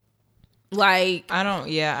 Like,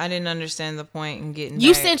 I didn't understand the point in getting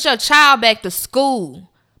you sent your child back to school,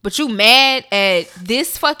 but you mad at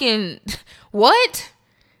this fucking what?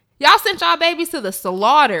 Y'all sent y'all babies to the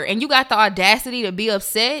slaughter and you got the audacity to be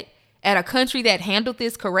upset at a country that handled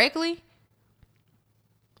this correctly?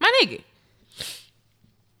 My nigga.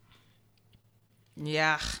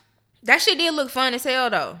 Yeah. That shit did look fun as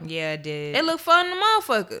hell, though. Yeah, it did. It looked fun in the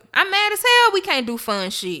motherfucker. I'm mad as hell we can't do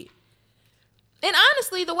fun shit. And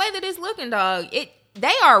honestly, the way that it's looking, dog,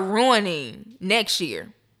 they are ruining next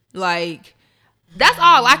year. Like, that's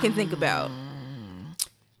all I can think about.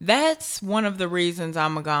 That's one of the reasons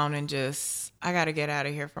I'm gone and I gotta get out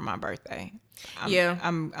of here for my birthday. I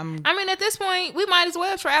mean, at this point, we might as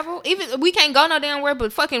well travel. Even we can't go no damn where,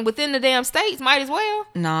 but fucking within the damn states, might as well.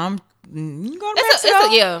 No, you can go to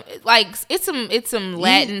Mexico. It's some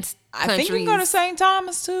Latin countries. I think you can go to St.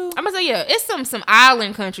 Thomas too. I'm gonna say it's some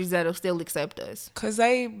island countries that'll still accept us because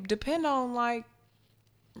they depend on like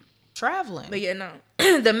traveling. But yeah, no,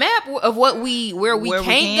 the map of where we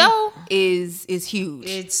can't go is huge.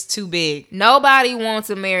 It's too big. Nobody wants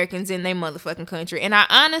Americans in their motherfucking country, and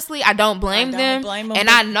I don't blame them. And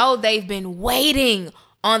I know they've been waiting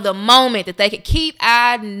on the moment that they could keep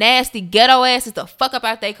our nasty ghetto asses the fuck up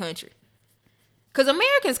out their country. Because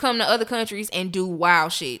Americans come to other countries and do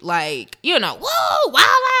wild shit. Like, you know, whoa,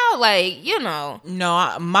 wild out. Like, you know.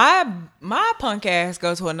 No, my punk ass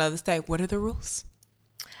go to another state. What are the rules?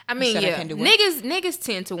 I mean, niggas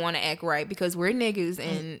tend to want to act right because we're niggas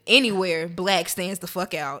and anywhere black stands the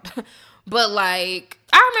fuck out. But, like,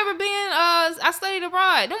 I remember I studied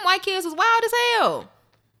abroad. Them white kids was wild as hell.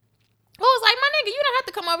 I was like, my nigga, you don't have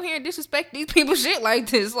to come over here and disrespect these people's shit like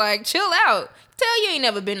this. Like, chill out. Tell you ain't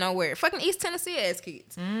never been nowhere. Fucking East Tennessee ass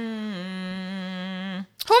kids. Whom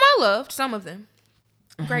I loved, some of them.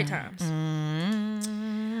 Great times.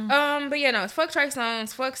 But yeah, no, it's fuck Trey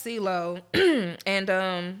Songz, fuck CeeLo.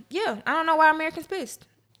 And yeah, I don't know why Americans pissed.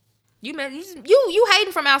 You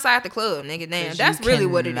hating from outside the club, nigga. Damn, that's really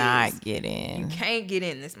what it is. Not get in. You can't get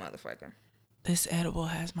in this motherfucker. This edible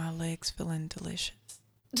has my legs feeling delicious.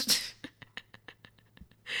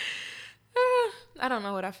 I don't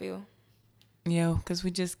know what I feel. Yeah, because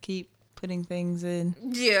we just keep putting things in.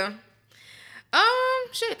 Yeah.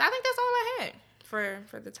 Shit. I think that's all I had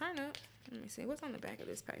for the turn up. Let me see what's on the back of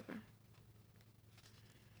this paper.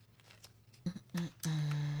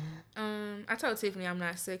 I told Tiffany I'm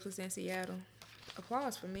not sexless in Seattle.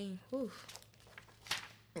 Applause for me. Oof.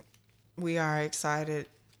 We are excited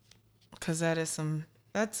because that's some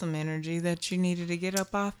energy that you needed to get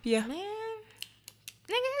up off you. Man,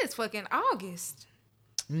 nigga, it's fucking August.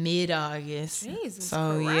 Mid-August. Jesus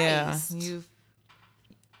so Christ. Yeah,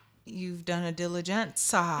 you've done a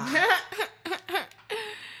diligence. Let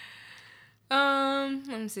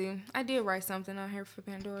me see. I did write something on here for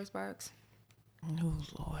Pandora's box. Oh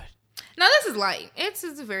Lord. No, this is light. It's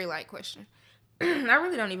a very light question. I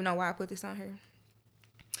really don't even know why I put this on here.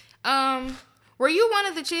 Were you one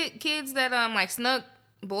of the kids that like snuck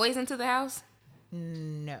boys into the house?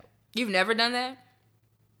 No. You've never done that?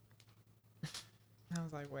 I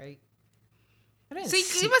was like, wait. See,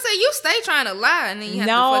 you must say you stay trying to lie, and then you have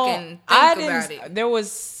to fucking think about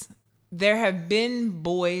it. There have been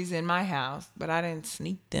boys in my house, but I didn't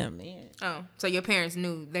sneak them in. Oh, so your parents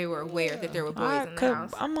knew, they were aware that there were boys in the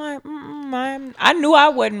house. I'm like, I knew I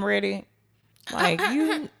wasn't ready. Like,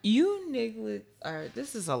 you niggas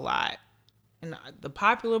this is a lot. And the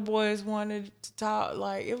popular boys wanted to talk.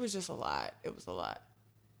 Like, it was just a lot. It was a lot.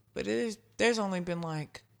 But there's only been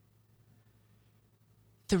like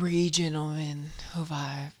 3 gentlemen who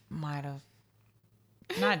I might have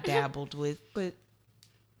not dabbled with, but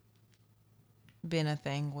been a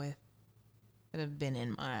thing with, that have been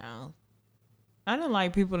in my house. I don't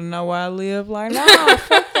like people to know where I live. Like, no,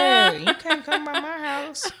 fuck that. You can't come by my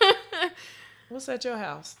house. What's at your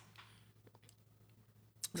house?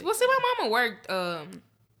 Well, see, my mama worked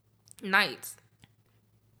nights.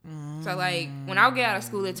 So, like, when I would get out of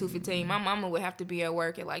school at 2:15, my mama would have to be at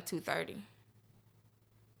work at, like, 2:30.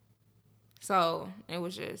 So, it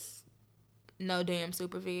was just no damn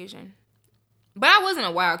supervision. But I wasn't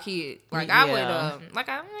a wild kid. Like, I would,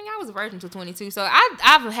 I was a virgin until 22. So,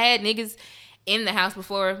 I've had niggas in the house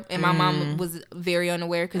before, and my mom was very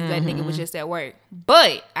unaware because that nigga was just at work.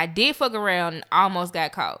 But I did fuck around and almost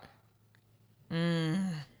got caught. I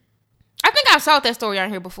think I've told that story on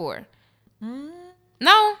here before.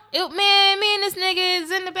 No, me and this nigga is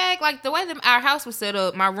in the back. Like, the way that our house was set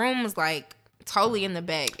up, my room was like totally in the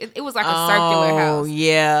back. It was like a circular house.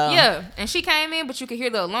 Yeah, and she came in, but you could hear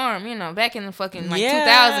the alarm. You know, back in the fucking 2000 shit, you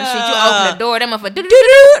open the door, that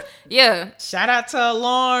motherfucker. Yeah. Shout out to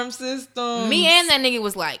alarm systems. Me and that nigga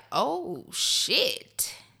was like, oh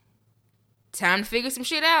shit, time to figure some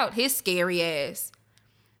shit out. His scary ass.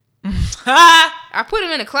 I put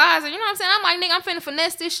him in the closet, you know what I'm saying? I'm like, nigga, I'm finna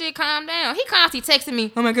finesse this shit, calm down. He constantly texting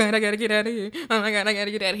me, oh my god, I gotta get out of here. Oh my god, I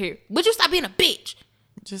gotta get out of here. Would you stop being a bitch?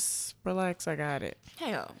 Just relax, I got it.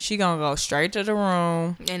 Hell. She gonna go straight to the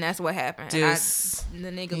room. And that's what happened. The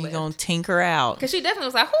nigga left. gonna tinker out. Because she definitely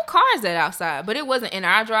was like, who car is that outside? But it wasn't in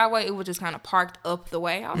our driveway. It was just kind of parked up the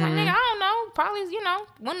way. I was like, nigga, I don't know. Probably,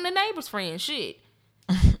 one of the neighbor's friends. Shit.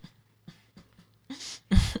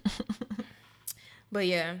 But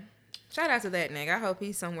yeah. Shout out to that nigga. I hope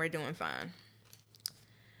he's somewhere doing fine.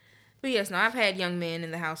 But yes, no, I've had young men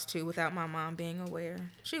in the house too without my mom being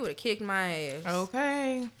aware. She would have kicked my ass.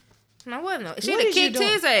 Okay. No, wasn't. She'd have kicked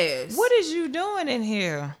his ass. What is you doing in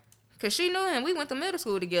here? Because she knew him. We went to middle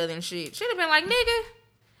school together and shit. She'd have been like, nigga,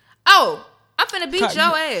 oh, I'm finna beat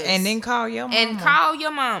your ass. And then call your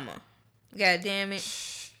mama. God damn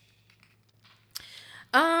it.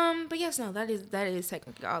 But yes, no, that is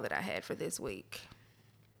technically all that I had for this week.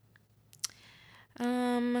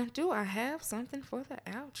 Do I have something for the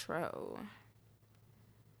outro?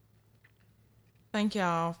 Thank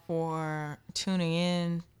y'all for tuning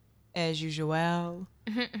in as usual.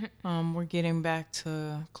 We're getting back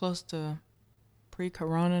to close to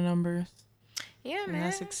pre-corona numbers. Yeah, and man.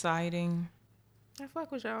 That's exciting. I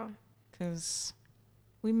fuck with y'all. Cause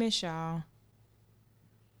we miss y'all.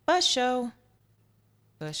 For sure.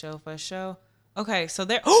 Okay, so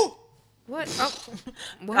there. Oh! What? Oh,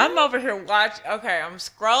 what? I'm over here watching. Okay, I'm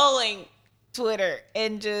scrolling Twitter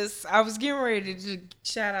and I was getting ready to just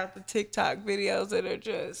shout out the TikTok videos that are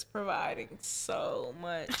just providing so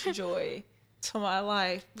much joy to my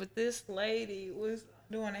life. But this lady was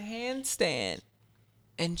doing a handstand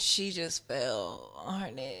and she just fell on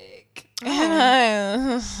her neck.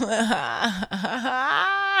 And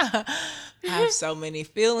I have so many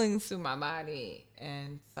feelings through my body.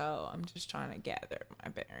 And so I'm just trying to gather my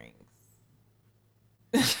bearings.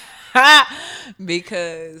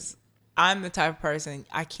 Because I'm the type of person,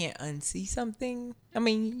 I can't unsee something. I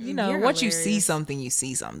mean, once you see something, you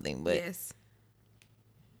see something. But yes.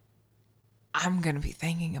 I'm going to be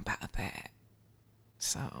thinking about that.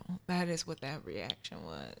 So that is what that reaction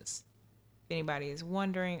was. If anybody is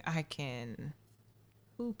wondering,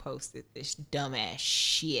 who posted this dumbass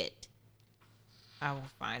shit? I will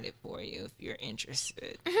find it for you if you're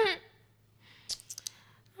interested.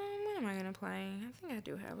 What am I going to play? I think I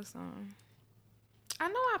do have a song. I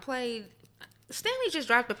know I played... Stanley just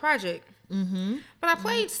dropped a project. Mm-hmm. But I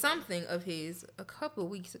played something of his a couple of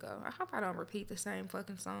weeks ago. I hope I don't repeat the same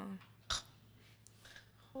fucking song.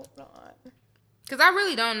 Hold on. Because I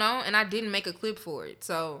really don't know, and I didn't make a clip for it,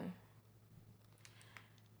 so...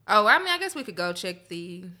 Oh, I mean, I guess we could go check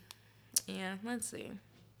the... Yeah, let's see.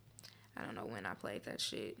 I don't know when I played that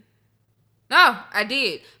shit. No, I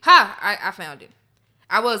did. I found it.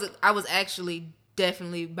 I was actually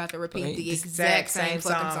definitely about to repeat the exact same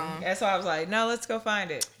fucking song. That's why I was like, no, let's go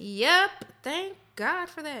find it. Yep. Thank God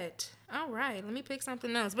for that. All right, let me pick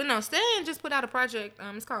something else. But no, Stallion just put out a project.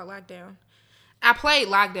 It's called Lockdown. I played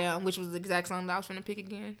Lockdown, which was the exact song that I was trying to pick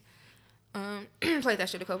again. Played that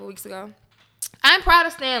shit a couple weeks ago. I'm proud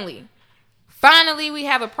of Stanley. Finally, we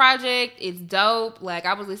have a project. It's dope. Like,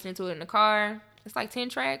 I was listening to it in the car. It's like 10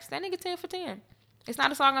 tracks. That nigga 10 for 10. It's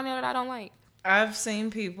not a song on there that I don't like. I've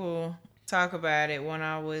seen people talk about it when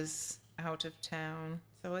I was out of town.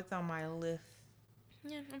 So it's on my list.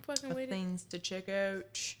 Yeah, I'm fucking with it. Things to check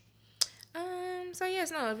out. So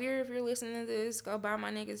yes, no, if you're listening to this, go buy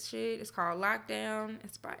my niggas shit. It's called Lockdown.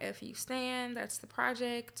 It's by FU Stan. That's the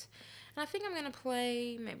project. And I think I'm gonna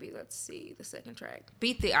play maybe, let's see, the second track.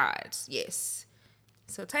 Beat the Odds. Yes.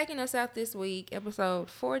 So taking us out this week, episode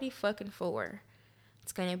 40-4.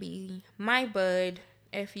 It's gonna be my bud,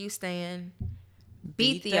 FU Stan.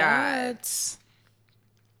 Beat the Odds.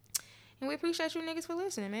 And we appreciate you niggas for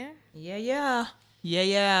listening, man. Yeah.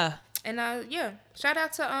 And shout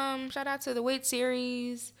out to the WIT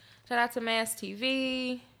series. Shout out to Mass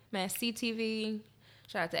TV, Mass CTV.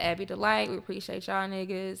 Shout out to Abby Delight. We appreciate y'all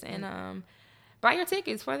niggas. And buy your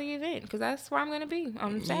tickets for the event because that's where I'm gonna be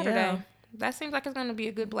on Saturday. Yeah. That seems like it's gonna be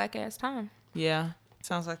a good black ass time. Yeah,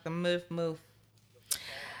 sounds like the move.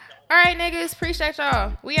 All right, niggas. Appreciate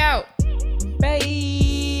y'all. We out. Bye.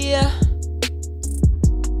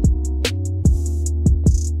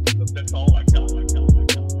 That's all I got.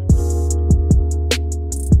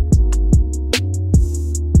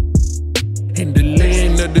 In the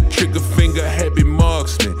land of the trigger finger happy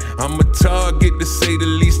marksman, I'm a target to say the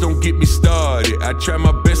least, don't get me started. I try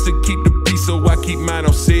my best to keep the peace, so I keep mine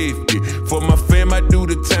on safety. For my fam, I do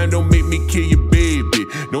the time, don't make me kill your baby.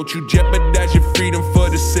 Don't you jeopardize your freedom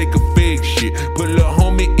for the sake of fake shit. Put a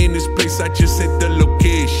homie in this place, I just sent the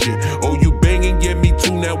location. Oh, you banging, yeah, me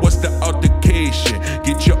too, now what's the altercation?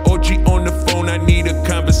 Get your OG on the phone, I need a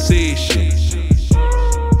conversation.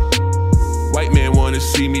 White man wanna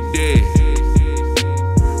see me dead,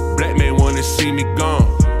 black man wanna see me gone.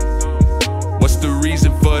 What's the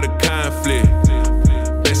reason for the conflict?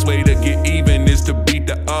 Best way to get even is to beat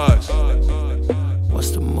the odds.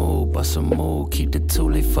 What's the move? Bust a move. Keep the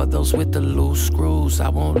toolie for those with the loose screws. I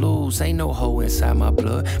won't lose. Ain't no hoe inside my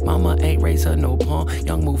blood. Mama ain't raised her no pawn.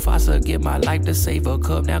 Young Mufasa give my life to save a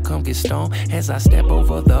cup. Now come get stoned. As I step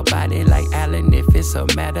over the body like Allen. If it's a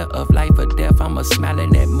matter of life or death, I'm a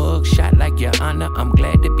smiling that mug shot like your honor. I'm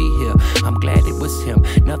glad to be here. I'm glad it was him.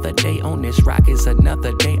 Another day on this rock is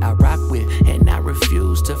another day I rock with. And I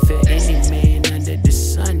refuse to fear any man under the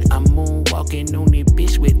sun. I'm moonwalking on it,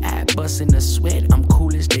 bitch, with eye busting a sweat. I'm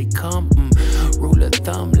cool as they come. Rule of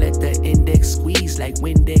thumb, let the index squeeze like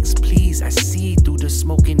Windex, please. I see through the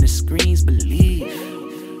smoke in the screens, believe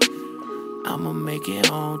I'ma make it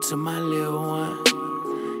home to my little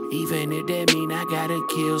one. Even if that mean I gotta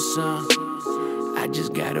kill some. I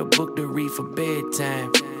just gotta book the read for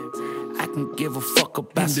bedtime. I can give a fuck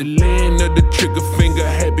about some. In the land of the trigger finger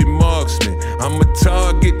happy marksman, I'm a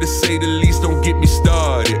target to say the least, don't get me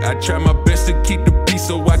started. I try my best to keep the peace,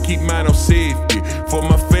 so I keep mine on safety. For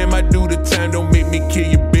my fam, I do the time, don't make me kill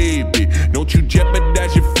your baby. Don't you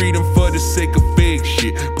jeopardize your freedom for the sake of fake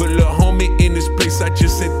shit. Put a homie in this place, I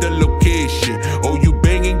just sent the location. Oh, you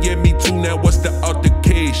banging, yeah, me too, now what's the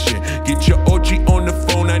altercation? Get your OG on the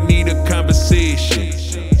phone, I need a conversation.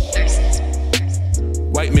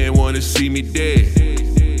 White man wanna see me dead,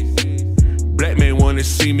 black man wanna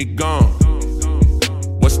see me gone.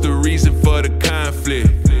 What's the reason for the conflict?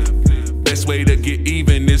 Best way to get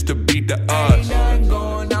even is to beat the odds. Ain't nothing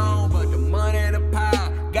going on but the money and the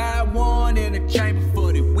power. Got one in the chamber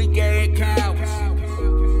for the weak ass cowards.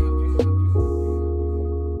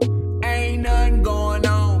 Ain't nothing going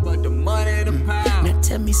on but the money and the power. Now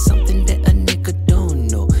tell me something that a nigga don't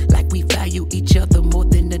know. Like we value each other more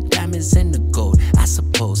than the diamonds and the gold. I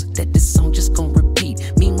suppose that this song just gon'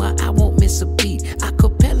 repeat. Meanwhile, I won't miss a beat.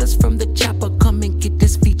 Acapellas from the chopper, come and get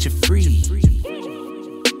this feature free.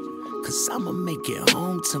 Cause I'ma make it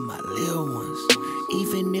home to my little ones.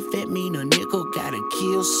 Even if that mean a nigga gotta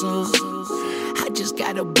kill some. I just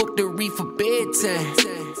gotta book the read for bedtime.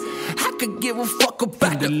 I could give a fuck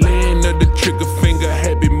about the land of the trigger finger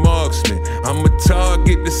happy marksman. I'm a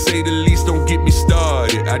target to say the least, don't get me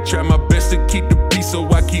started. I try my best to keep the peace,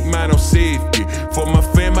 so I keep mine on safety. For my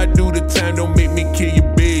fam, I do the time, don't make me kill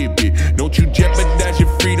your baby. Don't you jeopardize your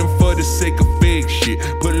freedom for the sake of fake shit.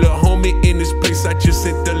 Put a homie in this place, I just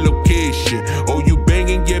sent the location. Oh, you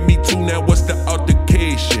banging, yeah, me too, now what's the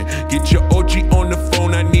altercation? Get your OG on the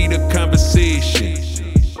phone, I need a conversation.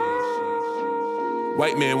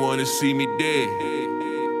 White man wanna see me dead,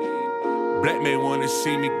 Black men wanna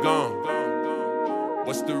see me gone.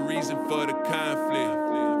 What's the reason for the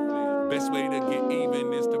conflict? Best way to get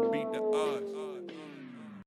even is to